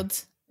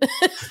world.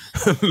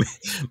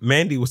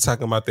 Mandy was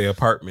talking about their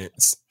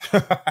apartments.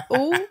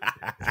 Ooh.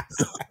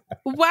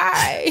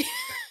 Why?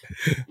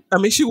 I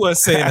mean, she wasn't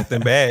saying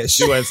nothing bad.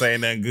 She wasn't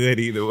saying nothing good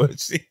either,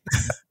 was she?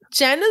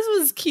 Jenna's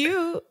was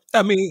cute.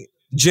 I mean,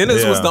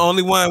 Jenna's was the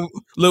only one.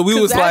 Look, we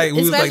was like,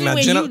 now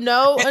Jenna, you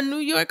know a New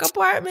York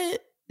apartment.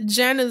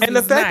 Jenna's and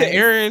was the fact nice. that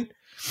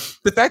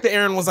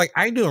Aaron was like,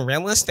 I do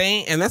real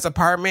estate, and this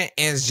apartment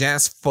is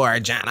just for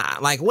Jenna.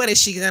 Like, what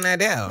is she gonna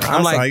do?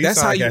 I'm like,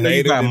 that's how you know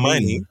you got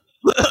money.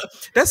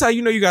 That's how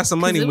you know you got some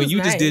money when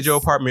you just did your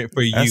apartment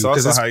for you.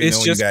 Because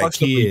it's just got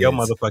kids. Your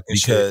motherfucking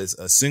because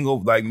shit. A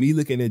single, like me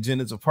looking at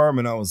Jenna's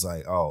apartment, I was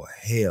like, oh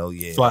hell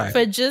yeah! Fire.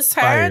 For just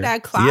her,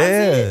 that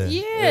closet,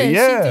 yeah, she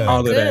did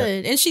all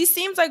good, and she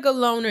seems like a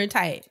loner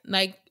type.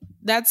 Like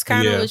that's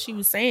kind of what she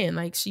was saying.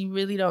 Like she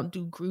really don't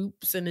do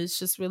groups, and it's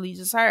just really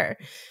just her.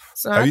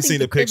 So have you seen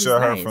the picture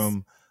of her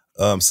from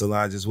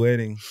Solange's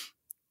wedding?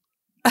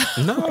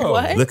 No.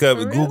 What? Look up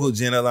Google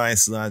Jenna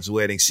Lyons Solange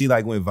wedding. She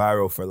like went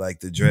viral for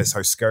like the dress.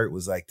 Her skirt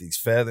was like these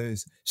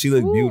feathers. She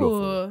looked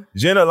beautiful.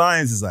 Jenna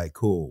Lyons is like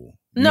cool.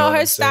 You know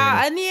her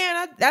style. And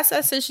yeah, that's I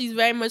said she's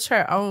very much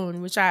her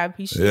own, which I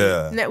appreciate.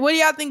 Yeah. Now, what do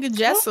y'all think of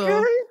Jessel?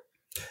 Okay.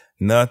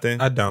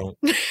 Nothing. I don't.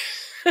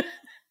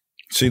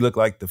 She looked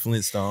like the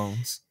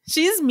Flintstones.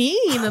 She's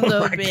mean a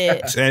little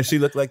bit. God. And she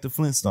looked like the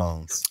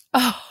Flintstones.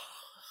 Oh.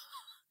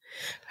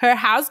 Her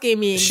house gave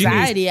me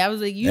anxiety. I was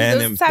like, "You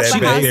this type of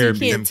house you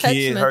can't touch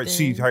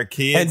nothing." Her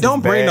kids, and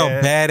don't bring no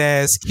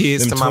badass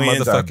kids to my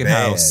motherfucking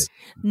house.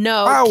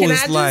 No, can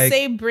I just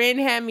say, Bryn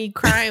had me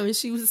crying when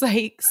she was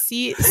like,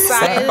 "Sia, is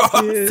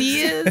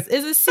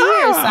it Sia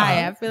or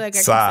Saya?" I feel like I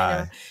can say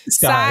that.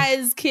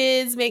 Sia's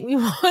kids make me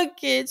want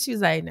kids. She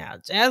was like, "Now,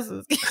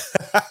 Jess's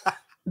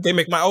they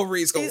make my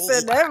ovaries go." She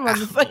said that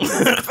motherfucker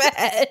is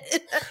bad.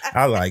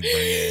 I like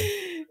Bryn.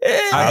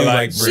 I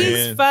like Bryn.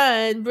 She's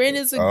fun. Bryn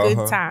is a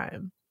good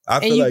time.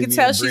 And you can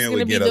tell she's going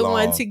to be the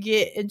one to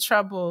get in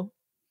trouble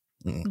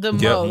the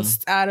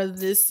most out of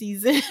this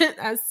season.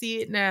 I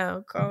see it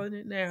now. Calling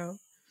it now.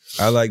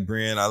 I like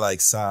Bryn. I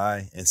like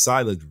Sai. And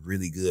Sai looked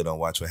really good on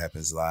Watch What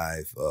Happens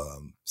Live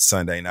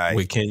Sunday night.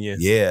 With Kenya.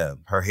 Yeah.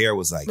 Her hair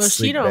was like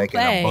slicked back in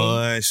a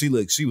bun. She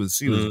was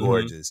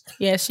gorgeous.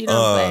 Yeah, she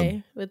don't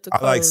play with the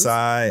clothes. I like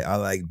Sai. I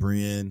like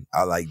Bryn.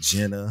 I like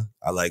Jenna.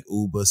 I like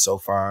Uba so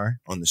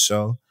far on the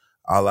show.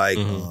 I like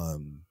I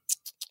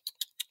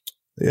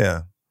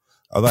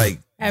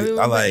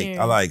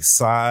like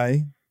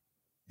Sai,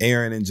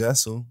 Aaron, and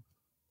Jessel.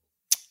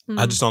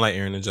 I just don't like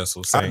Aaron and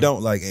Jessel. Same. I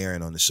don't like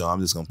Aaron on the show.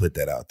 I'm just gonna put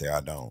that out there. I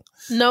don't.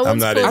 No, I'm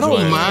not enjoying. I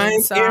don't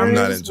mind Aaron. I'm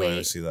not enjoying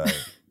what she like.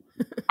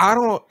 I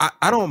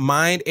don't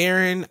mind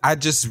Aaron. I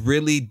just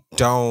really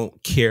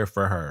don't care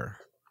for her.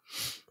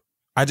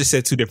 I just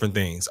said two different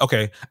things.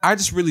 Okay, I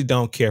just really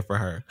don't care for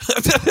her.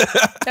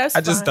 That's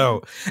I just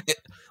don't.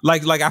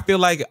 Like I feel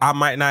like I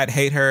might not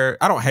hate her.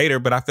 I don't hate her,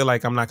 but I feel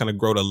like I'm not gonna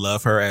grow to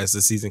love her as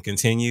the season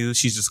continues.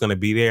 She's just gonna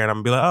be there, and I'm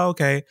gonna be like, oh,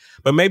 okay.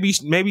 But maybe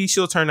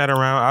she'll turn that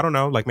around. I don't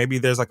know. Like maybe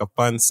there's like a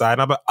fun side.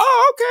 And I'm like,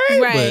 oh, okay.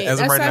 Right. But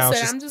as of right now,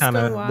 it's just kind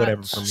of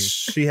whatever for me.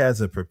 She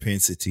has a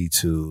propensity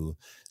to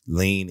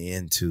lean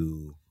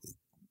into,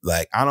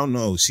 like, I don't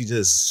know.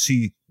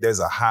 There's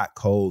a hot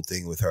cold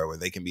thing with her where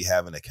they can be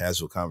having a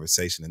casual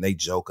conversation and they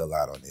joke a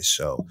lot on this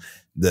show.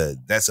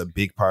 That's a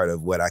big part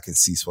of what I can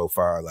see so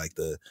far. Like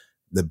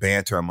the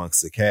banter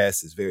amongst the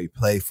cast is very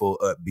playful,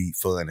 upbeat,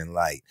 fun, and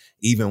light.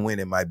 Even when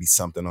it might be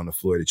something on the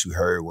floor that you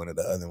heard one of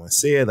the other ones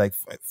say, like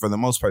for the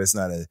most part, it's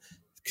not a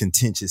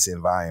contentious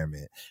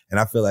environment. And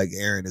I feel like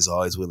Aaron is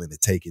always willing to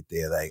take it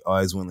there, like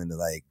always willing to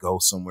like go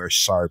somewhere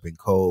sharp and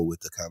cold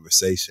with the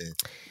conversation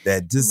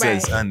that just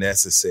is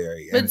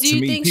unnecessary. But and do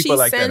you think she's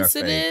like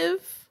sensitive?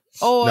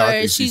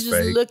 Or she's just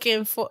fake.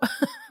 looking for...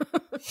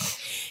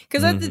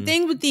 Because that's the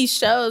thing with these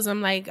shows.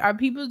 I'm like, are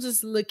people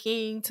just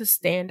looking to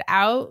stand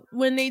out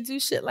when they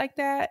do shit like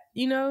that?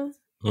 You know?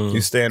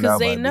 You stand out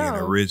by being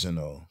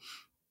original.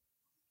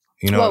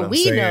 You know well, what I'm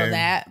we saying? know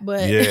that,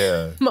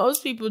 but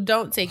most people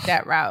don't take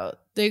that route.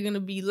 They're going to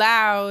be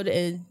loud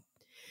and,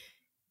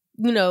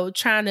 you know,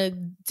 trying to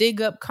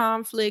dig up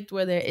conflict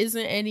where there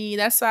isn't any.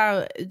 That's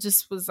why it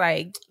just was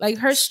like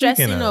her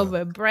stressing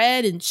over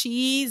bread and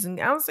cheese. And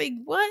I was like,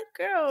 what,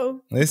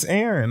 girl? It's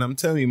Aaron. I'm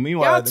telling you.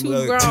 Meanwhile, the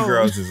two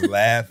girls is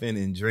laughing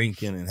and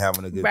drinking and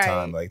having a good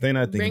time. Like, they're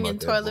not thinking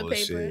about that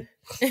bullshit.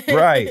 Paper.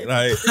 Right.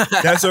 Like,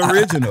 that's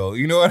original.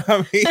 You know what I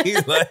mean?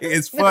 Like,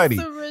 it's funny.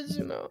 That's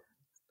original.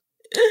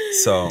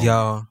 So,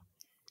 y'all,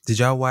 did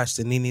y'all watch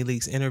the Nene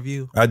Leakes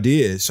interview? I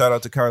did. Shout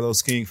out to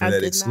Carlos King for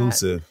that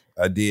exclusive.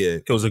 I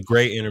did. It was a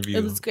great interview.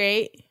 It was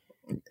great.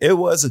 It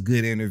was a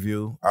good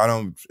interview.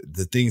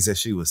 The things that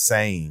she was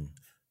saying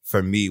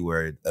for me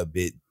were a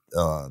bit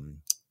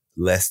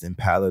less than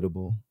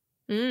palatable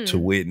to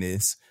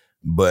witness.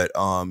 But,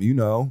 you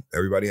know,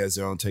 everybody has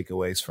their own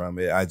takeaways from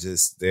it.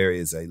 There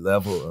is a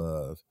level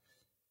of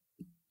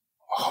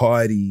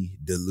haughty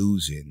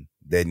delusion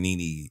that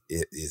Nene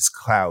is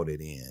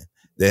clouded in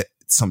that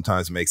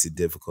sometimes makes it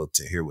difficult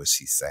to hear what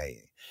she's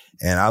saying.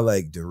 And I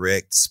like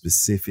direct,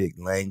 specific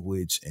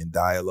language and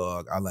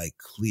dialogue. I like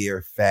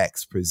clear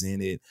facts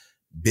presented.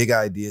 Big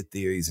idea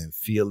theories and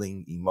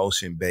feeling,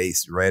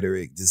 emotion-based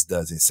rhetoric just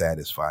doesn't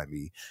satisfy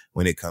me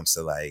when it comes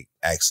to like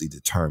actually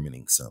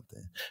determining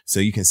something. So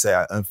you can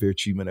say unfair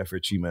treatment,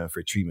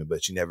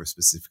 but you never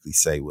specifically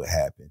say what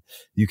happened.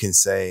 You can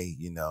say,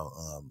 you know,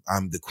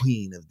 I'm the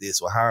queen of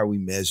this. Well, how are we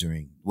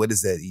measuring? What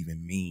does that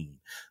even mean?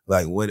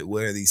 Like, what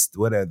are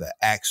the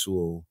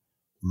actual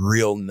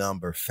real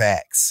number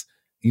facts,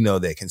 you know,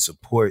 that can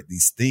support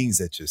these things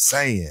that you're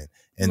saying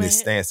and this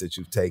stance that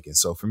you've taken.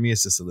 So for me,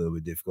 it's just a little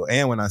bit difficult.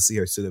 And when I see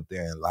her sit up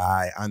there and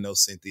lie, I know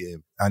Cynthia,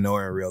 I know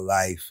her in real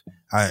life.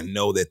 I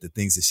know that the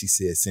things that she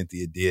said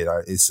Cynthia did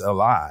it's a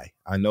lie.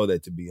 I know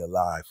that to be a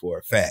lie for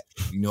a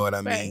fact. You know what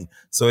I mean?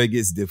 So it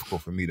gets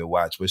difficult for me to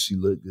watch, but she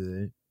looked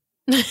good.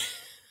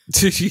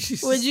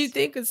 What'd you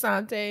think,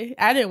 Asante?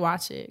 I didn't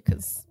watch it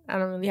because I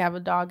don't really have a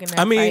dog in that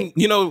fight.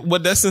 You know,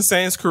 what Dustin's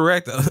saying is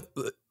correct.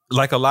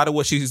 Like a lot of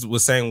what she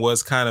was saying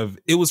was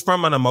it was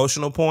from an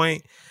emotional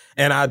point.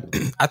 And I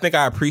think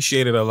I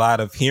appreciated a lot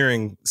of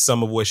hearing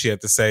some of what she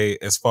had to say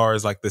as far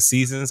as like the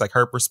seasons, like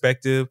her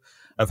perspective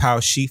of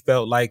how she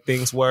felt like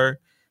things were,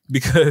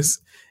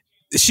 because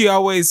she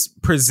always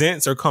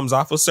presents or comes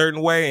off a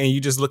certain way. And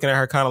you just looking at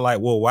her kind of like,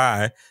 well,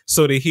 why?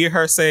 So to hear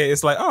her say it,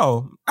 it's like,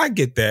 oh, I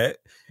get that.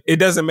 It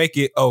doesn't make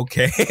it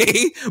okay.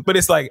 But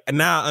it's like,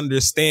 now I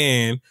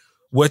understand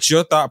what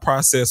your thought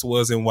process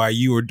was and why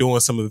you were doing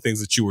some of the things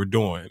that you were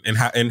doing and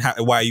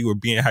why you were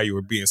being how you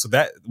were being. So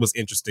that was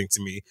interesting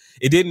to me.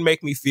 It didn't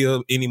make me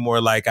feel any more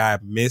like I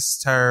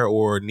missed her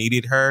or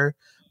needed her,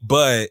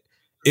 but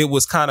it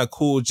was kind of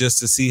cool just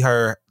to see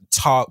her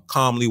talk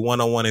calmly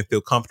one-on-one and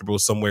feel comfortable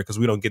somewhere, because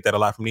we don't get that a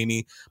lot from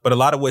Nene. But a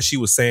lot of what she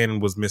was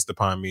saying was missed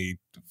upon me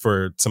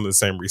for some of the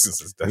same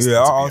reasons as Dustin. Yeah,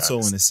 I also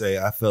want to say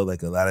I felt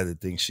like a lot of the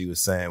things she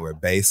was saying were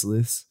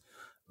baseless.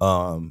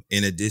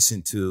 In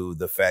addition to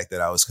the fact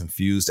that I was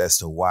confused as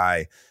to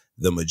why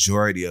the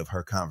majority of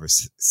her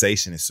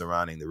conversation is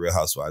surrounding the Real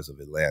Housewives of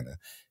Atlanta.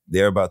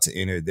 They're about to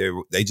enter.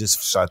 They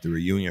just shot the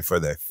reunion for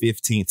their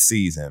 15th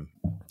season.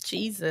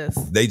 Jesus.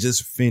 They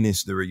just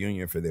finished the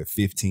reunion for their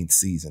 15th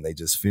season. They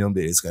just filmed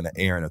it. It's going to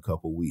air in a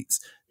couple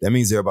weeks. That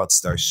means they're about to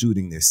start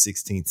shooting their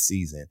 16th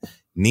season.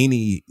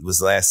 Nene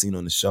was last seen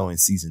on the show in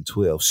season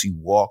 12. She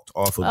walked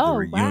off of the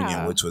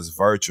reunion, which was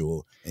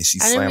virtual, and she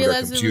slammed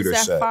her computer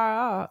shut.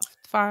 Far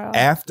off.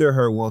 After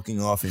her walking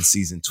off in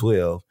season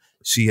 12,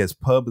 she has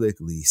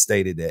publicly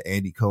stated that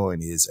Andy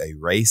Cohen is a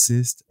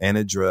racist and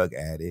a drug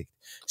addict.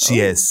 She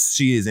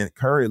is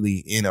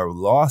currently in a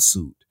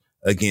lawsuit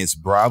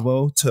against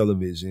Bravo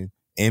Television,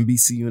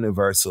 NBC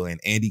Universal, and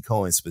Andy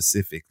Cohen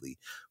specifically,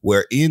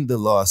 where in the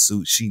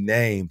lawsuit she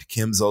named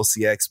Kim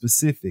Zolciak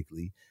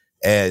specifically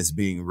as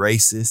being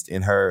racist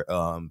in her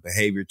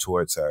behavior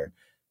towards her.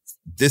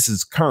 This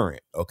is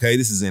current, okay?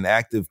 This is an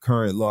active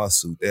current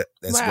lawsuit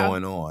that's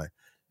going on.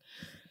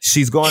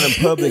 She's gone in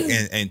public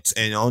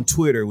and on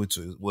Twitter, which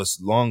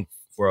was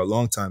for a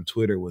long time,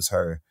 Twitter was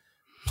her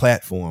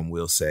platform,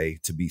 we'll say,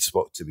 to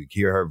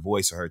hear her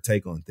voice or her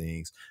take on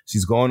things.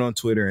 She's gone on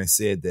Twitter and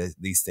said that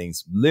these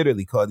things,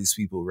 literally called these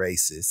people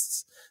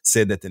racists,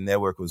 said that the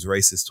network was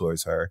racist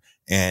towards her,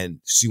 and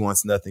she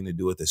wants nothing to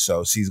do with the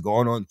show. She's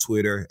gone on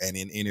Twitter and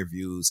in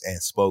interviews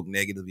and spoke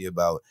negatively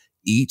about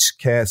each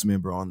cast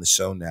member on the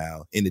show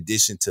now, in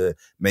addition to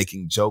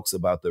making jokes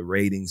about the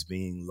ratings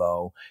being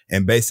low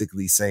and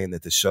basically saying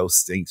that the show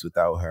stinks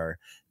without her.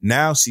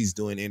 Now she's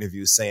doing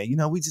interviews saying, you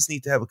know, we just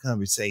need to have a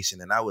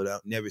conversation. And I would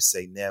never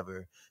say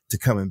never to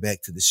coming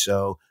back to the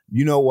show.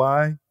 You know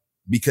why?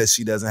 Because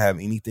she doesn't have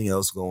anything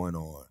else going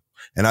on.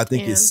 And I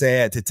think it's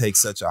sad to take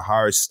such a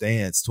hard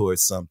stance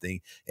towards something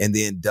and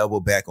then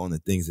double back on the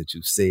things that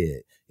you've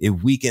said.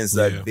 It weakens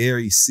that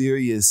very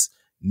serious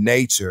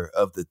nature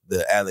of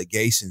the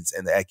allegations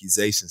and the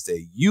accusations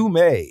that you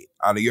made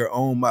out of your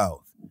own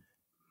mouth.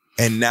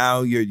 And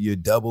now you're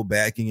double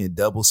backing and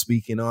double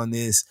speaking on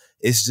this.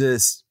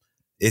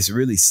 It's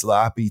really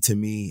sloppy to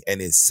me,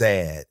 and it's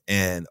sad.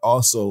 And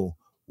also,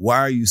 why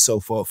are you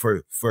so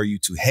for you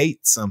to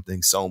hate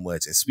something so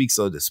much and speak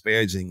so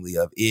disparagingly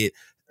of it,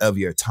 of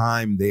your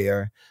time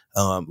there?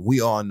 We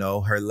all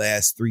know her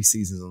last 3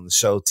 seasons on the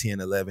show, 10,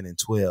 11, and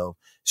 12.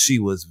 She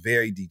was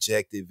very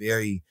dejected,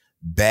 very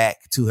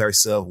back to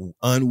herself,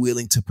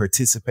 unwilling to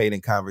participate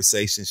in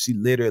conversations. She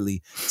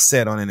literally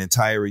sat on an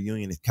entire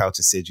reunion couch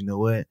and said, you know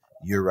what?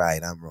 You're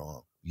right. I'm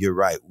wrong. You're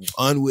right.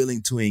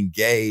 Unwilling to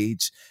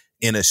engage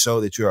in a show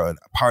that you're a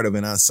part of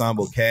an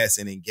ensemble cast,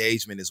 and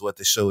engagement is what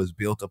the show is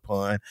built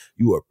upon.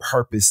 You are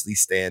purposely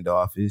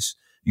standoffish.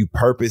 You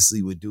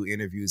purposely would do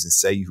interviews and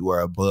say you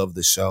are above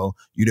the show.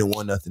 You didn't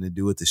want nothing to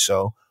do with the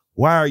show.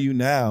 Why are you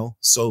now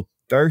so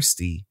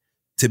thirsty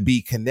to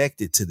be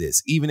connected to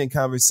this, even in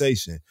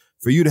conversation?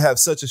 For you to have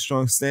such a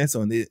strong stance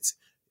on this,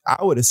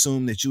 I would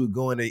assume that you would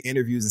go into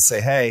interviews and say,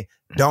 hey,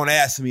 don't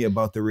ask me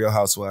about the Real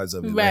Housewives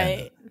of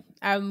Atlanta. Right.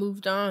 I've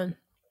moved on.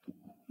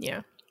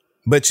 Yeah.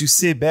 But you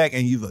sit back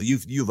and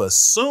you've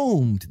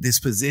assumed this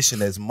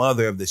position as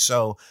mother of the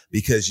show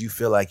because you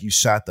feel like you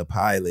shot the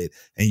pilot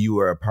and you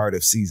were a part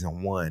of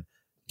season 1.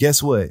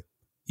 Guess what?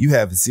 You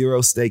have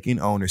zero stake in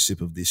ownership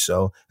of this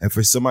show. And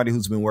for somebody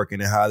who's been working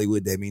in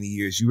Hollywood that many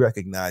years, you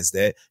recognize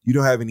that you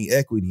don't have any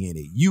equity in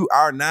it. You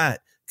are not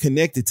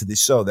connected to the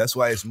show. That's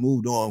why it's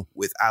moved on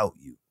without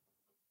you.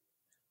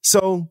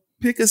 So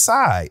pick a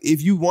side.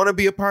 If you want to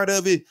be a part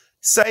of it,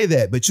 say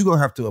that. But you're going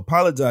to have to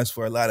apologize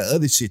for a lot of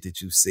other shit that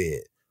you've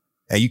said.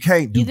 And you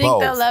can't do both. You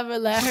think they'll ever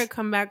let her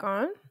come back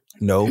on?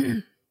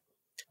 No.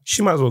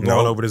 She might as well go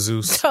on over to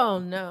Zeus. Oh,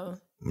 no.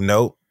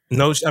 Nope.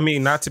 No, I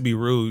mean, not to be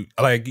rude.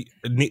 Like,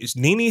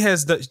 Nene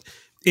has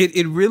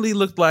it really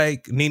looked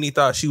like Nene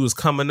thought she was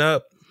coming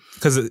up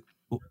because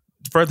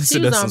further she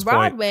to was Dustin's on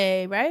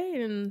Broadway, right?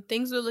 And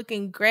things were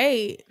looking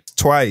great.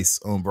 Twice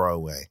on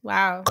Broadway.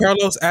 Wow.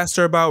 Carlos asked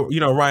her about,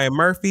 Ryan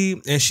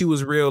Murphy, and she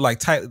was real like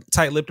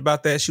tight-lipped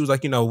about that. She was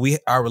like,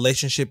 our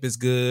relationship is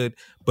good,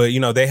 but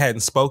they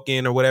hadn't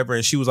spoken or whatever.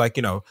 And she was like,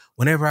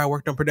 whenever I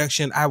worked on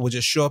production, I would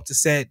just show up to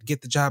set,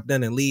 get the job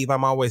done, and leave.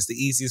 I'm always the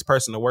easiest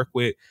person to work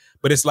with.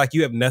 But it's like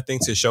you have nothing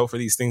to show for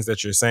these things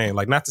that you're saying.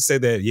 Like, not to say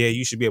that, yeah,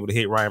 you should be able to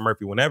hit Ryan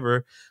Murphy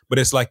whenever, but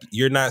it's like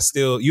you're not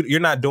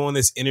doing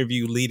this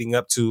interview leading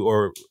up to,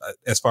 or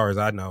as far as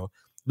I know,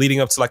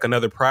 leading up to like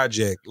another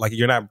project. Like,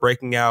 you're not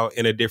breaking out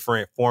in a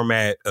different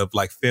format of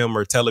like film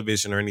or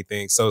television or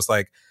anything. So it's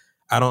like,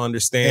 I don't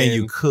understand. And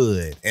you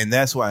could. And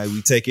that's why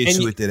we take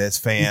issue with it as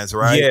fans,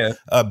 right? Yeah.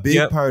 A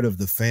big part of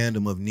the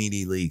fandom of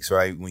Nene Leakes,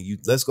 right?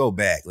 Let's go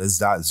back.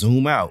 Let's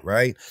zoom out,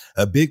 right?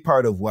 A big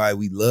part of why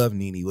we love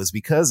Nene was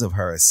because of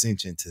her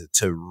ascension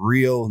to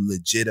real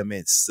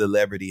legitimate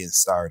celebrity and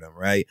stardom,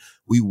 right?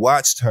 We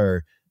watched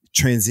her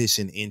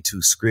transition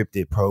into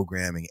scripted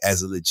programming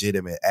as a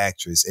legitimate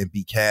actress and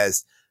be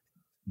cast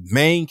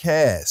main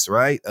cast,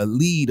 right? A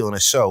lead on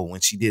a show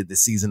when she did the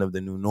season of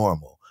The New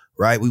Normal.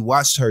 Right? We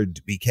watched her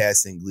be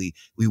cast in Glee.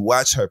 We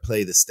watched her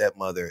play the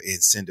stepmother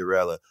in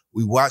Cinderella.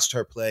 We watched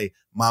her play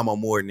Mama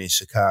Morton in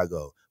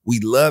Chicago. We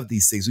love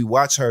these things. We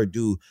watch her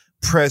do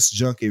press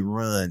junket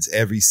runs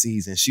every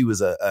season. She was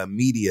a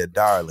media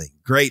darling,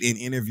 great in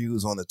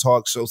interviews on the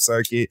talk show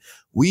circuit.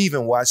 We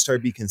even watched her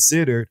be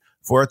considered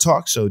for a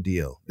talk show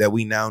deal that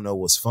we now know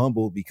was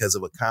fumbled because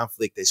of a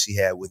conflict that she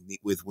had with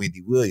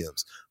Wendy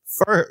Williams.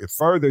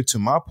 Further to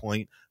my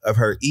point of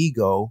her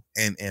ego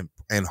and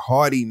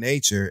haughty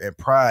nature and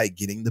pride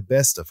getting the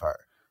best of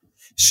her.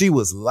 She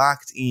was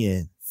locked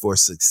in for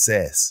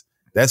success.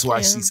 That's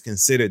why she's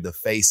considered the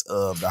face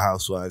of the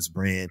Housewives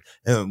brand.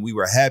 And we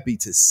were happy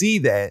to see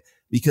that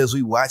because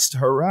we watched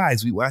her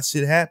rise. We watched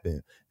it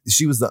happen.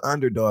 She was the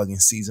underdog in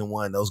season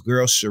 1. Those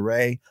girls,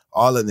 Sheree,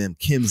 all of them,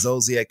 Kim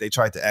Zolciak, they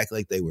tried to act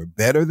like they were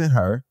better than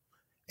her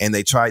and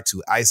they tried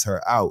to ice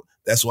her out.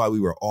 That's why we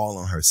were all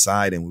on her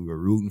side and we were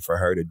rooting for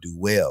her to do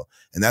well.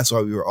 And that's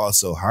why we were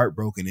also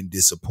heartbroken and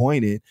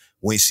disappointed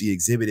when she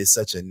exhibited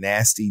such a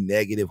nasty,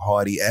 negative,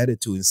 haughty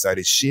attitude and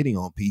started shitting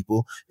on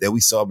people that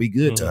we saw be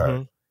good to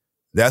her.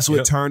 That's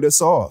what turned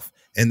us off.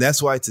 And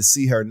that's why to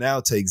see her now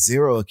take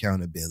zero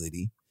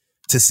accountability,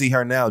 to see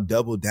her now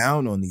double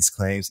down on these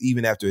claims,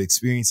 even after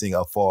experiencing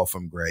a fall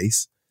from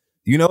grace,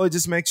 it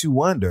just makes you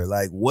wonder,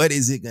 like, what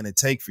is it going to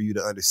take for you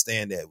to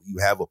understand that you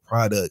have a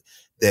product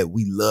that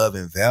we love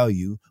and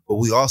value, but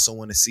we also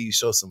want to see you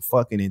show some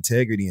fucking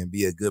integrity and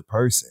be a good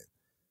person.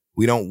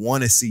 We don't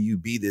want to see you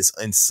be this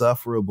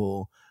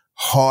insufferable,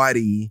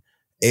 haughty,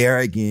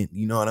 arrogant,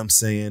 you know what I'm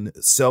saying,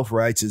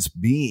 self-righteous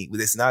being.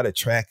 It's not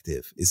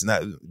attractive.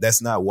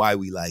 That's not why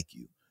we like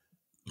you.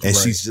 And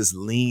she's just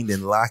leaned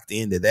and locked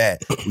into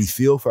that. We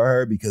feel for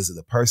her because of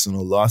the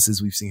personal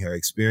losses we've seen her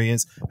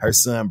experience. Her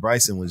son,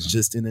 Bryson, was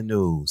just in the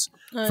news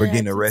for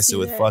getting arrested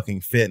with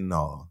fucking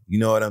fentanyl. You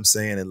know what I'm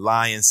saying? And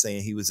lying,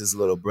 saying he was his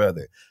little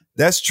brother.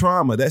 That's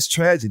trauma. That's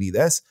tragedy.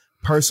 That's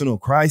personal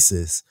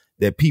crisis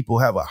that people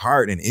have a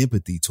heart and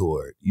empathy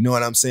toward. You know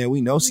what I'm saying?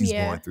 We know she's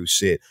going through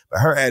shit, but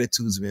her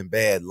attitude's been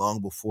bad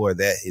long before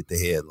that hit the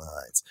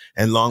headlines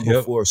and long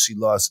before she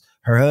lost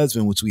her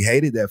husband, which we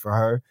hated that for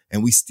her.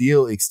 And we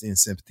still extend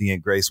sympathy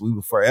and grace. We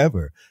will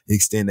forever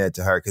extend that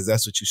to her because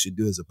that's what you should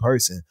do as a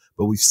person.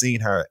 But we've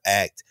seen her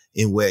act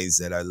in ways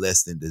that are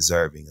less than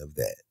deserving of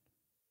that.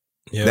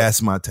 Yep.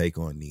 That's my take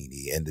on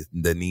Nene and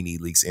the Nene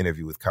Leakes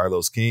interview with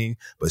Carlos King.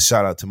 But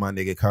shout out to my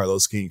nigga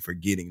Carlos King for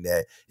getting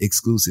that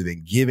exclusive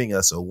and giving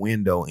us a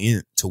window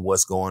into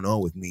what's going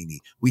on with Nene.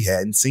 We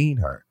hadn't seen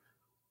her.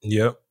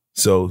 Yep.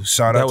 So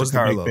shout out to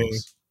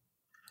Carlos.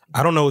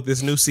 I don't know what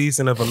this new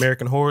season of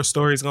American Horror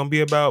Story is going to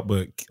be about,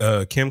 but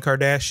Kim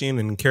Kardashian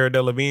and Cara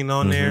Delevingne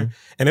on there.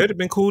 And it would have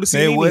been cool to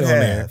see Nene on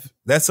there.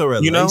 That's a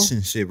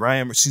relationship,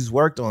 right? She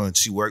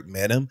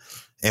met him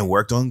and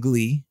worked on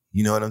Glee.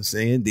 You know what I'm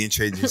saying? Then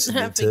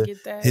transitioned into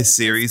his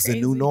series,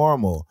 The New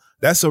Normal.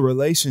 That's a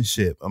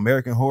relationship.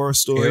 American Horror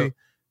Story,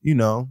 you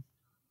know.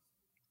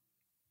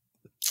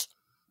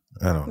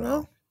 I don't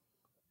know.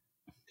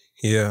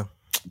 Yeah.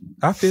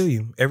 I feel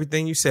you.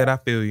 Everything you said, I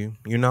feel you.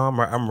 You know,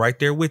 I'm right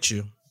there with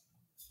you.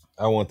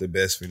 I want the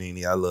best for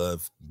Nene. I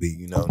love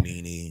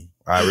Nene.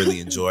 I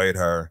really enjoyed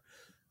her.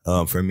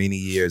 For many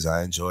years,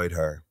 I enjoyed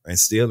her and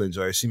still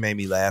enjoy her. She made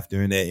me laugh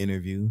during that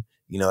interview.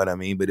 You know what I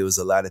mean? But it was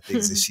a lot of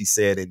things that she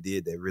said and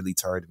did that really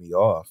turned me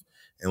off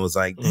and was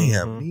like,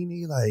 damn,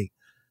 Nene, like,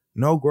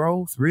 no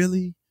growth,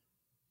 really?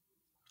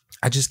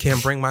 I just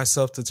can't bring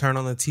myself to turn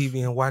on the TV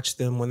and watch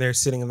them when they're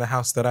sitting in the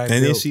house that I built.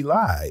 And then she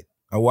lied.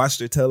 I watched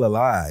her tell a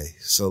lie.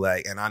 So,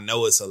 like, and I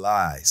know it's a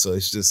lie. So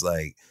it's just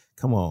like,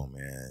 come on,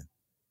 man.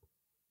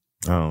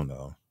 I don't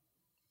know.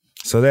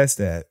 So that's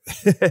that.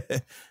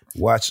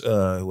 Watch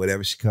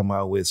whatever she come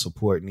out with,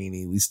 support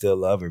Nene. We still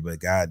love her, but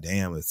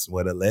goddamn, it's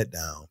what a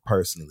letdown.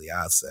 Personally,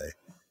 I'll say.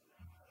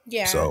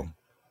 Yeah. So,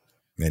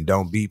 and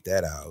don't beep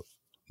that out.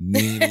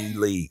 Nene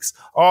Leakes.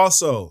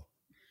 Also,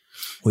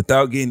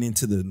 without getting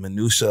into the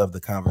minutia of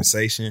the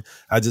conversation,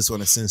 I just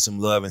want to send some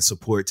love and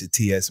support to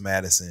T.S.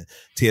 Madison.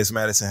 T.S.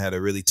 Madison had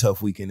a really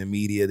tough week in the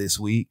media this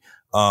week.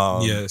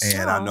 Yes.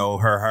 And I know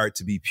her heart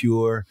to be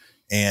pure.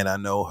 And I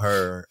know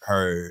her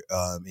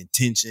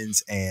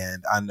intentions,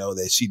 and I know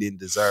that she didn't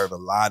deserve a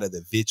lot of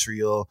the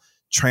vitriol,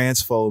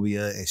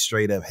 transphobia, and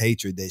straight up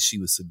hatred that she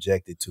was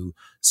subjected to.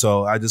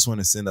 So I just want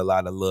to send a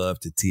lot of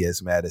love to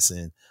T.S.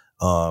 Madison.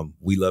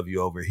 We love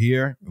you over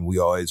here, and we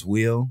always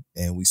will,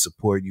 and we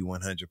support you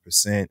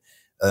 100%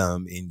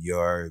 in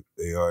your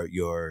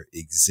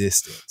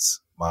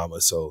existence,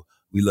 Mama. So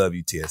we love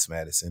you, T.S.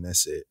 Madison.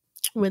 That's it.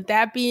 With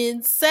that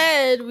being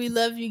said, we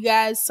love you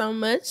guys so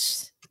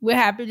much. We're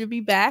happy to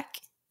be back.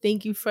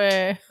 Thank you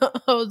for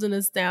holding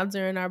us down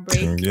during our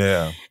break.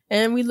 Yeah.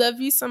 And we love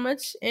you so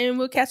much. And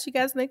we'll catch you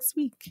guys next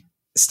week.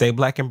 Stay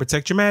black and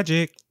protect your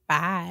magic.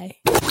 Bye.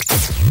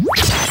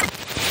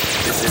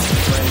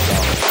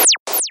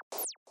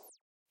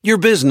 Your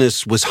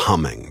business was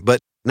humming, but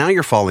now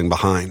you're falling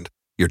behind.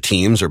 Your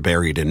teams are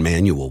buried in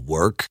manual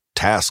work.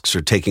 Tasks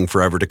are taking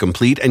forever to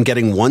complete. And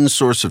getting one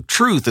source of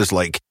truth is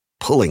like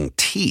pulling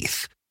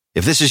teeth.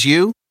 If this is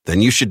you,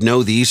 then you should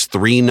know these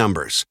three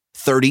numbers.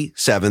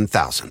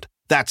 37,000.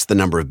 That's the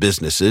number of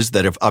businesses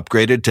that have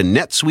upgraded to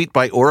NetSuite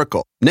by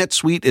Oracle.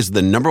 NetSuite is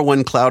the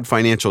 #1 cloud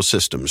financial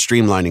system,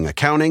 streamlining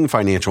accounting,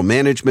 financial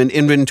management,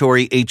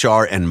 inventory,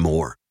 HR, and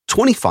more.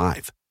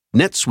 25.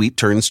 NetSuite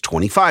turns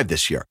 25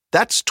 this year.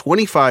 That's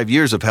 25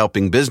 years of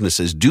helping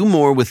businesses do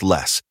more with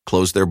less,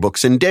 close their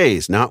books in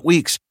days, not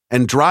weeks,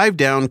 and drive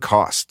down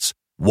costs.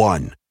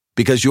 1.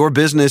 Because your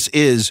business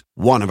is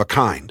one of a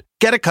kind.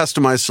 Get a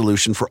customized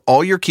solution for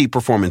all your key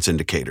performance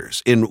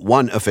indicators in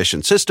one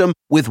efficient system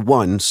with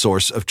one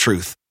source of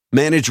truth.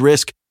 Manage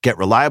risk, get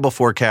reliable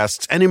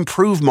forecasts, and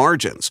improve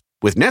margins.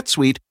 With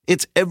NetSuite,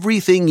 it's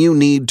everything you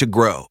need to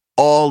grow,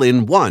 all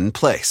in one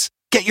place.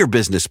 Get your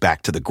business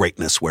back to the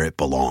greatness where it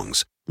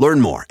belongs.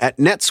 Learn more at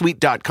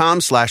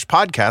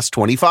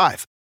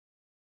netsuite.com/podcast25.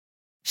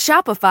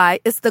 Shopify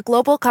is the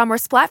global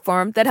commerce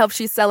platform that helps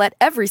you sell at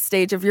every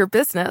stage of your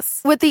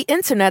business. With the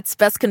internet's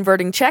best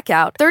converting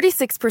checkout,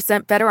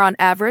 36% better on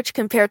average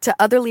compared to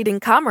other leading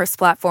commerce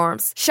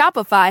platforms,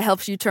 Shopify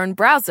helps you turn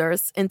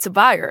browsers into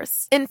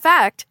buyers. In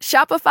fact,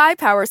 Shopify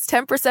powers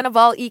 10% of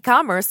all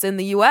e-commerce in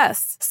the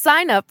U.S.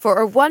 Sign up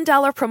for a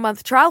 $1 per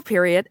month trial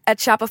period at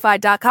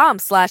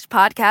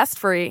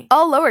shopify.com/podcast-free.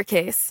 All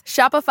lowercase,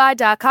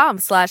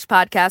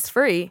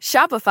 shopify.com/podcast-free,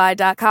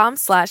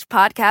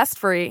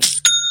 shopify.com/podcast-free.